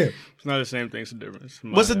saying? It's not the same thing. It's a difference.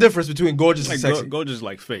 What's the difference between gorgeous Like and sexy? gorgeous is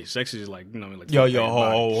like face. Sexy is like like Yo, body.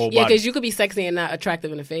 whole Yeah, body. because you could be sexy and not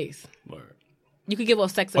attractive in the face. Word. You could give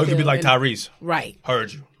off sex Or appeal. you could be like and- Tyrese. Right,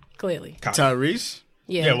 Heard you. clearly. Tyrese?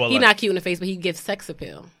 Yeah, Yeah, well, he's like- not cute in the face, but he gives sex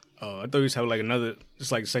appeal. I thought you used to have like another,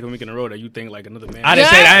 just like second week in a row that you think like another man. I didn't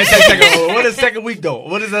say that. I didn't say second. What is second week though?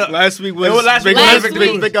 What is that? Last week was It was last week. Last Big week.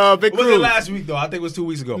 Cruz. Big What was it Cruz. last week though? I think it was 2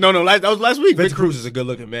 weeks ago. No, that was last week. Big Cruz is a good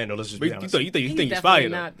looking man though. Let's just be You honest. think he's He's fire definitely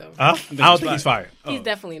though? not, though. Huh? I don't think he's fired. He's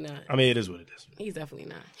definitely not. I mean, it is what it is. He's definitely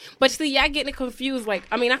not. But see, y'all getting it confused. Like,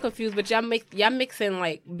 I mean, not confused, but y'all mixing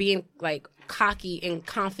like being like cocky and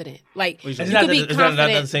confident. Like, you Is could that be the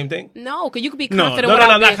confident. same thing? No, because you could be No, confident No,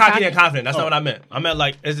 without not being cocky and confident. That's not what I meant. I meant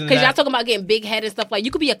like, isn't Because y'all that talking about getting big head and stuff. Like, you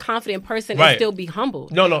could be a confident person and Right. still be humble.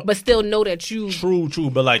 No. But still know that you. true?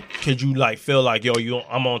 But like, could you like feel like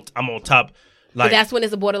I'm on top? But Like that's when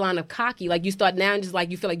it's a borderline of cocky. Like, you start now and just like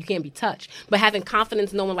you feel like you can't be touched. But having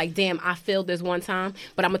confidence, knowing like, damn, I failed this one time,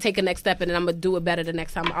 but I'm gonna take a next step and then I'm gonna do it better the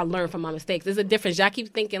next time. I'll learn from my mistakes. There's a difference. Y'all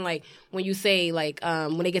keep thinking like when you say like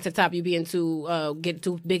when they get to the top, you being too get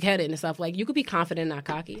too big headed and stuff. Like, you could be confident, not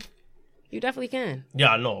cocky. You definitely can.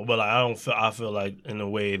 yeah, I know, but like I feel like in a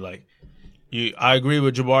way like. I agree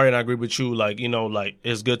with Jabari and I agree with you. Like, like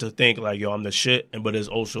it's good to think like, I'm the shit, but it's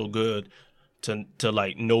also good to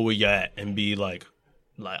like know where you're at and be like,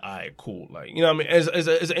 all right, cool. Like, you know what I mean?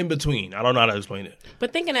 It's in between. I don't know how to explain it.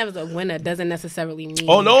 But thinking as a winner doesn't necessarily mean.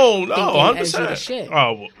 Oh no, thinking 100%. as you the shit.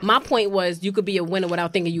 Oh, well, My point was you could be a winner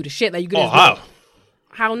without thinking you the shit. Like, you could. just how?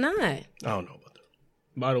 How not? I don't know about that.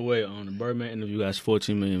 By the way, on the Birdman interview, has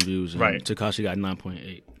 14 million views. And Right. Tekashi got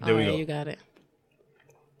 9.8. There we All right, go. You got it.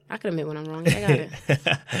 I could admit when I'm wrong. I got it.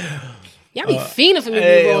 Y'all be fiending for me to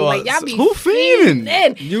hey, be wrong. well, Like, y'all be who fiending?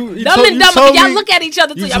 fiending. You Dumb told- and you dumb. told Y'all me- look at each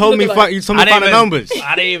other too. You Y'all told me look find the numbers.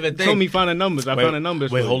 I didn't even think. Told me find the numbers. I found the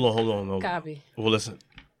numbers. Wait, for hold you. on. No. Copy. Well, listen.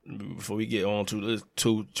 Before we get on to this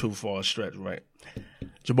too far a stretch, right?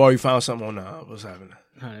 Jabari, you found something on what's happening?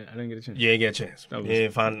 I didn't get a chance. You ain't get a chance. You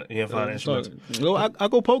didn't find the instruments. Go, I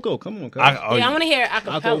go Poco. Come on, cuz. Yeah, I want to hear I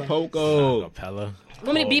go acapella. Poco. Capella.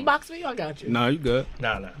 Want me to beatbox for you? I got you. Nah, you good.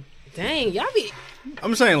 Nah. Dang, y'all be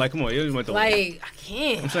I'm saying, like, come on, you went the like, I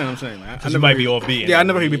can't. I'm saying. Like, You might be off beat. Yeah, I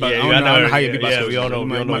never hear beat. I don't know how you beat. Yeah, we don't know. We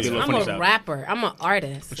don't know. I'm a rapper. I'm an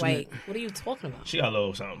artist. Like, what are you talking about? She got a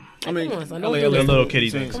little something. I mean, Come on, son, A don't do this. little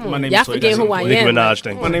kitty thing. Come on. My name Y'all is Toy, forget got who I something. Nicki am. Minaj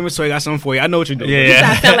thing. My name is Toy. Got something for you. I know what you're doing.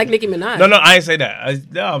 Yeah. I sound like Nicki Minaj. No, I ain't say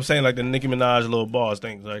that. I'm saying like the Nicki Minaj little bars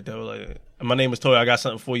things like that. Like, my name is Toy. I got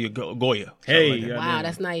something for you, Goya. Hey, Like that. Wow,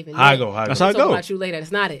 that's not even. How I it. go? That's how I I'm talking go. about you later.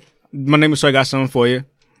 That's not it. My name is Toy. Got something for you.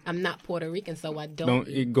 I'm not Puerto Rican, so I don't. Don't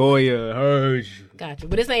eat Goya. Heard you. Gotcha.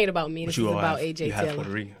 But this ain't about me. This is about AJ you have Taylor. Puerto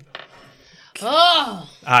Rican. Oh,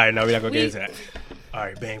 All right, now we're not gonna get into that. All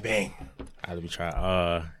right, bang bang. Let me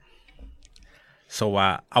try. So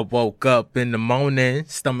I woke up in the morning,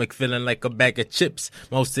 stomach feeling like a bag of chips.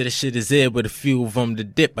 Most of the shit is here with a few of them to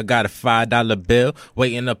dip. I got a $5 bill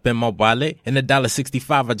waiting up in my wallet and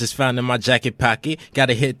 $1.65 I just found in my jacket pocket.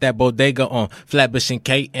 Gotta hit that bodega on Flatbush and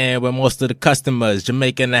Caton where most of the customers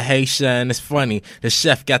Jamaican and Haitian. It's funny, the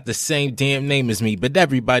chef got the same damn name as me, but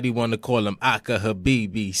everybody wanna call him Aka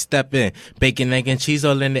Habibi. Step in, bacon, egg, and cheese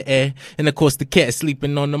all in the air, and of course the cat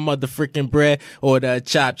sleeping on the motherfucking bread. Order a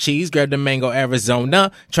chopped cheese, grab the mango Arizona.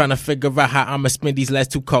 Trying to figure out how I'ma spend these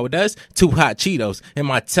last 2 quarters. 2 hot Cheetos, and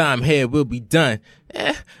my time here will be done.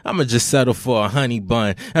 I'ma just settle for a honey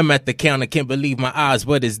bun. I'm at the counter, can't believe my eyes.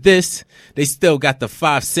 What is this? They still got the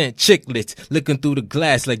 5-cent chiclets. Looking through the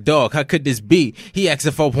glass like, dog, how could this be? He asked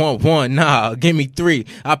if I want 1. Nah, give me 3.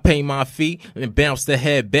 I pay my fee and bounce the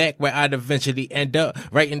head back where I'd eventually end up.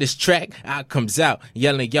 Right in this track, I comes out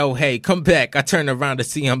yelling, yo, hey, come back. I turn around to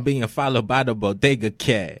see I'm being followed by the bodega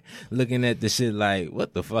cat. Looking at the shit like,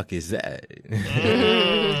 what the fuck is that?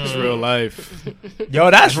 It's real life. Yo,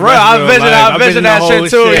 that's real. real I life. vision I vision that the shit whole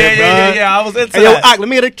too. shit, Yeah. I was into Hey, yo, that. Ak, let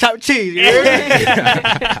me get a chopped cheese.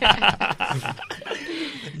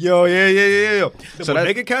 Yo, yeah. The So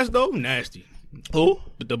bodega cats though, nasty. Who?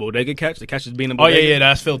 The bodega cats, the cats just being a Oh bodega. yeah,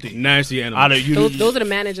 that's filthy. Nasty animals. those are the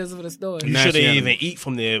managers of the store. You Nasty shouldn't even animals. eat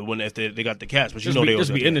from there if they got the cats, but you just know be, they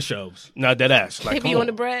just was be in the shelves. Not that ass. Like, They come be on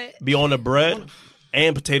the bread. Be on the bread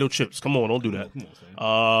and potato chips. Come on, don't do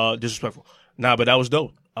that. Disrespectful. Nah, but that was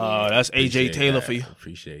dope. That's AJ Taylor for you.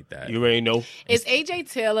 Appreciate that. You already know. Is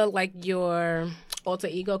AJ Taylor like your alter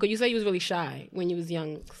ego? Because you said you was really shy when you was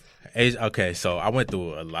young. Okay, so I went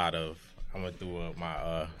through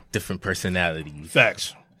my different personalities.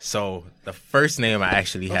 Facts. So the first name I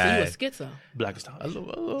actually So you a had, schizo. Blackest time. a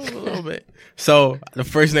little bit. So the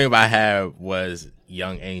first name I had was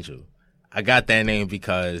Young Angel. I got that name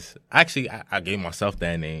because actually I gave myself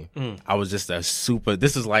that name. I was just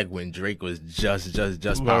this is like when Drake was just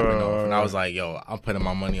popping off, and I was like, yo, I'm putting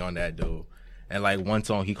my money on that dude. And like one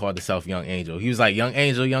song, he called himself Young Angel. He was like, Young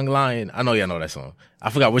Angel, Young Lion. I know y'all know that song.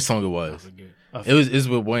 I forgot which song it was. It was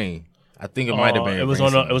with Wayne. I think it might have been. It was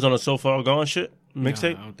on a So Far Gone shit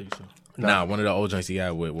mixtape. I don't think so. Nah, one of the old joints he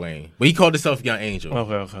had with Wayne. But he called himself Young Angel.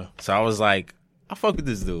 Okay. So I was like, I fuck with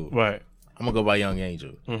this dude. Right. I'm gonna go by Young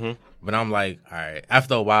Angel. Mm-hmm. But I'm like, all right.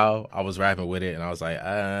 After a while, I was rapping with it, and I was like,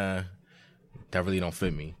 that really don't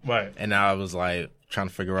fit me. Right. And I was like trying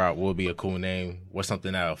to figure out what would be a cool name, what's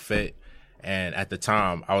something that'll fit. And at the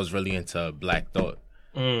time, I was really into Black Thought.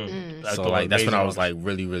 So like that's when I was like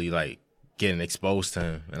really, really like getting exposed to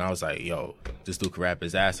him, and I was like, yo, this dude can rap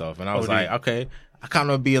his ass off. And I was like, okay, I kind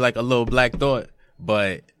of be like a little Black Thought,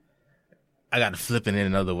 but I got to flip it in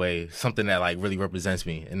another way, something that like really represents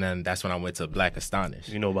me. And then that's when I went to Black Astonish.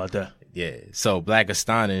 You know about that? Yeah. So Black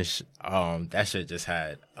Astonish, that shit just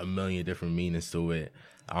had a million different meanings to it.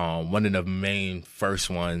 One of the main first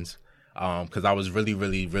ones, because I was really,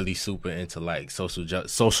 really, really super into like social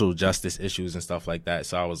justice issues and stuff like that.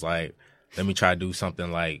 So I was like, let me try to do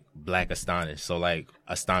something like Black Astonish. So like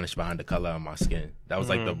astonished behind the color of my skin. That was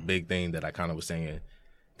like the big thing that I kind of was saying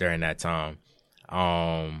during that time.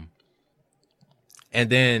 And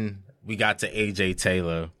then we got to AJ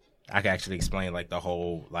Taylor. I can actually explain like the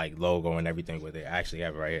whole like logo and everything with it. I actually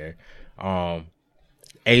have it right here.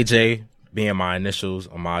 AJ being my initials,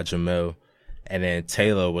 Ahmad Jamil, and then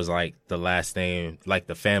Taylor was like the last name, like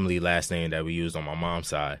the family last name that we used on my mom's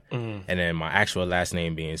side. And then my actual last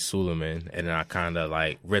name being Suleiman, and then I kind of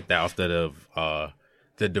like ripped that off the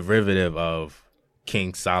derivative of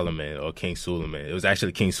King Solomon or King Suleiman. It was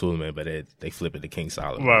actually King Suleiman, but they flipped it to King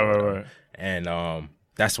Solomon. Right. And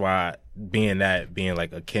that's why being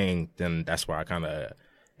like a king, then that's why I kind of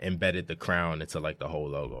embedded the crown into like the whole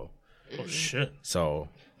logo. Oh shit. So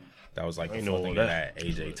that was like the know full thing all of that. that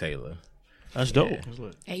AJ Taylor. That's dope.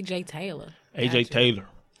 AJ Taylor. AJ Taylor.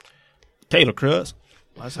 Taylor Cruz.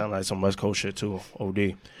 That sound like some West Coast shit too.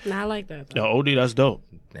 OD. Nah, I like that. Yo, OD, that's dope.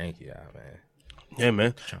 Thank you, man. Yeah,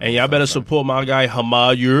 man. And y'all better support my guy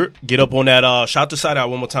Hamad Yurt. Get up on that. Shout the site out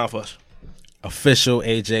one more time for us.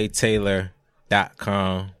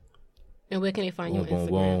 OfficialAJTaylor.com. And where can they find you on Boom, Instagram?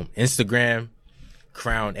 boom. Instagram,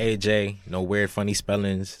 Crown AJ. No weird, funny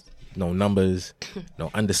spellings. No numbers. No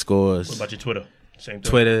underscores. What about your Twitter? Same thing.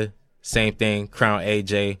 Twitter, same thing. Crown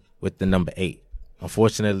AJ with the number 8.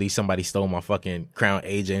 Unfortunately, somebody stole my fucking Crown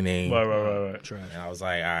AJ name. Right. And I was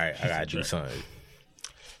like, all right, I gotta do something.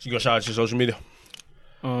 You gonna shout out your social media?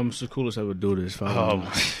 It's the coolest ever do this. Follow me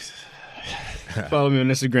on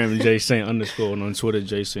Instagram, JSaint_, and on Twitter,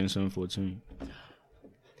 JSaint714.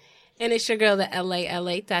 And it's your girl, the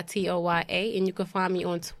LALA.TOYA. And you can find me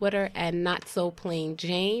on Twitter at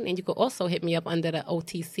NotSoPlainJane. And you can also hit me up under the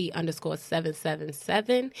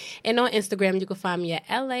OTC_777. And on Instagram, you can find me at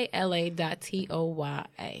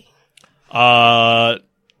LALA.TOYA.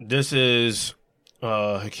 This is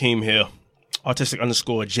Hakeem here.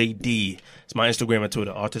 Artistic_JD. It's my Instagram and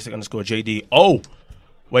Twitter. Artistic_JD. Oh,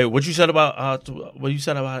 wait, what you said about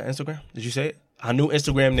Instagram? Did you say it? Our new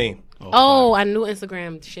Instagram name. Oh, our new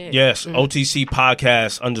Instagram shit. Yes, OTC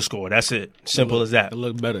Podcast _. That's it. Simple as that. It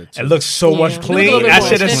looked better. It looks so much clean. That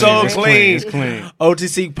shit is so clean. It's clean.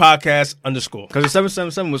 OTC Podcast _. Because the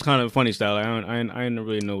 777 was kind of funny style. I didn't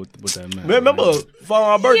really know what that meant. Remember, for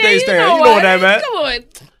our birthday stand. You know what that meant. Come on.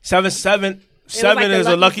 777 is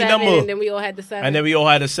a lucky number. And then we all had the 7. And then we all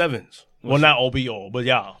had the 7s. Well, not OBO, but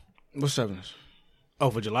y'all. What's 7s? Oh,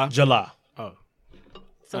 for July? July. Oh.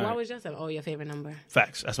 So why was your 7? Oh, your favorite number.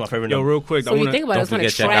 Facts. That's my favorite Yo, number. real quick. So when you think about it, Don't it's forget kind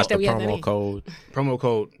of check trash out that the we have promo code. Promo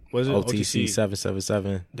code. What is it? OTC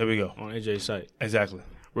 777. There we go. On AJ's site. Exactly.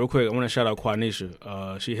 Real quick, I want to shout out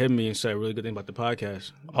Quanisha. She hit me and said a really good thing about the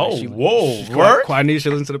podcast. Oh, Like, whoa. Word? Quanisha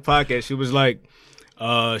listened to the podcast. She was like,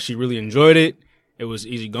 she really enjoyed it. It was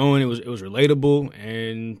easy going. It was relatable,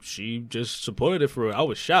 and she just supported it for real. I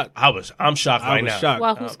was shocked. I'm shocked right now. Shocked.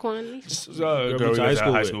 Well, who's Kwani? Girl, we went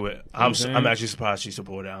to high school with. I'm actually surprised she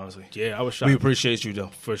supported it, honestly. Yeah, I was shocked. We appreciate you,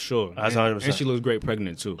 though. for sure. That's And- 100%. And she looks great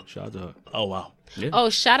pregnant too. Shout out to her. Oh, wow.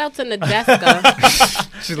 Oh, shout out to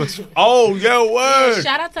Nadeska. She looks. Oh, yeah, word.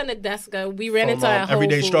 Shout out to Nadeska. We ran From, into her at Whole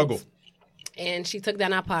Everyday Foods, Struggle. and she took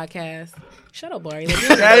down our podcast. Shut up, Barry.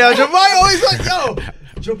 Yeah, yo, Jabari always like, yo,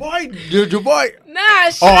 Jabari. Nah,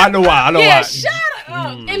 shut Oh, I know why. I know yeah, why. shut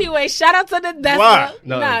up. Anyway, shout out to Nadeska. Why?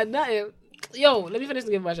 No. Nah, nothing. Yo, let me finish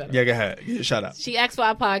to give my shout out. Yeah, go ahead. Give a shout out. She asked for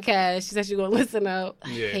our podcast. She said she's going to listen out. I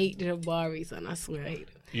Yeah. hate Jabari, son. I swear I hate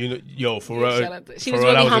her. You know, yo, for Yeah, real. shout out to- she for was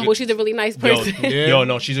real, really that humble. a She's a really nice Yo, person. yo,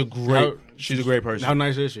 no, she's a great person. How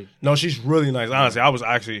nice is she? No, she's really nice. Honestly, I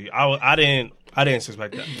didn't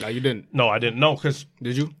suspect that. No, you didn't. No, I didn't. No, because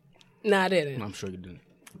Did you? Nah, I didn't. I'm sure you didn't.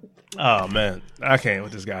 oh man, I can't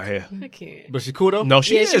with this guy here. I can't. But she cool though. No,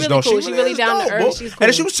 she Yeah, is. she really no, cool. She really is down to dope, earth. bro. She's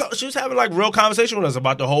And then cool. she was having like real conversation with us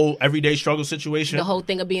about the whole everyday struggle situation. The whole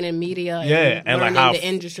thing of being in media. yeah, and like how the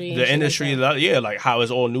industry. and the shit industry, Like that. yeah, like how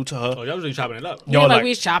it's all new to her. Oh, y'all was really chopping it up. Yo, Yeah, like- like we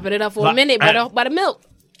was chopping it up for a like, minute by the milk.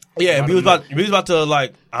 Yeah, and we was about to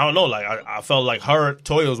like, I don't know, like I felt like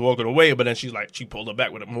Toya was walking away, but then she pulled her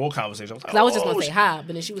back with more conversation. Because I was just oh, gonna say hi,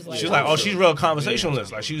 but then she was like, She was like, oh, she's real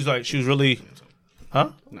conversationalist. Like she was really, huh?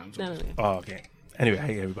 no. Oh, okay. Anyway,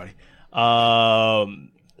 hey everybody.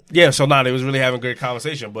 Yeah, so it was really having a great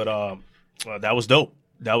conversation, but that was dope.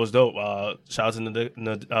 That was dope. Shout out to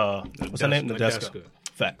what's her name? Nadeska.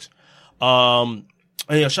 Facts. And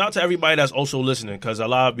yeah, shout out to everybody that's also listening because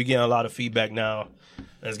we getting a lot of feedback now.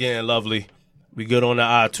 That's getting lovely. We good on the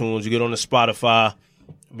iTunes. We good on the Spotify.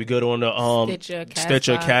 We good on the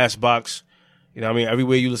Stitcher, Castbox. You know what I mean?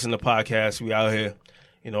 Everywhere you listen to podcasts, we out here.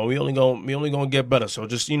 You know, we only gonna get better. So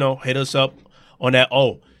just, hit us up on that.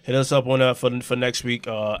 Hit us up on that for next week.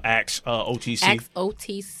 Ask OTC. Ask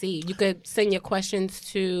OTC. You could send your questions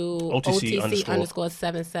to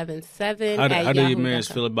OTC_777. How did your man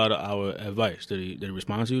feel about our advice? Did he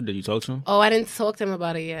respond to you? Did you talk to him? Oh, I didn't talk to him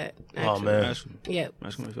about it yet. Actually. Oh man. Ask him. Yeah.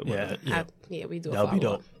 Ask him how he feel about Yeah. it. We do. That would be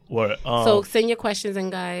follow-up. dope. Word. So send your questions in,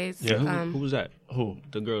 guys. Yeah. Who was that? Who?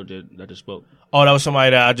 The girl that just spoke. Oh, that was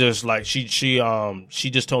somebody that I just like. She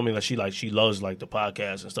just told me that she loves like the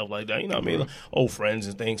podcast and stuff like that. You know what I mean? Like, old friends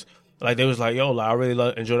and things. Like they was like, yo, like, I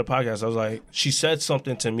really enjoy the podcast. I was like, she said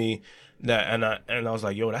something to me that, and I was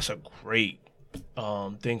like, yo, that's a great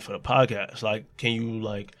thing for the podcast. Like, can you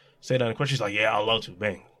like say that in a question? She's like, yeah, I'd love to.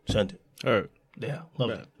 Bang, send it. Her. Yeah, love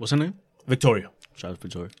it. What's her name? Victoria. Shout out to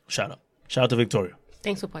Victoria. Shout out to Victoria.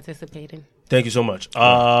 Thanks for participating. Thank you so much.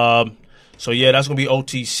 So yeah, that's gonna be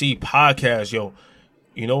OTC podcast, yo.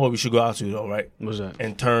 You know what we should go out to though, right? What's that?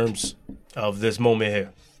 In terms of this moment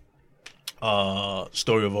here,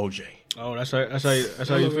 story of OJ. Oh, that's how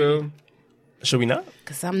you feel. Should we not?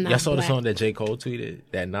 Because I'm not. Y'all saw black. the song that J. Cole tweeted,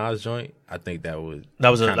 that Nas joint? I think that was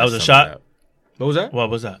a shot. What was that? What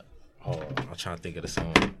was that? Oh, I'm trying to think of the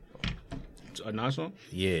song. A Nas song?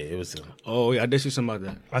 Yeah, it was. Oh, yeah, I did see something about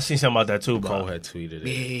that. I seen something about that too. Cole had tweeted it.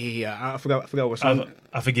 Yeah. I forgot what song.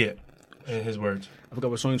 I forget. In his words. I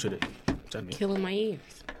forgot what song you tweeted. Tell me. Killing my ears.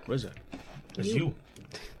 What is that? It's you.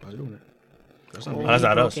 Why are you doing that? That's not Oh, me. that's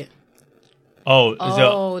not us. It. Oh,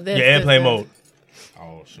 Oh, your airplane mode.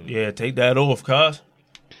 Oh, shoot. Yeah, take that off, cuz.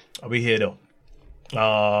 I'll be here though.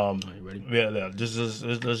 Are you ready? Yeah. Let's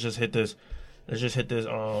just hit this. Let's just hit this.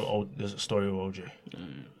 This story of OJ.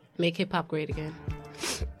 Make hip hop great again.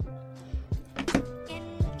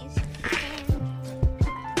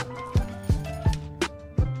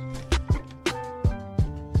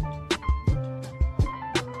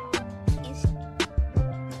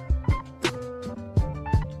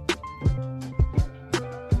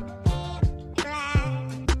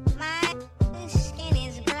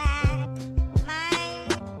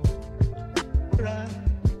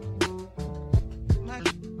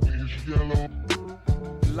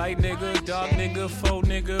 Light nigga, dark nigga, faux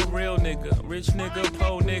nigga, real nigga, rich nigga,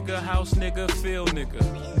 po nigga, house nigga, feel nigga,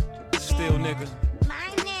 still nigga,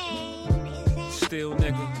 still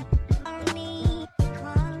nigga.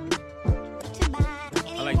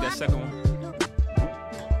 I like that second one.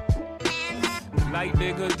 Light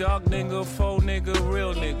nigga, dark nigga, faux nigga,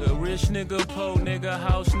 real nigga, rich nigga, po nigga,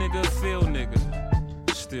 house nigga, feel nigga,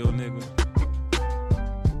 still nigga,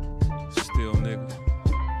 still nigga.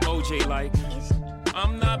 OJ like.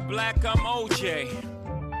 I'm not black, I'm OJ.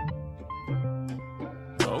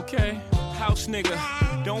 Okay, house nigga,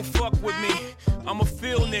 don't fuck with me. I'm a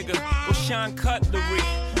field nigga with Sean Cutlery.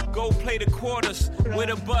 Go play the quarters where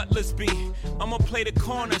the butlers be. I'ma play the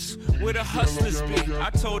corners where the hustlers be. I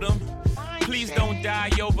told them, please don't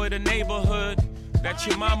die over the neighborhood that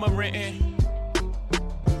your mama renting.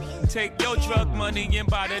 Take your drug money and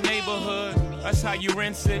buy the neighborhood. That's how you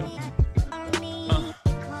rinse it.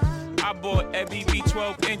 I bought every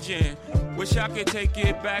V12 engine. Wish I could take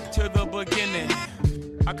it back to the beginning.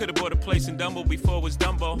 I could have bought a place in Dumbo before it was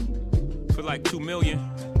Dumbo for like $2 million.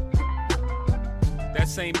 That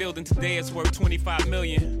same building today is worth $25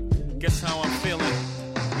 million. Guess how I'm feeling?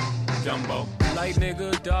 Dumbo. Light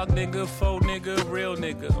nigga, dark nigga, faux nigga, real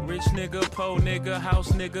nigga, rich nigga, po nigga,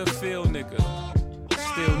 house nigga, feel nigga,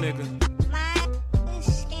 still nigga,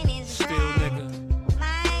 still nigga.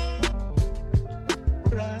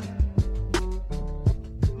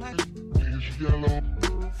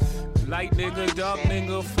 Light nigga, dark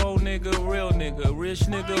nigga, faux nigga, real nigga, rich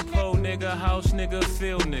nigga, po nigga, house nigga,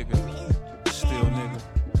 feel nigga, still nigga,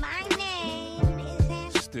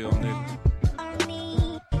 still nigga.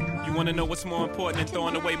 You wanna know what's more important than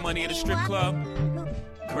throwing away money at a strip club?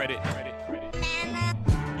 Credit.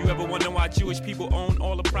 You ever wonder why Jewish people own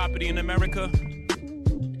all the property in America?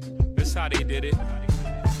 That's how they did it.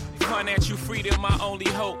 Financial freedom, my only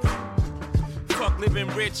hope. Fuck living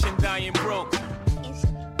rich and dying broke.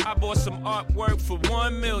 I bought some artwork for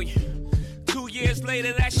 $1 million. 2 years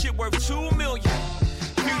later, that shit worth $2 million.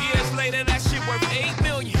 Few years later, that shit worth $8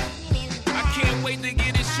 million. I can't wait to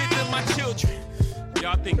get this shit to my children.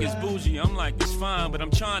 Y'all think it's bougie, I'm like, it's fine, but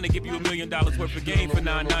I'm trying to give you $1 million worth of game for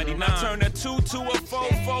 $9.99. I turn a 2 to a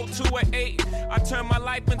 4, 4 to a 8. I turn my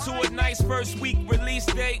life into a nice first week release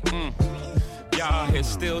date. Y'all here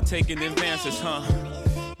still taking advances, huh?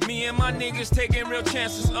 Me and my niggas taking real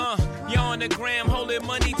chances, Y'all on the gram holding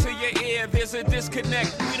money to your ear. There's a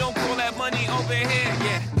disconnect, we don't call that money over here,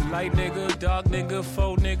 yeah. Light nigga, dark nigga,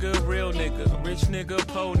 faux nigga, real nigga, rich nigga,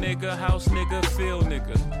 po nigga, house nigga, feel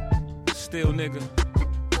nigga, still nigga,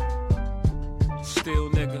 still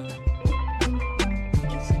nigga.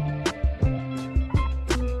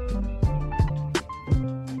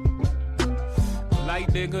 Light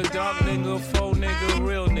nigga, dark nigga, faux nigga,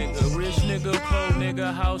 real nigga, rich nigga, po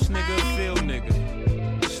nigga, house nigga, feel nigga,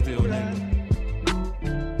 still nigga,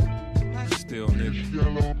 still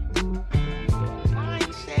nigga.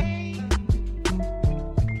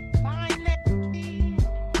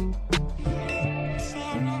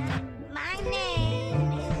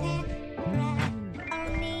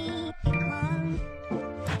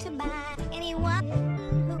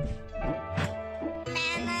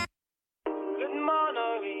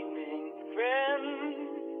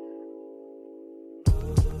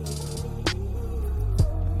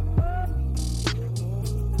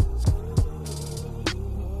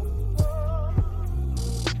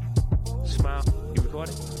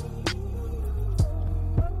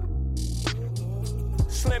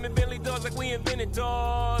 Slamming Bentley doors like we invented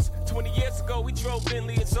doors. 20 years ago, we drove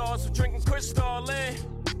Bentley exhaust. We're drinking Crystal in.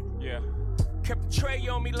 Yeah. Kept the tray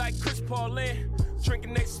on me like Chris Paulin.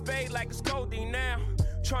 Drinking that spade like it's codeine now.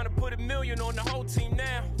 Trying to put $1 million on the whole team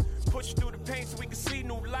now. Push through the pain so we can see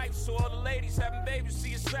new life. So all the ladies having babies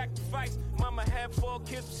see a sacrifice. Mama had 4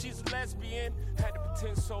 kids, but she's a lesbian. Had to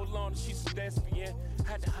pretend so long that she's a lesbian.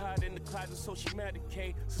 Had to hide in the closet so she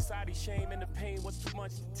medicate. Society shame and the pain was too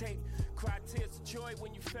much to take. Cry tears of joy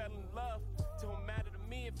when you fell in love. Don't matter to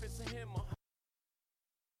me if it's a him or her.